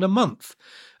more than a month,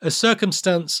 a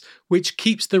circumstance which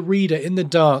keeps the reader in the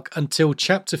dark until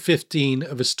chapter 15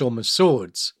 of A Storm of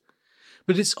Swords.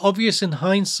 But it's obvious in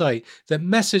hindsight that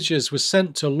messages were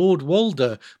sent to Lord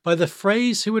Walder by the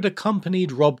Freys who had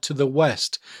accompanied Robb to the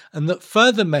west, and that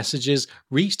further messages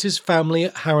reached his family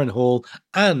at Harrenhal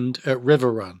and at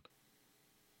Riverrun.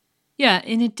 Yeah,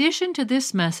 in addition to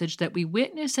this message that we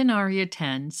witness in Arya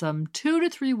 10 some 2 to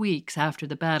 3 weeks after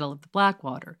the Battle of the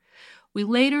Blackwater, we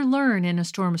later learn in A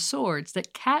Storm of Swords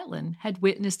that Catelyn had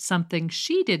witnessed something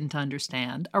she didn't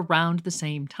understand around the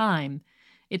same time.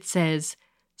 It says,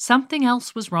 "Something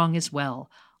else was wrong as well.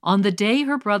 On the day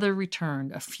her brother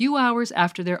returned, a few hours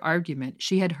after their argument,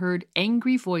 she had heard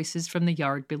angry voices from the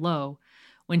yard below.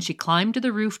 When she climbed to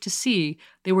the roof to see,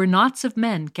 there were knots of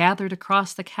men gathered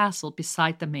across the castle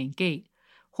beside the main gate.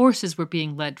 Horses were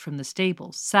being led from the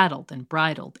stables, saddled and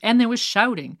bridled, and there was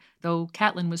shouting, though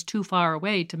Catelyn was too far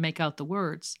away to make out the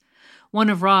words.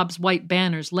 One of Robb's white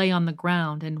banners lay on the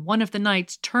ground, and one of the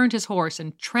knights turned his horse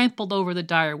and trampled over the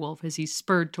direwolf as he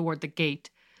spurred toward the gate.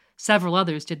 Several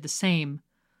others did the same.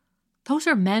 Those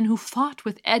are men who fought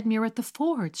with Edmure at the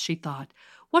fords, she thought.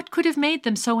 What could have made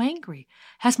them so angry?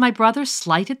 Has my brother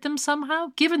slighted them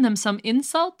somehow, given them some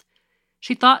insult?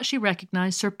 She thought she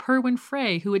recognized Sir Perwyn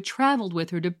Frey, who had travelled with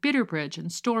her to Bitterbridge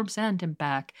and Storm's End and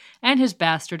back, and his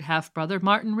bastard half-brother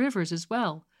Martin Rivers as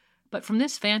well. But from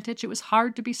this vantage it was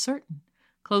hard to be certain.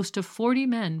 Close to 40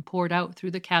 men poured out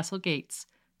through the castle gates.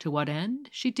 To what end,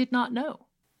 she did not know.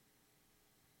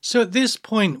 So at this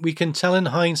point we can tell in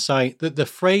hindsight that the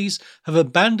Freys have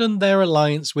abandoned their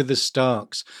alliance with the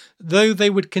Starks, though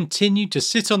they would continue to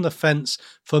sit on the fence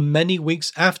for many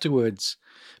weeks afterwards,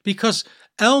 because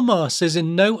Elmar says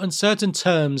in no uncertain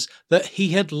terms that he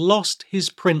had lost his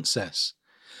princess.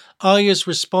 Arya's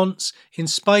response, in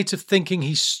spite of thinking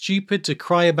he's stupid to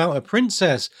cry about a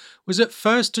princess, was at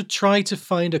first to try to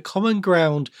find a common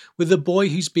ground with a boy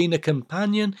who's been a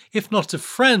companion, if not a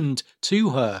friend,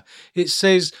 to her. It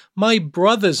says, "My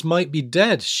brothers might be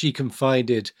dead," she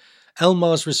confided.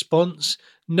 Elmar's response,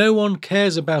 "No one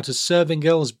cares about a serving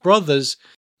girl's brothers,"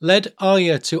 led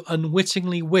Arya to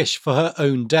unwittingly wish for her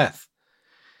own death.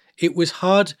 It was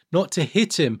hard not to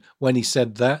hit him when he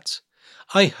said that.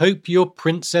 "I hope your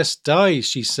princess dies,"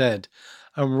 she said,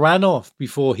 and ran off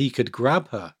before he could grab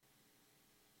her.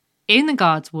 In the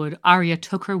Godswood, Arya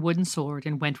took her wooden sword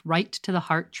and went right to the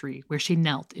heart tree, where she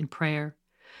knelt in prayer.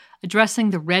 Addressing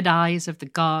the red eyes of the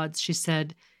gods, she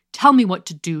said, "Tell me what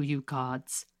to do, you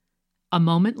gods." A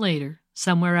moment later,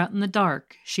 somewhere out in the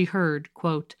dark, she heard,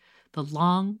 quote, the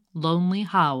long, lonely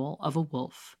howl of a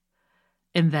wolf.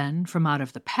 And then, from out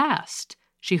of the past,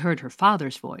 she heard her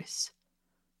father's voice.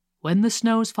 When the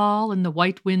snows fall and the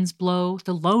white winds blow,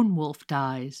 the lone wolf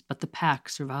dies, but the pack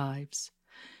survives.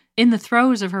 In the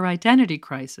throes of her identity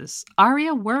crisis,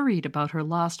 Arya worried about her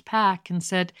lost pack and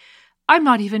said, "I'm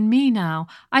not even me now.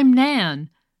 I'm Nan."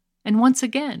 And once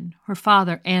again, her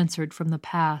father answered from the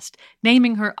past,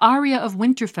 naming her Arya of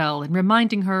Winterfell and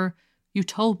reminding her, "You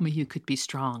told me you could be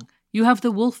strong. You have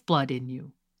the wolf blood in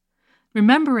you."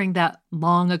 Remembering that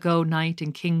long-ago night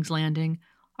in King's Landing,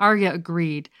 Arya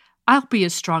agreed, "I'll be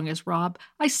as strong as Robb.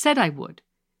 I said I would."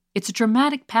 It's a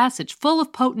dramatic passage full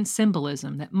of potent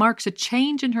symbolism that marks a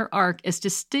change in her arc as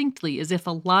distinctly as if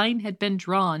a line had been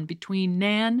drawn between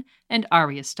Nan and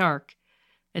Arya Stark.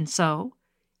 And so,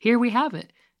 here we have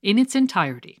it, in its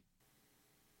entirety.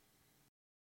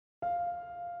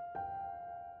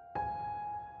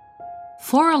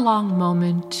 For a long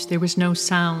moment there was no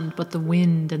sound but the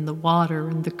wind and the water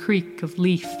and the creak of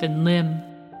leaf and limb.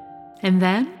 And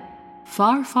then,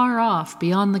 far, far off,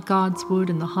 beyond the Godswood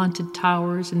and the haunted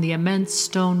towers and the immense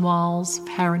stone walls of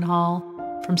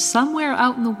Harrenhal, from somewhere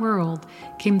out in the world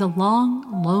came the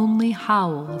long, lonely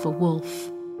howl of a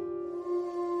wolf.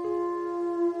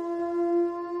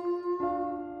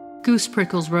 Goose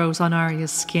prickles rose on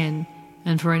Arya's skin,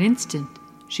 and for an instant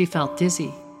she felt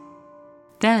dizzy.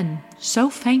 Then, so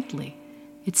faintly,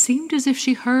 it seemed as if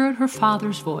she heard her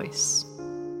father's voice.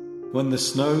 When the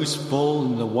snows fall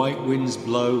and the white winds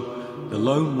blow, the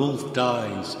lone wolf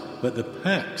dies, but the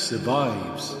pack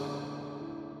survives.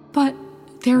 "But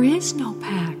there is no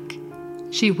pack,"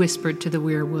 she whispered to the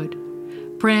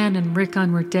weirwood. Bran and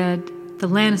Rickon were dead, the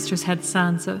Lannisters had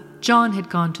Sansa, Jon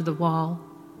had gone to the Wall.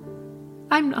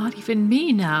 "I'm not even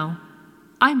me now.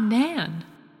 I'm Nan."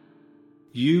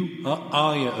 You are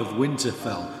Arya of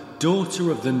Winterfell,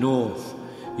 daughter of the North.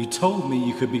 You told me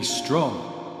you could be strong.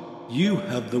 You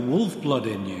have the wolf blood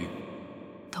in you.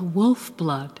 The wolf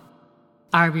blood.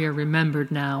 Arya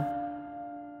remembered now.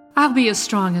 "I'll be as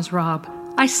strong as Robb.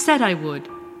 I said I would."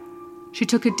 She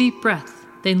took a deep breath,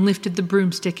 then lifted the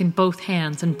broomstick in both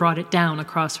hands and brought it down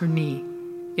across her knee.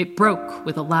 It broke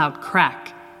with a loud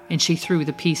crack, and she threw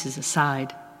the pieces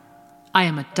aside. "I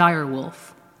am a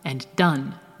direwolf, and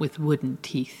done with wooden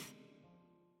teeth."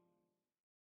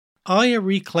 Arya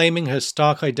reclaiming her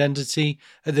Stark identity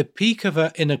at the peak of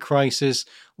her inner crisis,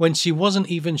 when she wasn't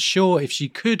even sure if she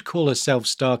could call herself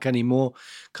Stark anymore,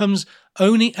 comes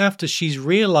only after she's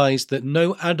realized that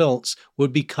no adults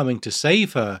would be coming to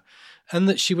save her, and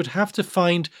that she would have to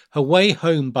find her way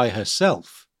home by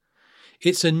herself.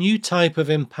 It's a new type of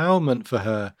empowerment for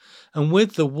her, and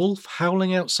with the wolf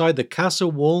howling outside the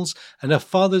castle walls and her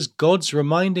father's gods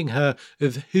reminding her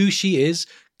of who she is,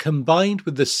 combined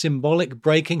with the symbolic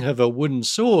breaking of her wooden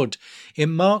sword, it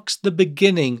marks the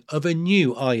beginning of a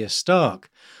new Arya Stark.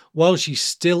 While she's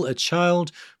still a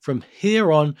child, from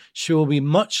here on she will be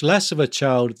much less of a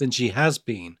child than she has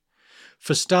been.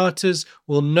 For starters,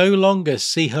 we'll no longer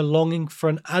see her longing for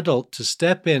an adult to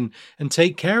step in and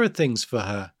take care of things for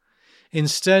her.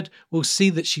 Instead, we'll see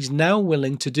that she's now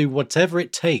willing to do whatever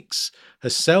it takes,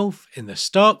 herself in the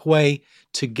Stark way,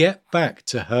 to get back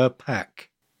to her pack.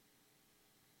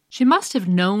 She must have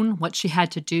known what she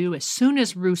had to do as soon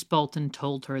as Roose Bolton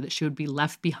told her that she would be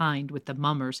left behind with the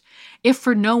Mummers, if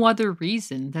for no other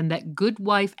reason than that good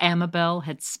wife Amabel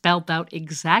had spelled out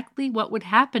exactly what would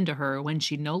happen to her when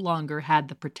she no longer had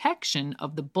the protection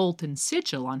of the Bolton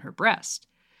sigil on her breast.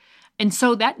 And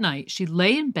so that night she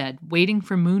lay in bed waiting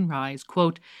for moonrise,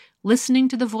 quote, listening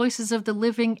to the voices of the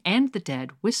living and the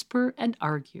dead whisper and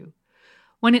argue.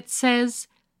 When it says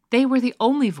they were the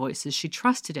only voices she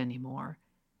trusted anymore,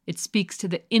 it speaks to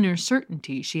the inner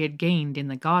certainty she had gained in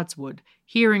the Godswood,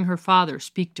 hearing her father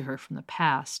speak to her from the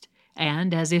past,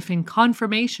 and, as if in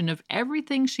confirmation of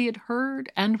everything she had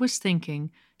heard and was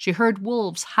thinking, she heard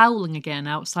wolves howling again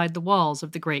outside the walls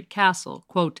of the great castle,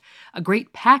 quote, "A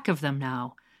great pack of them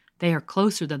now. They are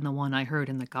closer than the one I heard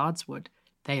in the Godswood.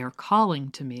 They are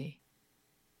calling to me."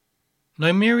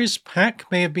 Nymeria's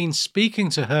pack may have been speaking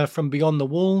to her from beyond the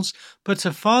walls, but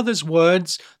her father's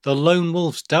words, "the lone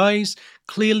wolf dies,"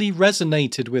 clearly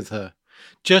resonated with her.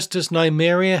 Just as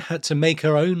Nymeria had to make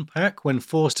her own pack when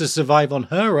forced to survive on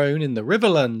her own in the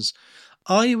Riverlands,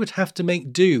 Arya would have to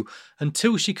make do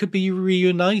until she could be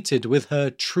reunited with her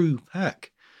true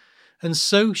pack. And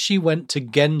so she went to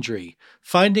Gendry.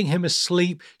 Finding him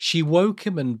asleep, she woke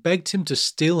him and begged him to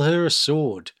steal her a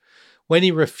sword. When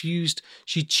he refused,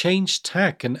 she changed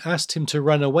tack and asked him to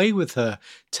run away with her,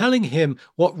 telling him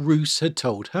what Roose had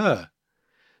told her.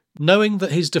 Knowing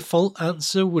that his default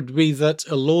answer would be that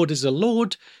a lord is a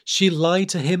lord, she lied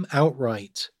to him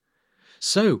outright.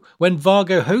 So, when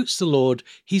Vargo hosts the Lord,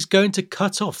 he's going to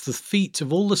cut off the feet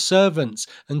of all the servants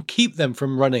and keep them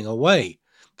from running away.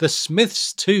 The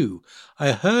smiths too.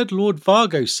 I heard Lord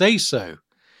Vargo say so.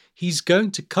 He's going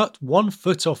to cut one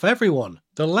foot off everyone,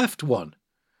 the left one.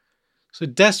 So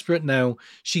desperate now,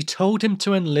 she told him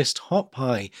to enlist Hot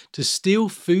Pie to steal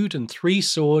food and 3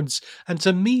 swords and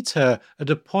to meet her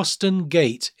at a postern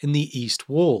gate in the east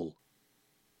wall.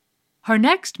 Her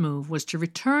next move was to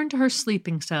return to her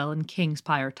sleeping cell in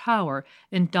Kingspire Tower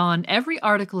and don every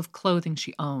article of clothing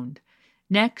she owned.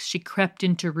 Next, she crept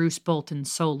into Roose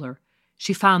Bolton's solar.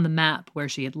 She found the map where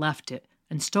she had left it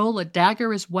and stole a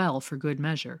dagger as well for good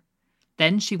measure.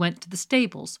 Then she went to the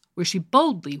stables, where she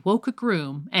boldly woke a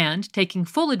groom and, taking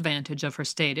full advantage of her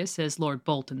status as Lord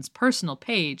Bolton's personal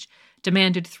page,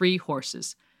 demanded 3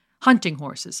 horses, hunting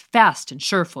horses, fast and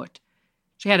surefoot.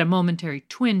 She had a momentary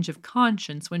twinge of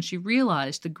conscience when she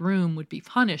realized the groom would be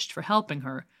punished for helping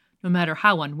her, no matter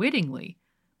how unwittingly,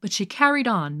 but she carried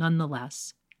on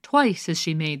nonetheless. Twice as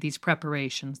she made these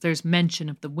preparations, there's mention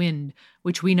of the wind,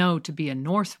 which we know to be a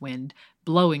north wind,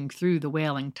 blowing through the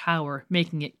Wailing Tower,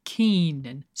 making it keen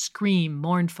and scream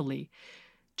mournfully.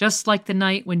 Just like the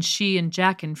night when she and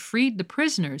Jackin freed the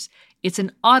prisoners, it's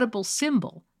an audible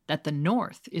symbol that the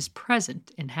north is present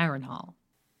in Harrenhal.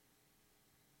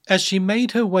 As she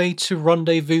made her way to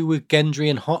rendezvous with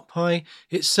Gendry and Hot Pie,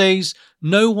 it says,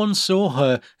 no one saw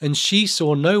her and she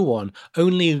saw no one,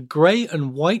 only a grey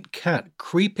and white cat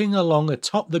creeping along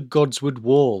atop the Godswood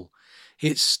wall.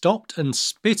 It stopped and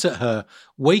spit at her,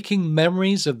 waking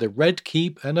memories of the Red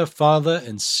Keep and her father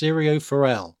and Syrio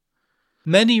Forel.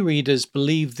 Many readers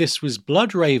believe this was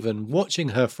Bloodraven watching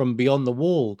her from beyond the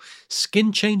wall,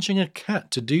 skin-changing a cat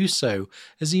to do so,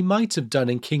 as he might have done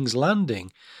in King's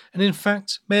Landing, and in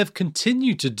fact may have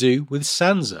continued to do with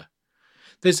Sansa.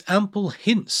 There's ample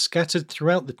hints scattered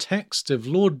throughout the text of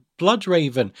Lord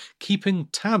Bloodraven keeping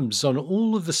tabs on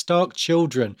all of the Stark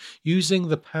children using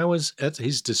the powers at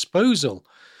his disposal.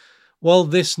 While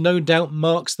this no doubt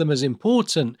marks them as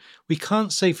important, we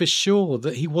can't say for sure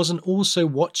that he wasn't also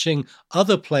watching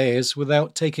other players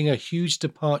without taking a huge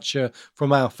departure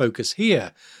from our focus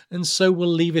here, and so we'll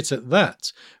leave it at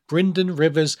that. Brynden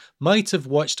Rivers might have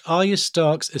watched Arya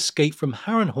Stark's escape from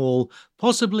Harrenhal,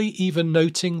 possibly even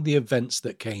noting the events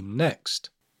that came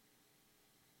next.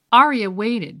 Arya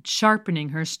waited, sharpening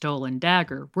her stolen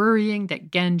dagger, worrying that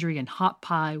Gendry and Hot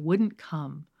Pie wouldn't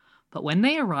come. But when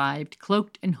they arrived,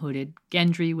 cloaked and hooded,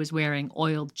 Gendry was wearing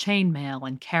oiled chainmail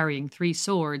and carrying 3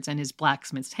 swords and his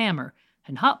blacksmith's hammer,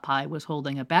 and Hot Pie was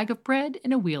holding a bag of bread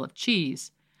and a wheel of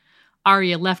cheese.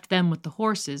 Arya left them with the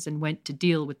horses and went to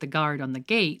deal with the guard on the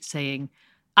gate, saying,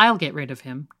 "I'll get rid of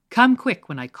him. Come quick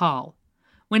when I call."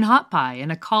 When Hot Pie, in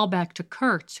a callback to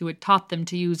Kurtz, who had taught them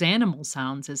to use animal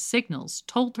sounds as signals,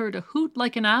 told her to hoot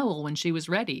like an owl when she was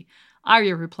ready,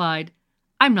 Arya replied,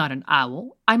 "I'm not an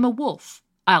owl, I'm a wolf.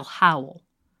 I'll howl."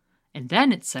 And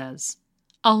then it says,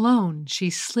 "Alone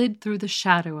she slid through the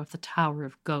shadow of the Tower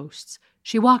of Ghosts.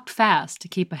 She walked fast to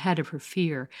keep ahead of her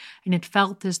fear, and it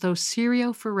felt as though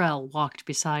Syrio Forel walked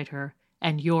beside her,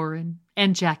 and Yoren,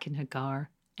 and Jaqen H'ghar,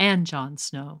 and Jon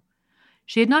Snow.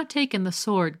 She had not taken the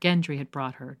sword Gendry had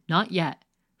brought her, not yet.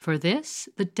 For this,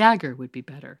 the dagger would be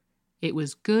better. It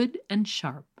was good and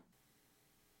sharp."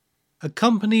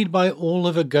 Accompanied by all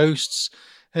of her ghosts,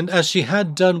 and as she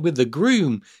had done with the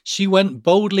groom, she went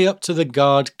boldly up to the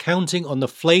guard, counting on the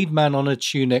flayed man on her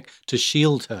tunic to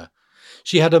shield her.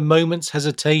 She had a moment's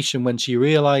hesitation when she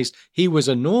realized he was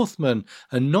a Northman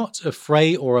and not a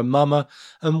Frey or a Mummer,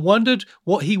 and wondered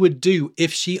what he would do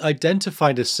if she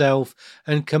identified herself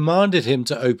and commanded him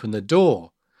to open the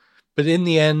door. But in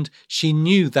the end, she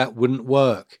knew that wouldn't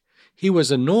work. He was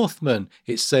a Northman,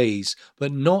 it says,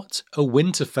 but not a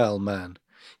Winterfell man.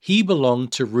 He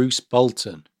belonged to Roose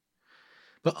Bolton.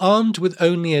 But armed with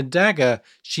only a dagger,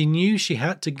 she knew she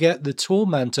had to get the tall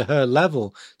man to her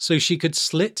level so she could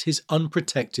slit his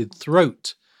unprotected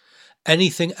throat.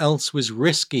 Anything else was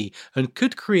risky and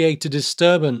could create a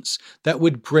disturbance that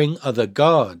would bring other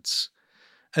guards.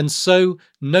 And so,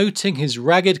 noting his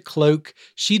ragged cloak,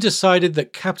 she decided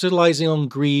that capitalizing on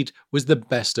greed was the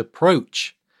best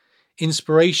approach.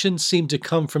 Inspiration seemed to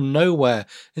come from nowhere,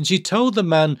 and she told the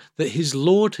man that his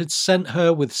lord had sent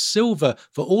her with silver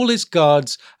for all his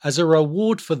guards as a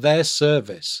reward for their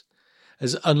service.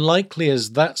 As unlikely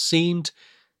as that seemed,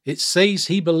 it says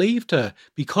he believed her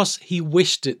because he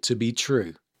wished it to be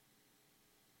true.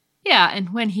 Yeah,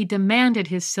 and when he demanded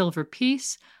his silver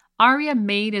piece, Arya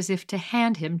made as if to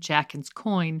hand him Jaqen's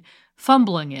coin,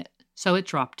 fumbling it so it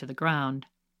dropped to the ground.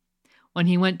 When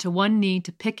he went to one knee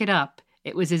to pick it up,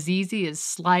 it was as easy as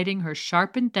sliding her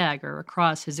sharpened dagger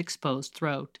across his exposed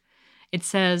throat. It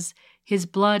says, "His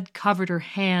blood covered her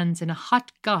hands in a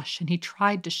hot gush, and he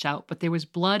tried to shout, but there was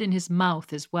blood in his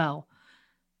mouth as well.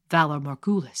 Valor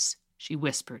Morgulis," she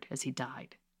whispered as he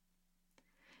died.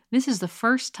 This is the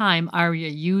first time Arya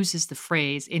uses the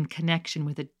phrase in connection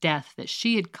with a death that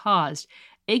she had caused.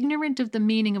 Ignorant of the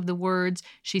meaning of the words,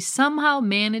 she somehow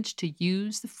managed to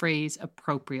use the phrase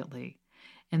appropriately.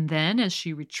 And then, as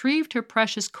she retrieved her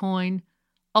precious coin,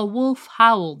 a wolf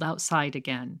howled outside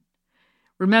again.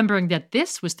 Remembering that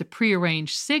this was the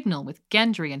prearranged signal with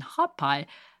Gendry and Hot Pie,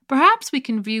 perhaps we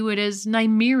can view it as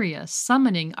Nymeria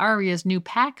summoning Arya's new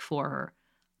pack for her,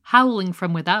 howling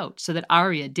from without so that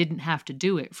Arya didn't have to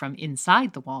do it from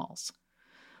inside the walls.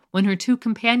 When her two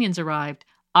companions arrived,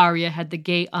 Arya had the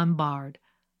gate unbarred.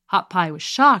 Hot Pie was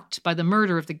shocked by the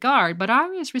murder of the guard, but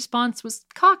Arya's response was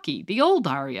cocky, the old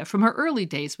Arya from her early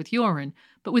days with Yoren,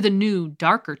 but with a new,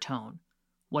 darker tone.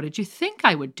 "What did you think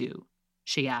I would do?"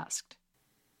 she asked.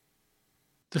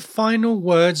 The final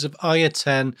words of Arya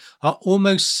 10 are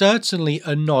almost certainly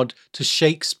a nod to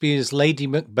Shakespeare's Lady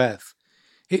Macbeth.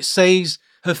 It says,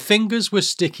 "Her fingers were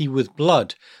sticky with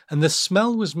blood, and the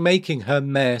smell was making her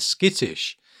mare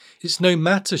skittish. It's no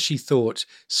matter," she thought,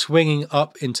 swinging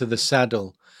up into the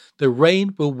saddle. "The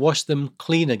rain will wash them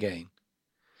clean again."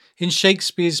 In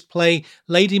Shakespeare's play,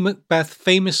 Lady Macbeth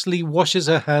famously washes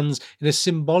her hands in a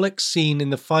symbolic scene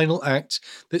in the final act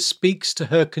that speaks to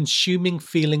her consuming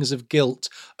feelings of guilt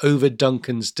over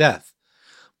Duncan's death.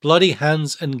 Bloody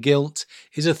hands and guilt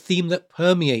is a theme that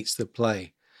permeates the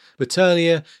play. But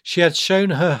earlier, she had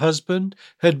shown her husband,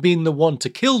 who had been the one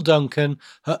to kill Duncan,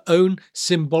 her own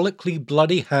symbolically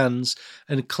bloody hands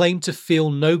and claimed to feel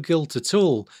no guilt at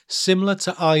all, similar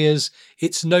to Arya's,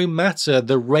 "It's no matter,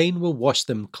 the rain will wash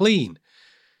them clean."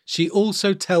 She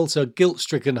also tells her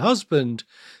guilt-stricken husband,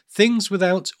 "Things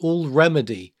without all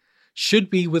remedy should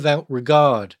be without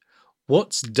regard.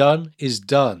 What's done is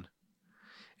done."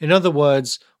 In other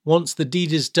words, once the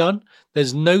deed is done,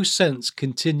 there's no sense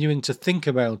continuing to think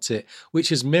about it,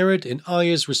 which is mirrored in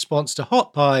Arya's response to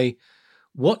Hot Pie,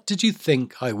 "What did you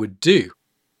think I would do?"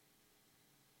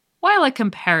 While a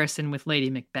comparison with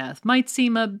Lady Macbeth might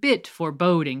seem a bit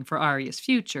foreboding for Arya's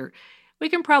future, we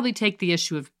can probably take the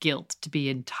issue of guilt to be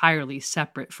entirely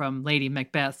separate from Lady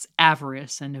Macbeth's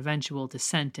avarice and eventual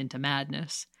descent into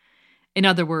madness. In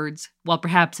other words, while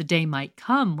perhaps a day might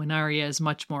come when Arya is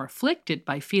much more afflicted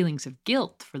by feelings of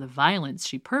guilt for the violence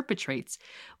she perpetrates,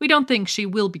 we don't think she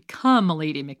will become a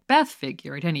Lady Macbeth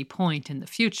figure at any point in the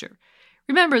future.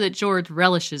 Remember that George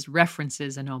relishes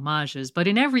references and homages, but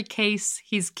in every case,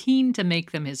 he's keen to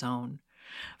make them his own.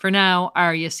 For now,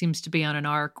 Arya seems to be on an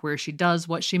arc where she does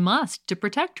what she must to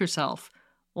protect herself.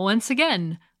 Once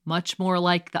again, much more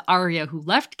like the Arya who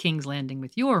left King's Landing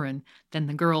with Yoren than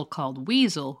the girl called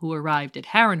Weasel who arrived at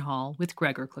Harrenhal with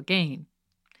Gregor Clegane.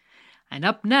 And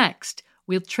up next,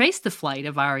 we'll trace the flight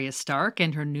of Arya Stark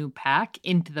and her new pack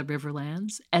into the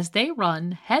Riverlands as they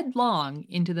run headlong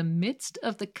into the midst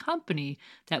of the company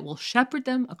that will shepherd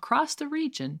them across the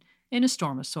region in a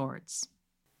storm of swords.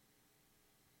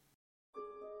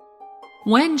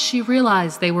 When she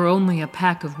realized they were only a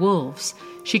pack of wolves,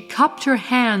 she cupped her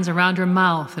hands around her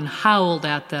mouth and howled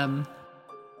at them.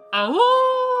 "Ow!"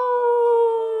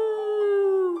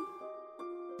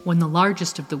 When the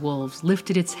largest of the wolves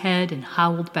lifted its head and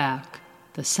howled back,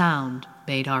 the sound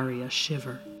made Arya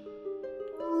shiver.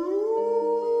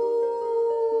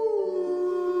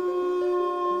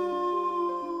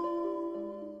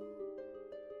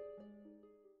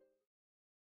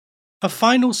 A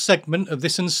final segment of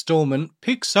this installment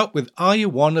picks up with Arya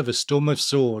 1 of A Storm of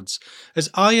Swords, as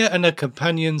Arya and her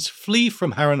companions flee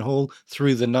from Harrenhal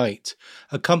through the night,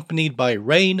 accompanied by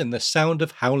rain and the sound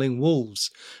of howling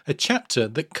wolves, a chapter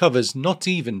that covers not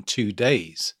even 2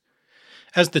 days.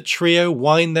 As the trio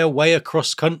wind their way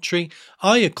across country,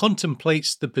 Arya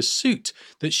contemplates the pursuit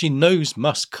that she knows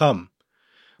must come.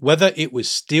 Whether it was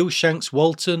Steelshanks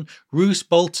Walton, Roose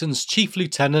Bolton's chief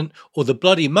lieutenant, or the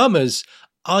Bloody Mummers,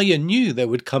 Arya knew they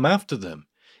would come after them.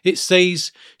 It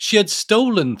says she had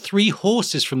stolen 3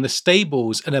 horses from the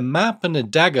stables and a map and a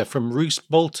dagger from Roose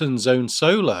Bolton's own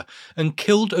Solar, and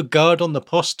killed a guard on the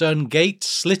postern gate,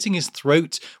 slitting his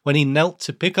throat when he knelt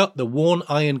to pick up the worn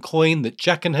iron coin that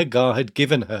Jaqen H'ghar had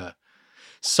given her.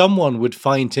 Someone would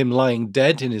find him lying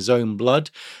dead in his own blood,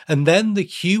 and then the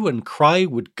hue and cry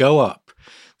would go up.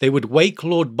 They would wake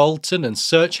Lord Bolton and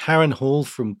search Harrenhal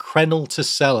from crenel to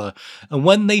cellar, and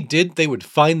when they did, they would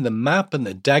find the map and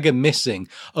the dagger missing,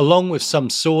 along with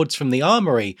some swords from the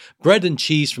armoury, bread and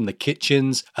cheese from the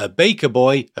kitchens, a baker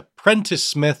boy, a prentice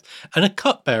smith, and a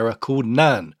cupbearer called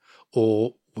Nan,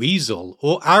 or Weasel,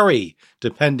 or Arry,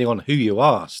 depending on who you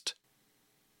asked.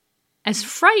 As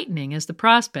frightening as the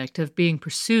prospect of being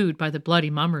pursued by the bloody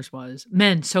mummers was,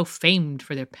 men so famed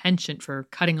for their penchant for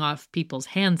cutting off people's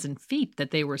hands and feet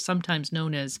that they were sometimes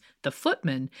known as the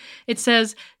footmen, it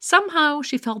says, somehow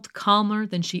she felt calmer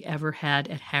than she ever had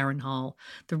at Harrenhal.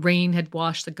 The rain had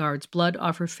washed the guard's blood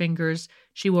off her fingers.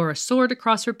 She wore a sword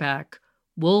across her back.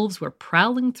 Wolves were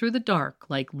prowling through the dark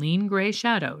like lean gray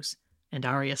shadows, and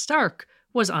Arya Stark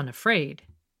was unafraid.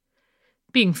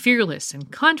 Being fearless and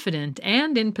confident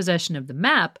and in possession of the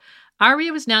map,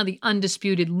 Arya was now the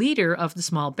undisputed leader of the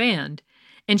small band,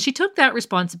 and she took that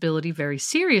responsibility very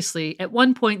seriously, at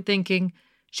one point thinking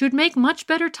she would make much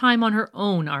better time on her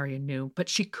own, Arya knew, but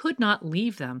she could not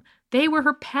leave them. They were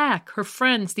her pack, her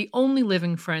friends, the only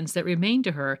living friends that remained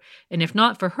to her, and if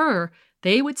not for her,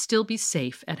 they would still be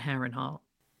safe at Harrenhal.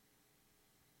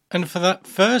 And for that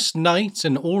first night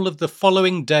and all of the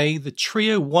following day, the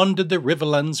trio wandered the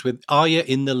Riverlands with Arya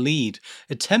in the lead,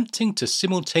 attempting to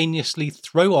simultaneously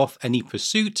throw off any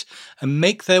pursuit and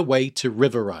make their way to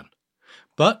Riverrun.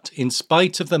 But, in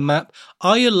spite of the map,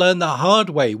 Arya learned the hard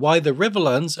way why the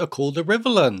Riverlands are called the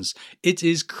Riverlands. It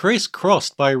is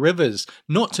crisscrossed by rivers,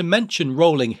 not to mention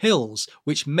rolling hills,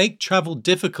 which make travel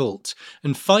difficult,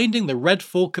 and finding the Red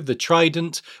Fork of the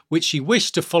Trident, which she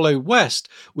wished to follow west,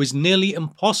 was nearly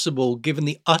impossible given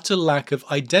the utter lack of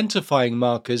identifying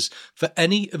markers for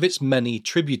any of its many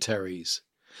tributaries.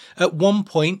 At one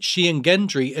point, she and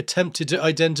Gendry attempted to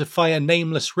identify a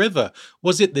nameless river.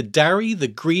 Was it the Darry, the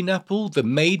Green Apple, the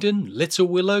Maiden, Little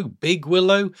Willow, Big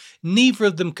Willow? Neither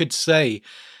of them could say.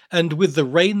 And with the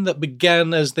rain that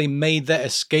began as they made their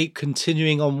escape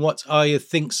continuing on what Arya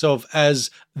thinks of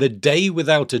as the day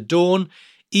without a dawn,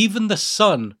 even the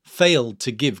sun failed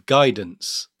to give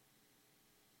guidance.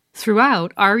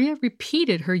 Throughout, Arya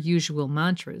repeated her usual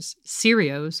mantras,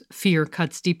 Sirios, fear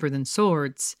cuts deeper than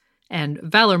swords, and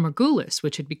Valor Morgulis,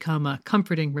 which had become a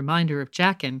comforting reminder of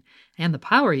Jaqen and the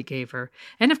power he gave her,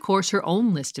 and of course her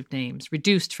own list of names,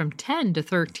 reduced from 10 to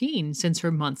 13 since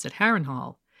her months at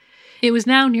Harrenhal. It was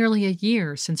now nearly a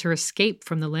year since her escape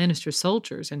from the Lannister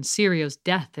soldiers and Sirio's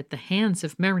death at the hands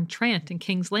of Meryn Trant in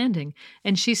King's Landing,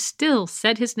 and she still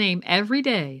said his name every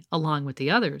day along with the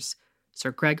others,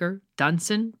 Sir Gregor,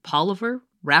 Dunsen, Polliver,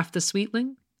 Raff the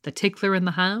Sweetling, the Tickler and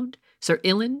the Hound, Sir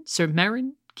Ilyn, Sir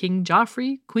Meryn, King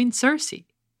Joffrey, Queen Cersei.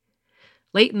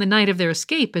 Late in the night of their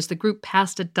escape, as the group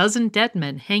passed a dozen dead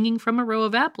men hanging from a row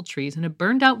of apple trees in a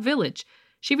burned-out village,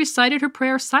 she recited her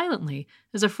prayer silently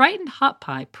as a frightened hot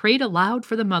pie prayed aloud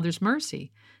for the mother's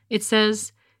mercy. It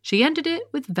says, she ended it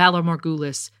with Valor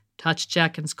Morgulis, touched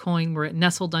Jaqen's coin where it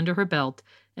nestled under her belt,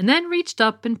 and then reached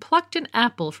up and plucked an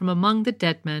apple from among the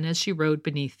dead men as she rode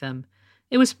beneath them.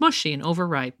 It was mushy and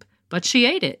overripe, but she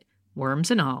ate it, worms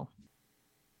and all.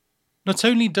 Not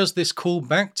only does this call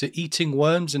back to eating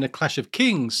worms in A Clash of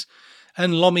Kings,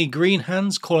 and Lommy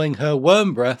Greenhands calling her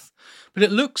worm breath, but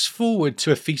it looks forward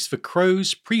to a feast for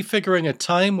crows, prefiguring a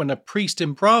time when a priest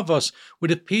in Braavos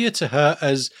would appear to her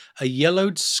as a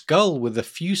yellowed skull with a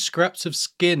few scraps of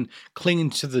skin clinging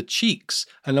to the cheeks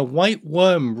and a white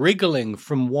worm wriggling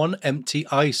from one empty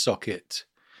eye socket.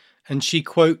 And she,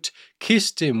 quote,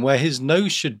 kissed him where his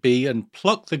nose should be and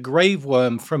plucked the grave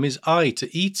worm from his eye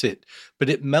to eat it, but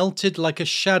it melted like a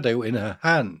shadow in her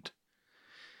hand.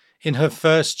 In her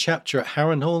first chapter at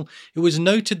Harrenhal, it was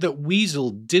noted that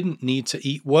Weasel didn't need to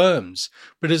eat worms,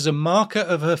 but as a marker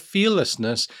of her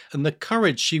fearlessness and the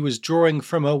courage she was drawing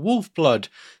from her wolf blood,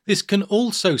 this can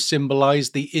also symbolize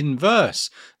the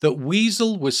inverse, that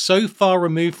Weasel was so far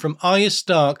removed from Arya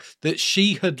Stark that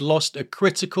she had lost a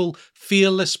critical,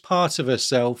 fearless part of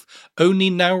herself,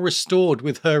 only now restored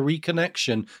with her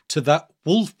reconnection to that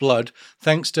wolf blood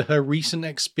thanks to her recent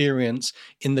experience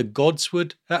in the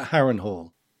Godswood at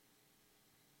Harrenhal.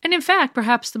 And in fact,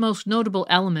 perhaps the most notable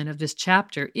element of this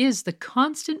chapter is the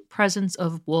constant presence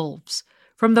of wolves.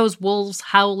 From those wolves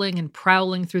howling and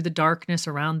prowling through the darkness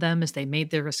around them as they made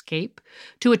their escape,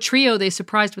 to a trio they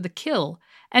surprised with a kill,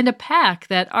 and a pack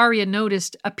that Arya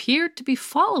noticed appeared to be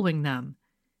following them.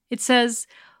 It says,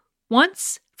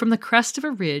 once, from the crest of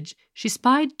a ridge, she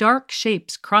spied dark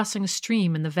shapes crossing a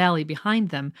stream in the valley behind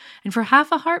them, and for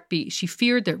half a heartbeat she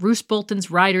feared that Roose Bolton's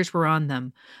riders were on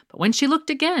them. But when she looked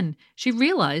again, she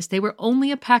realized they were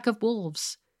only a pack of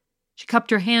wolves. She cupped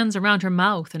her hands around her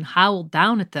mouth and howled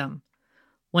down at them.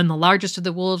 When the largest of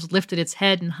the wolves lifted its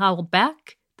head and howled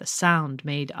back, the sound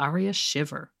made Arya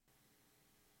shiver.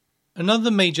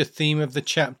 Another major theme of the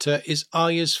chapter is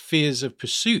Arya's fears of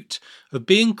pursuit, of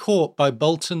being caught by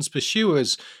Bolton's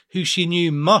pursuers, who she knew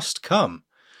must come.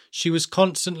 She was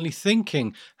constantly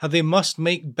thinking how they must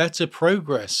make better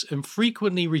progress and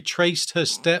frequently retraced her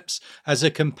steps as her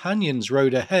companions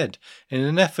rode ahead in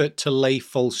an effort to lay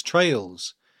false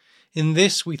trails. In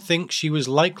this, we think she was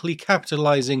likely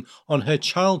capitalizing on her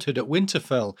childhood at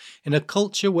Winterfell in a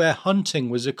culture where hunting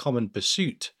was a common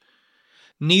pursuit.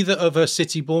 Neither of her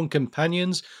city-born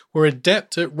companions were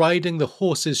adept at riding the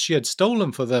horses she had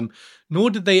stolen for them,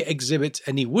 nor did they exhibit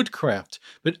any woodcraft,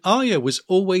 but Arya was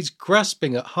always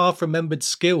grasping at half-remembered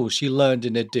skills she learned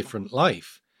in a different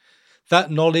life.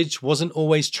 That knowledge wasn't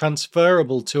always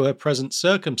transferable to her present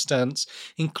circumstance,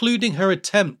 including her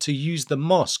attempt to use the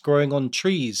moss growing on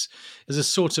trees as a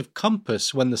sort of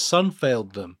compass when the sun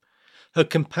failed them. Her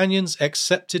companions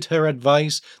accepted her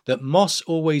advice that moss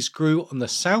always grew on the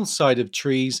south side of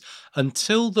trees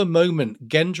until the moment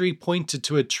Gendry pointed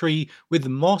to a tree with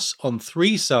moss on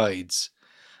 3 sides.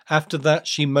 After that,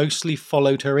 she mostly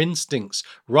followed her instincts,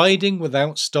 riding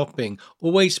without stopping,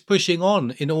 always pushing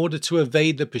on in order to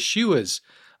evade the pursuers,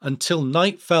 until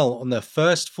night fell on their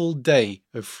first full day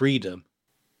of freedom.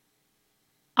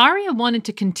 Arya wanted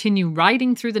to continue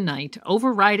riding through the night,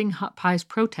 overriding Hot Pie's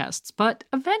protests, but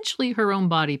eventually her own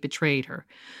body betrayed her.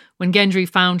 When Gendry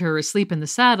found her asleep in the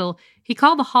saddle, he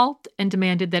called a halt and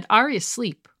demanded that Arya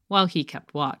sleep while he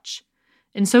kept watch.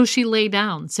 And so she lay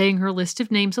down, saying her list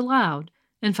of names aloud,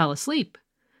 and fell asleep.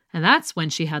 And that's when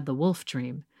she had the wolf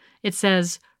dream. It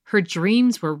says, her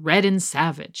dreams were red and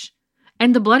savage.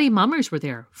 And the bloody mummers were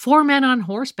there, 4 men on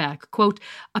horseback, quote,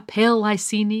 a pale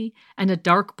Lyseni and a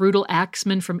dark brutal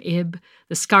axeman from Ib,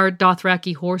 the scarred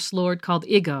Dothraki horse lord called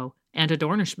Igo, and a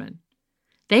Dornishman.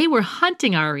 They were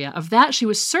hunting Arya, of that she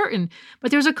was certain, but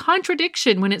there's a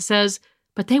contradiction when it says,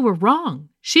 but they were wrong,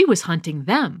 she was hunting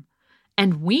them.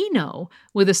 And we know,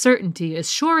 with a certainty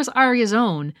as sure as Arya's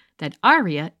own, that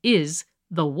Arya is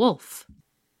the wolf.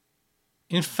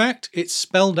 In fact, it's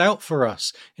spelled out for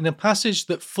us in a passage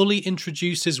that fully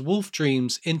introduces wolf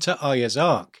dreams into Arya's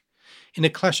arc. In A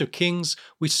Clash of Kings,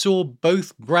 we saw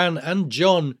both Bran and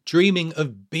Jon dreaming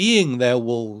of being their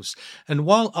wolves, and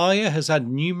while Arya has had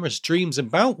numerous dreams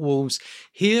about wolves,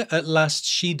 here at last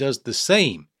she does the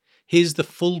same. Here's the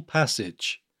full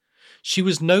passage. She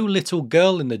was no little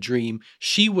girl in the dream,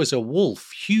 she was a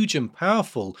wolf, huge and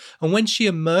powerful, and when she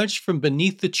emerged from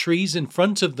beneath the trees in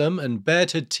front of them and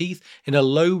bared her teeth in a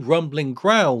low rumbling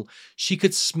growl, she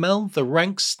could smell the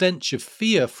rank stench of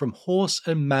fear from horse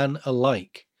and man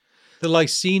alike. The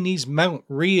Lysene's mount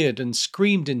reared and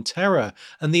screamed in terror,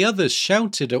 and the others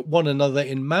shouted at one another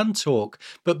in man-talk,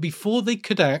 but before they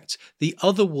could act, the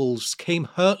other wolves came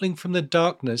hurtling from the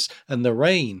darkness and the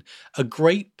rain, a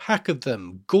great pack of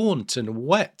them, gaunt and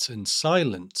wet and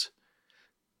silent.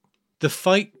 The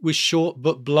fight was short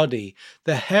but bloody.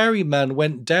 The hairy man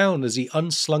went down as he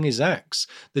unslung his axe.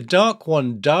 The dark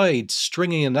one died,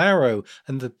 stringing an arrow,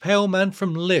 and the pale man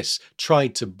from Lys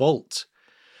tried to bolt.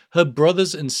 Her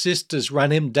brothers and sisters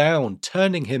ran him down,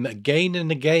 turning him again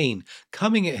and again,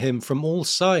 coming at him from all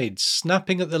sides,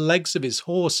 snapping at the legs of his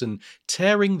horse and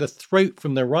tearing the throat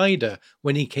from the rider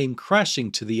when he came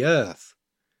crashing to the earth.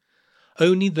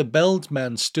 Only the belled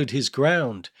man stood his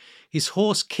ground. His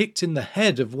horse kicked in the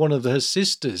head of one of her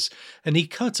sisters, and he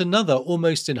cut another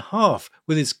almost in half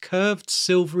with his curved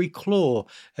silvery claw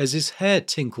as his hair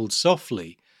tinkled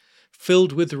softly.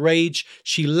 Filled with rage,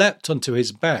 she leapt onto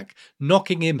his back,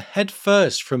 knocking him head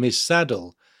first from his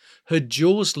saddle. Her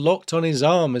jaws locked on his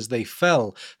arm as they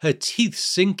fell, her teeth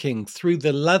sinking through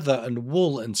the leather and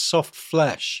wool and soft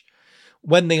flesh.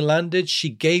 When they landed, she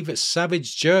gave a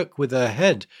savage jerk with her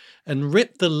head and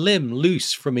ripped the limb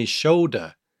loose from his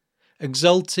shoulder.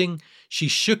 Exulting, she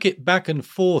shook it back and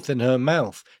forth in her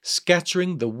mouth,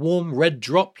 scattering the warm red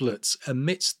droplets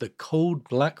amidst the cold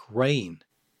black rain.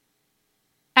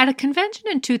 At a convention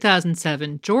in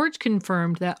 2007, George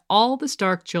confirmed that all the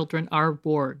Stark children are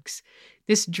wargs.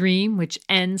 This dream, which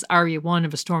ends Arya 1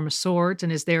 of A Storm of Swords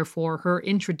and is therefore her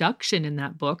introduction in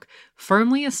that book,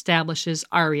 firmly establishes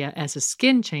Arya as a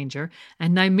skin changer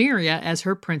and Nymeria as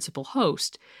her principal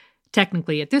host.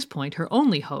 Technically, at this point, her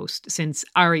only host, since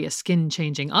Arya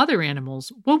skin-changing other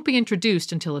animals won't be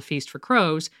introduced until A Feast for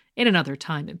Crows in another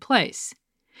time and place.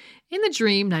 In the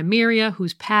dream, Nymeria,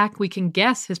 whose pack we can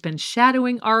guess has been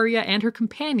shadowing Arya and her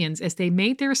companions as they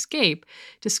made their escape,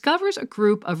 discovers a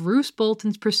group of Roose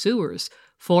Bolton's pursuers,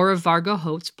 4 of Vargo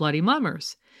Hoat's bloody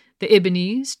mummers. The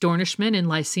Ibonese, Dornishmen, and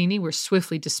Lyseni were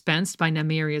swiftly dispensed by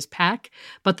Nymeria's pack,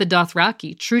 but the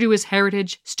Dothraki, true to his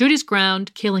heritage, stood his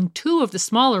ground, killing 2 of the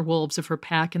smaller wolves of her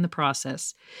pack in the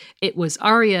process. It was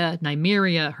Arya,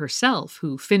 Nymeria herself,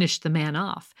 who finished the man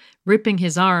off, ripping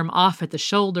his arm off at the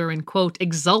shoulder and, quote,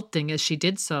 exulting as she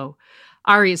did so.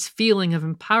 Arya's feeling of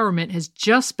empowerment has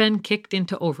just been kicked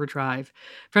into overdrive.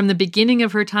 From the beginning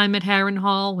of her time at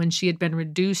Harrenhal, when she had been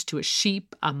reduced to a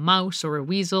sheep, a mouse, or a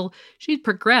weasel, she'd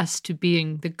progressed to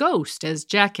being the ghost as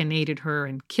Jaqen aided her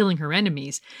in killing her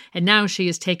enemies, and now she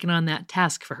has taken on that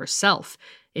task for herself.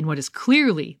 In what is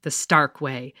clearly the Stark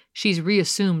way, she's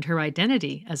reassumed her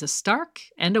identity as a Stark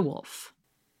and a wolf.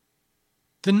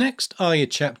 The next Arya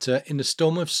chapter in A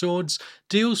Storm of Swords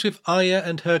deals with Arya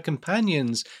and her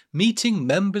companions meeting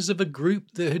members of a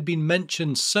group that had been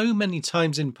mentioned so many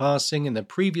times in passing in the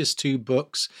previous 2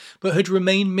 books, but had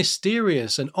remained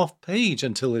mysterious and off-page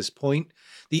until this point,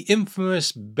 the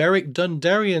infamous Beric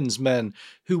Dondarrion's men,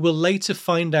 who will later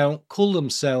find out call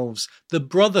themselves the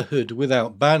Brotherhood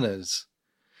Without Banners.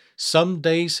 Some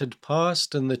days had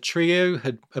passed and the trio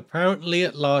had apparently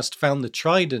at last found the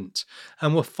Trident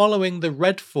and were following the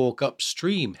Red Fork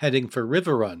upstream heading for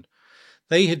Riverrun.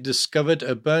 They had discovered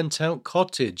a burnt-out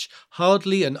cottage,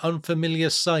 hardly an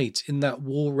unfamiliar sight in that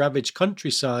war-ravaged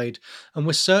countryside, and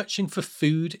were searching for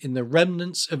food in the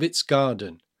remnants of its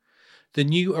garden. The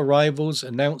new arrivals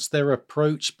announced their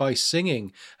approach by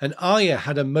singing, and Arya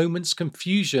had a moment's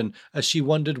confusion as she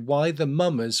wondered why the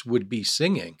mummers would be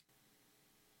singing.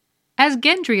 As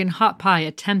Gendry and Hot Pie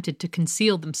attempted to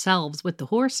conceal themselves with the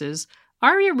horses,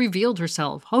 Arya revealed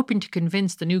herself, hoping to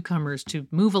convince the newcomers to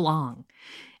move along.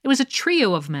 It was a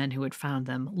trio of men who had found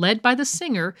them, led by the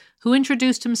singer, who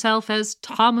introduced himself as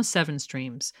Tom of Seven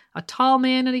Streams, a tall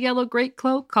man in a yellow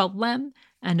greatcloak called Lem,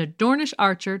 and a Dornish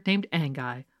archer named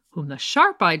Angai, whom the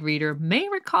sharp-eyed reader may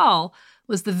recall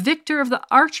was the victor of the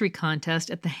archery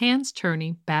contest at the Hand's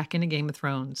Tourney back in A Game of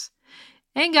Thrones.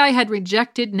 Angai had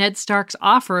rejected Ned Stark's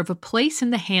offer of a place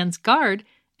in the Hand's Guard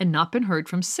and not been heard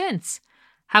from since.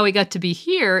 How he got to be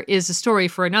here is a story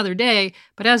for another day,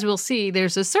 but as we'll see,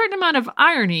 there's a certain amount of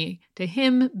irony to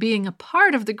him being a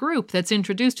part of the group that's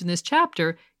introduced in this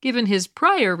chapter, given his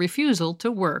prior refusal to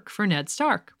work for Ned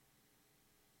Stark.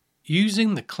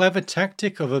 Using the clever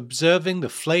tactic of observing the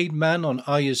flayed man on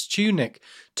Arya's tunic,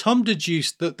 Tom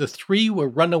deduced that the 3 were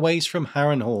runaways from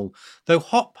Harrenhal, though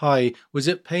Hot Pie was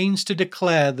at pains to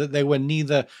declare that they were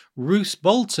neither Roose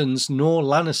Bolton's nor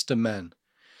Lannister men.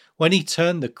 When he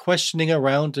turned the questioning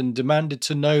around and demanded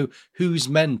to know whose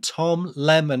men Tom,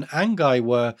 Lem, and Angai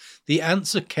were, the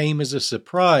answer came as a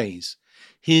surprise.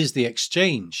 Here's the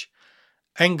exchange.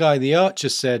 Angai the archer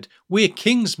said, "We're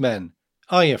King's men."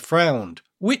 Arya frowned.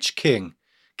 "Which king?"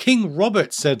 "King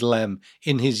Robert," said Lem,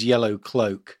 in his yellow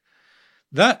cloak.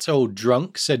 "That old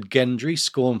drunk," said Gendry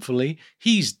scornfully.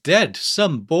 "He's dead.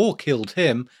 Some boar killed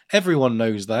him. Everyone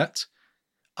knows that."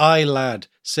 "Aye, lad,"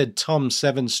 said Tom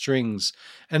Seven Strings,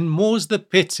 "and more's the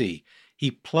pity." He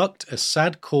plucked a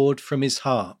sad chord from his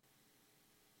harp.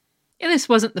 And this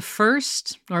wasn't the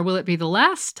first, nor will it be the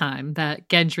last time that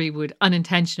Gendry would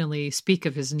unintentionally speak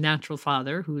of his natural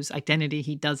father, whose identity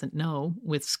he doesn't know,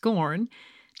 with scorn.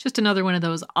 Just another one of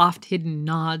those oft-hidden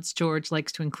nods George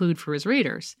likes to include for his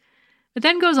readers. But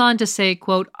then goes on to say,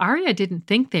 quote, "Arya didn't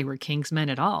think they were king's men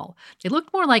at all. They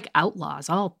looked more like outlaws,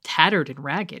 all tattered and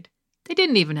ragged. They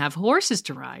didn't even have horses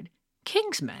to ride.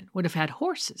 King's men would have had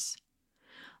horses."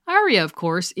 Arya, of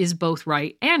course, is both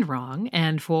right and wrong,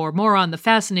 and for more on the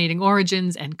fascinating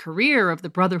origins and career of the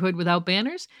Brotherhood Without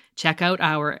Banners, check out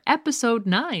our Episode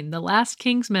 9, The Last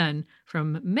King's Men,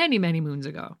 from many, many moons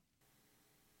ago.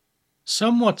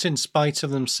 Somewhat in spite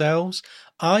of themselves,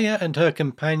 Arya and her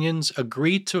companions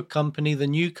agreed to accompany the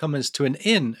newcomers to an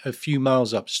inn a few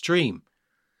miles upstream.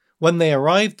 When they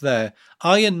arrived there,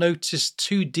 Arya noticed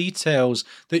 2 details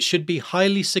that should be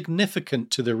highly significant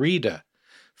to the reader.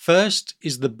 First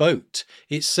is the boat.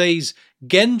 It says,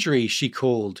 "Gendry," she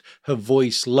called, her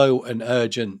voice low and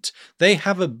urgent. "They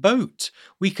have a boat.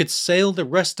 We could sail the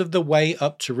rest of the way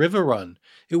up to Riverrun.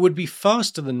 It would be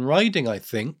faster than riding, I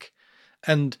think."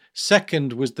 And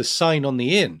second was the sign on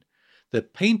the inn. The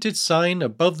painted sign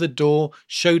above the door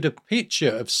showed a picture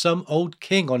of some old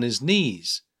king on his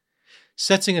knees.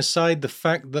 Setting aside the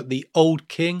fact that the old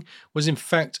king was in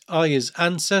fact Arya's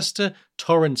ancestor,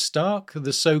 Torrhen Stark,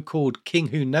 the so-called King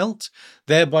Who Knelt,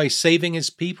 thereby saving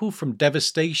his people from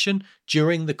devastation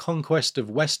during the conquest of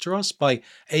Westeros by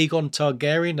Aegon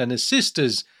Targaryen and his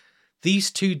sisters, these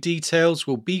 2 details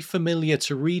will be familiar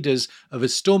to readers of A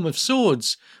Storm of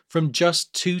Swords from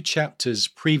just 2 chapters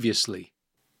previously.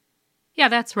 Yeah,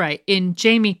 that's right. In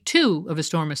Jaime 2 of A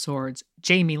Storm of Swords,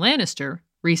 Jaime Lannister,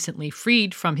 recently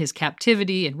freed from his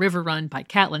captivity in Riverrun by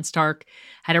Catelyn Stark,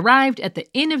 had arrived at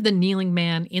the Inn of the Kneeling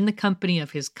Man in the company of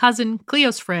his cousin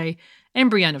Cleos Frey and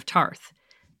Brienne of Tarth.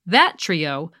 That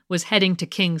trio was heading to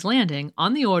King's Landing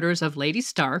on the orders of Lady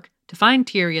Stark to find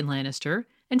Tyrion Lannister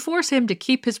and force him to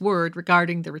keep his word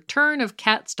regarding the return of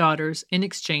Kat's daughters in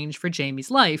exchange for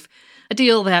Jaime's life, a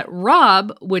deal that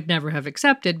Robb would never have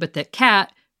accepted, but that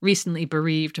Kat, recently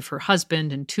bereaved of her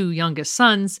husband and 2 youngest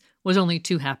sons, was only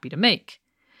too happy to make.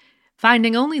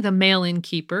 Finding only the male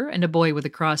innkeeper and a boy with a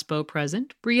crossbow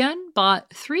present, Brienne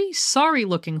bought 3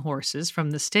 sorry-looking horses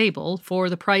from the stable for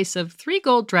the price of 3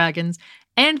 gold dragons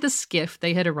and the skiff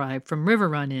they had arrived from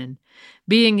Riverrun in.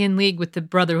 Being in league with the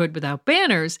Brotherhood Without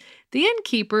Banners, the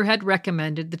innkeeper had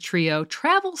recommended the trio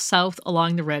travel south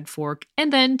along the Red Fork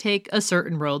and then take a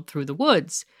certain road through the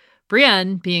woods.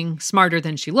 Brienne, being smarter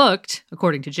than she looked,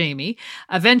 according to Jaime,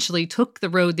 eventually took the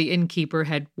road the innkeeper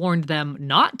had warned them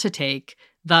not to take,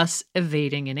 thus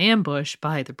evading an ambush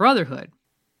by the Brotherhood.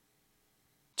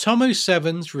 Tom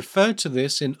O'Sevens referred to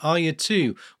this in Arya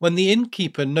 2 when the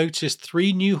innkeeper noticed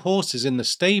 3 new horses in the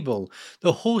stable,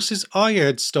 the horses Arya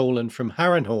had stolen from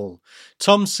Harrenhal.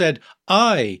 Tom said,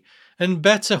 "Aye, and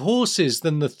better horses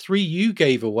than the 3 you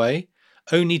gave away,"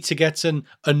 only to get an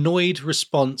annoyed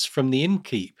response from the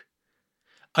innkeep.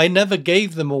 "I never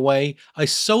gave them away. I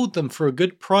sold them for a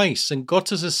good price and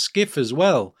got us a skiff as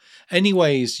well.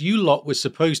 Anyways, you lot were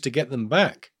supposed to get them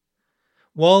back."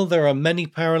 While there are many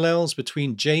parallels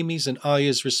between Jaime's and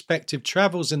Arya's respective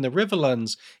travels in the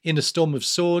Riverlands in A Storm of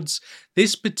Swords,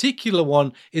 this particular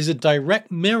one is a direct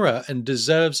mirror and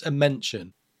deserves a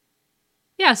mention.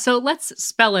 Yeah, so let's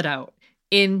spell it out.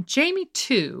 In Jaime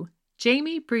 2,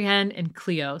 Jaime, Brienne, and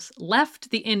Cleos left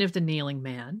the Inn of the Kneeling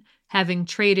Man, having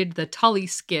traded the Tully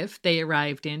skiff they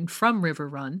arrived in from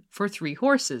Riverrun for 3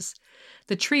 horses.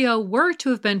 The trio were to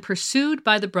have been pursued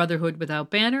by the Brotherhood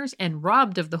Without Banners and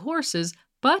robbed of the horses,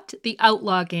 but the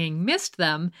outlaw gang missed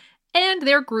them, and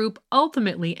their group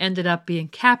ultimately ended up being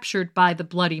captured by the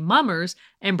Bloody Mummers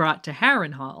and brought to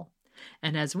Harrenhal.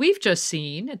 And as we've just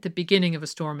seen at the beginning of A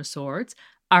Storm of Swords,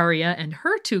 Arya and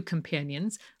her 2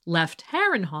 companions left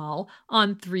Harrenhal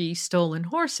on 3 stolen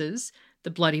horses. The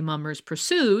Bloody Mummers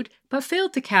pursued, but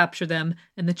failed to capture them,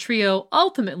 and the trio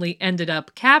ultimately ended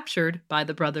up captured by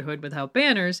the Brotherhood Without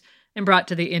Banners and brought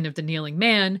to the Inn of the Kneeling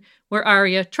Man, where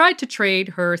Arya tried to trade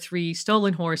her 3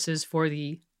 stolen horses for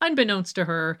the, unbeknownst to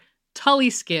her,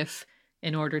 Tully skiff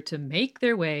in order to make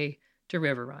their way to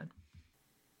Riverrun.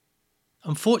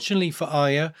 Unfortunately for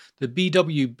Arya, the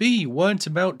BWB weren't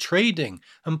about trading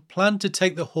and planned to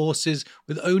take the horses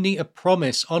with only a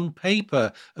promise on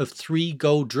paper of 3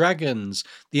 gold dragons,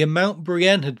 the amount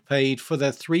Brienne had paid for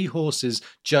their 3 horses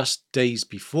just days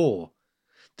before.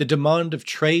 The demand of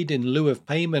trade in lieu of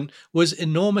payment was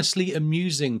enormously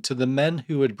amusing to the men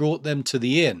who had brought them to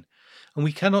the inn, and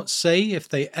we cannot say if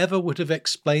they ever would have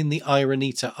explained the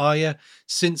irony to Arya,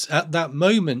 since at that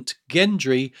moment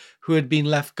Gendry, who had been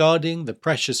left guarding the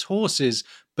precious horses,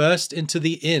 burst into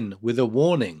the inn with a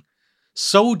warning.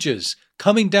 "Soldiers,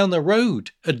 coming down the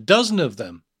road, a dozen of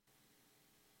them."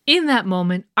 In that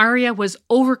moment, Arya was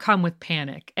overcome with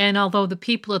panic, and although the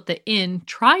people at the inn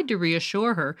tried to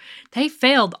reassure her, they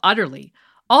failed utterly.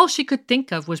 All she could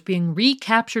think of was being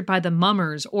recaptured by the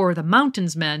Mummers or the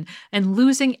Mountains Men and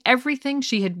losing everything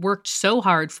she had worked so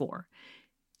hard for.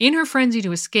 In her frenzy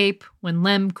to escape, when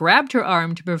Lem grabbed her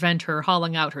arm to prevent her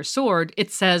hauling out her sword,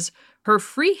 it says, her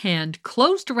free hand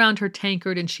closed around her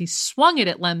tankard and she swung it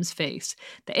at Lem's face.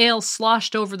 The ale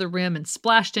sloshed over the rim and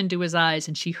splashed into his eyes,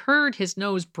 and she heard his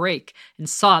nose break and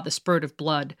saw the spurt of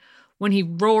blood. When he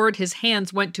roared, his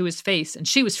hands went to his face, and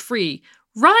she was free.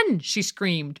 "Run!" she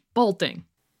screamed, bolting.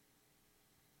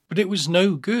 But it was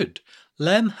no good.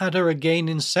 Lem had her again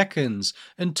in seconds,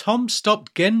 and Tom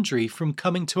stopped Gendry from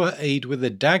coming to her aid with a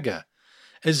dagger.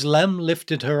 As Lem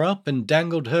lifted her up and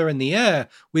dangled her in the air,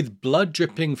 with blood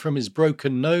dripping from his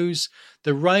broken nose,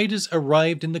 the riders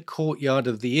arrived in the courtyard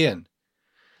of the inn.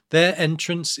 Their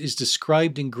entrance is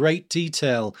described in great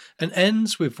detail and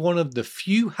ends with one of the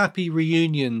few happy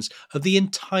reunions of the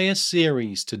entire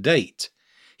series to date.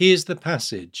 Here's the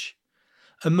passage.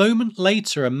 A moment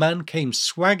later, a man came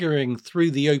swaggering through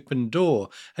the open door,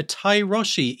 a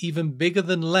Tyroshi even bigger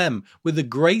than Lem, with a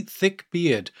great thick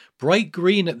beard, bright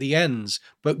green at the ends,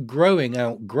 but growing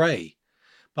out grey.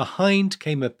 Behind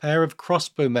came a pair of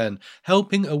crossbowmen,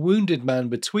 helping a wounded man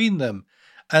between them,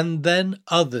 and then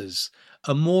others,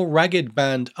 a more ragged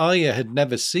band Arya had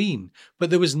never seen,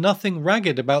 but there was nothing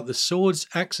ragged about the swords,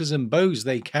 axes and bows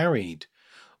they carried.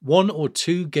 1 or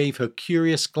 2 gave her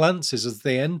curious glances as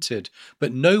they entered,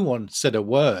 but no one said a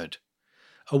word.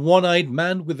 A one-eyed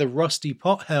man with a rusty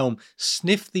pot helm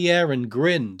sniffed the air and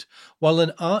grinned, while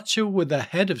an archer with a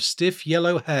head of stiff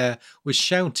yellow hair was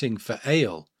shouting for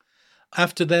ale.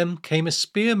 After them came a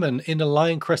spearman in a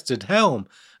lion-crested helm,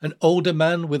 an older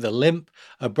man with a limp,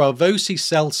 a Bravosi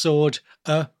sellsword,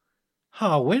 a...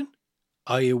 "Harwin?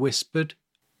 Arya whispered.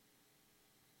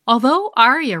 Although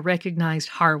Arya recognized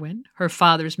Harwin, her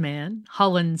father's man,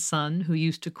 Hullen's son, who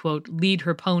used to, quote, lead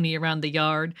her pony around the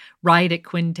yard, ride at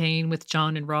Quintain with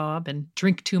John and Rob, and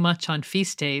drink too much on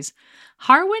feast days,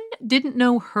 Harwin didn't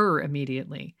know her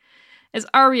immediately. As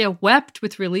Arya wept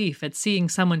with relief at seeing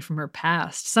someone from her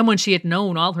past, someone she had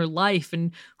known all her life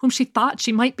and whom she thought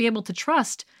she might be able to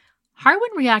trust,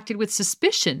 Harwin reacted with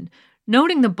suspicion,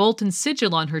 noting the Bolton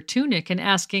sigil on her tunic and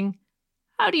asking,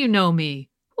 "How do you know me?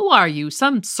 Who are you,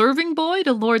 some serving boy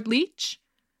to Lord Leech?"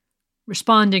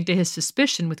 Responding to his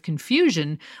suspicion with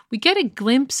confusion, we get a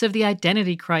glimpse of the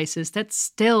identity crisis that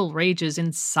still rages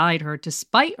inside her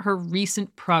despite her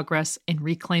recent progress in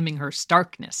reclaiming her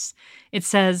Starkness. It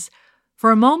says,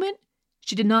 "For a moment,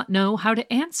 she did not know how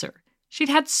to answer. She'd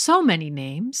had so many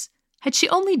names. Had she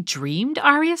only dreamed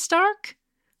Arya Stark?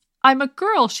 'I'm a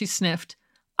girl,' she sniffed.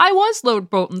 'I was Lord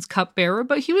Bolton's cupbearer,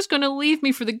 but he was going to leave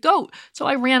me for the goat, so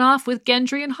I ran off with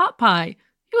Gendry and Hot Pie.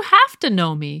 You have to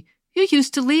know me. You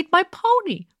used to lead my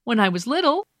pony when I was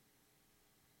little.'"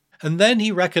 And then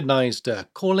he recognized her,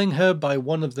 calling her by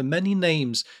one of the many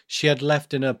names she had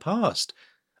left in her past.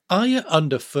 Arya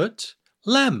underfoot?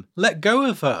 Lem, let go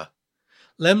of her.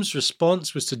 Lem's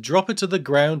response was to drop her to the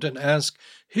ground and ask,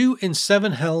 who in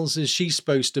seven hells is she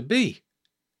supposed to be?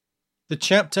 The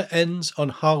chapter ends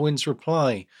on Harwin's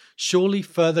reply, surely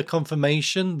further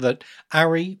confirmation that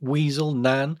Arry, Weasel,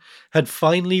 Nan had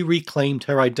finally reclaimed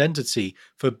her identity,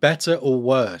 for better or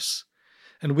worse.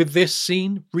 And with this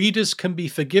scene, readers can be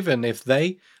forgiven if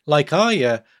they, like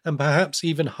Arya, and perhaps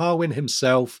even Harwin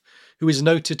himself, who is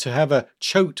noted to have a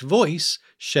choked voice,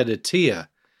 shed a tear.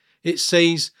 It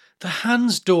says, "The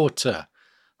Hand's daughter."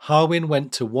 Harwin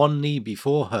went to one knee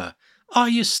before her.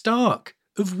 Arya Stark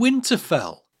of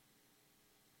Winterfell.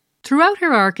 Throughout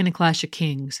her arc in A Clash of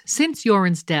Kings, since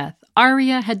Yoren's death,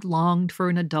 Arya had longed for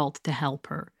an adult to help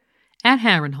her. At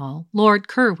Harrenhal, Lord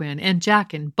Cerwyn and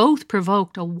Jaqen both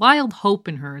provoked a wild hope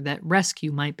in her that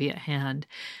rescue might be at hand,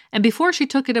 and before she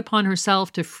took it upon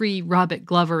herself to free Robert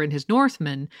Glover and his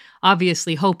Northmen,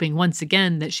 obviously hoping once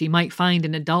again that she might find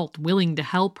an adult willing to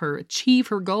help her achieve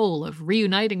her goal of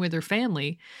reuniting with her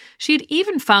family, she had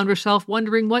even found herself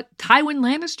wondering what Tywin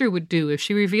Lannister would do if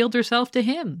she revealed herself to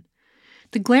him.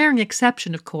 The glaring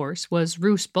exception, of course, was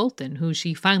Roose Bolton, who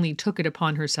she finally took it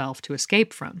upon herself to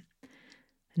escape from.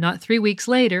 Not 3 weeks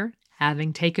later,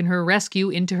 having taken her rescue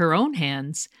into her own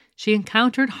hands, she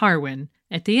encountered Harwin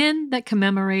at the inn that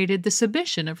commemorated the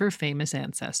submission of her famous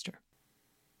ancestor.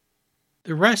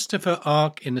 The rest of her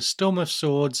arc in A Storm of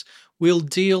Swords will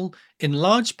deal, in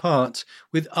large part,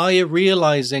 with Arya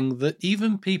realizing that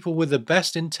even people with the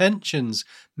best intentions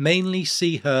mainly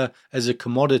see her as a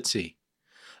commodity.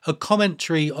 A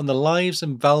commentary on the lives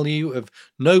and value of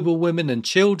noble women and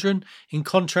children, in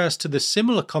contrast to the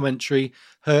similar commentary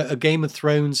her A Game of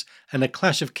Thrones and A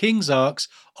Clash of Kings arcs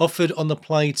offered on the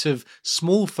plight of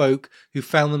small folk who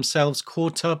found themselves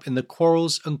caught up in the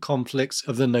quarrels and conflicts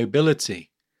of the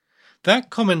nobility. That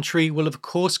commentary will of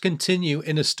course continue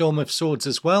in A Storm of Swords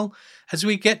as well, as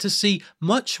we get to see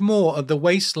much more of the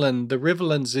wasteland the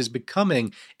Riverlands is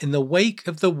becoming in the wake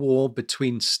of the war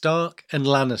between Stark and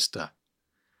Lannister.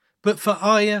 But for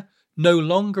Arya, no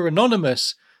longer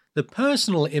anonymous, the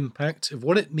personal impact of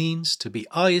what it means to be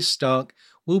Arya Stark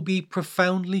will be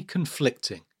profoundly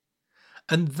conflicting.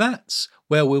 And that's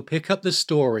where we'll pick up the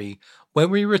story when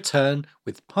we return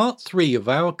with part 3 of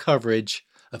our coverage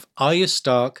of Arya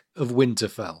Stark of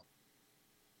Winterfell.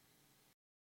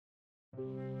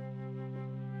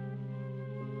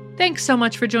 Thanks so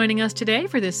much for joining us today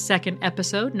for this second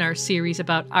episode in our series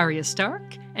about Arya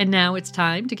Stark. And now it's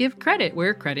time to give credit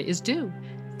where credit is due.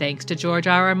 Thanks to George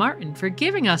R.R. Martin for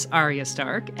giving us Arya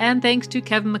Stark, and thanks to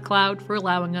Kevin MacLeod for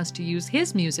allowing us to use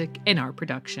his music in our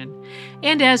production.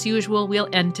 And as usual, we'll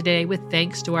end today with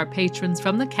thanks to our patrons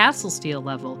from the Castle Steel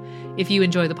level. If you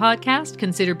enjoy the podcast,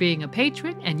 consider being a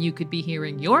patron, and you could be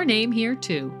hearing your name here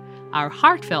too. Our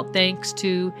heartfelt thanks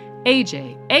to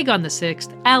AJ, Aegon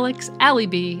VI, Alex, Ali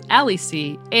B, Ali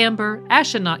C, Amber,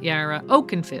 Ashanot Yara,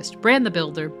 Oakenfist, Bran the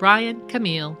Builder, Brian,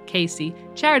 Camille, Casey,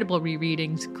 Charitable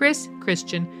Rereadings, Chris,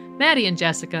 Christian, Maddie and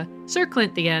Jessica, Sir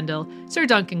Clint the Andal, Sir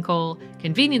Duncan Cole,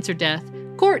 Convenience or Death,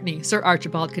 Courtney, Sir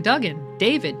Archibald Cadogan,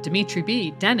 David, Dimitri B,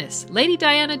 Dennis, Lady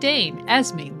Diana Dane,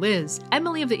 Esme, Liz,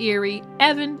 Emily of the Eyrie,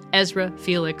 Evan, Ezra,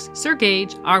 Felix, Sir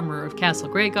Gage, Armourer of Castle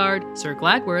Greyguard, Sir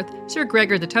Gladworth, Sir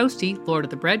Gregor the Toasty, Lord of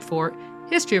the Breadfort,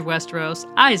 History of Westeros,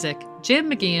 Isaac,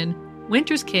 Jim McGeehan,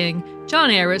 Winter's King,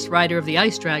 John Aris, Rider of the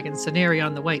Ice Dragon,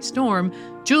 Cenarion the White Storm,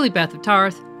 Julie Beth of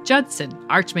Tarth, Judson,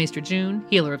 Archmaester June,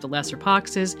 Healer of the Lesser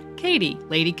Poxes, Katie,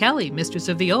 Lady Kelly, Mistress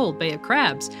of the Old, Bay of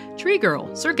Crabs, Tree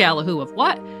Girl, Sir Galahoo of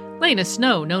What, Lena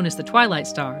Snow, known as the Twilight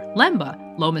Star, Lemba,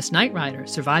 Lomas Knight Rider,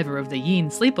 survivor of the Yeen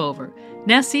sleepover,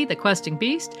 Nessie, the Questing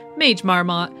Beast, Mage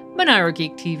Marmot, Monaro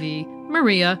Geek TV,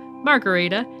 Maria,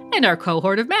 Margarita, and our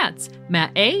cohort of Matts,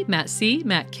 Matt A, Matt C,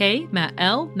 Matt K, Matt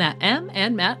L, Matt M,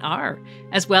 and Matt R,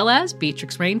 as well as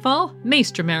Beatrix Rainfall,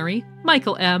 Maester Mary,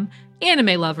 Michael M,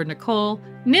 Anime Lover Nicole,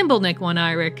 Nimble Nick One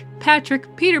Iric,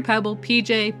 Patrick, Peter Pebble,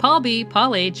 PJ, Paul B,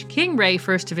 Paul H, King Ray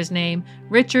first of his name,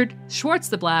 Richard, Schwartz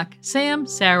the Black, Sam,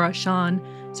 Sarah, Sean,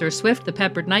 Sir Swift the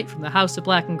Peppered Knight from the House of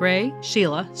Black and Grey,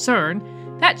 Sheila,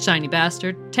 Cern, That Shiny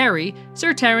Bastard, Terry,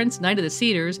 Sir Terence, Knight of the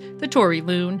Cedars, the Tory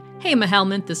Loon, Hema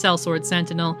Helmont, the Sellsword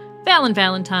Sentinel, Valen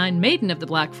Valentine, Maiden of the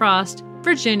Black Frost,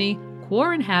 Virginie,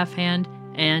 Quarren Halfhand,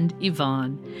 and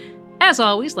Yvonne. As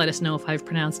always, let us know if I've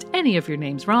pronounced any of your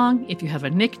names wrong, if you have a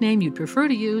nickname you'd prefer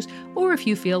to use, or if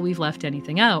you feel we've left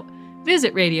anything out.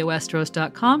 Visit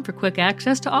RadioWesteros.com for quick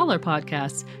access to all our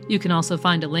podcasts. You can also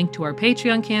find a link to our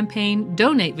Patreon campaign,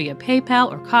 donate via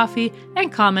PayPal or Ko-fi,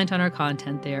 and comment on our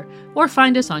content there. Or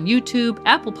find us on YouTube,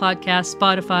 Apple Podcasts,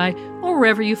 Spotify, or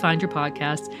wherever you find your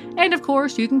podcasts. And of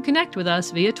course, you can connect with us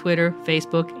via Twitter,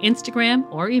 Facebook,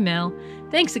 Instagram, or email.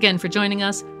 Thanks again for joining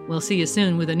us. We'll see you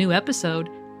soon with a new episode.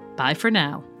 Bye for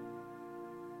now.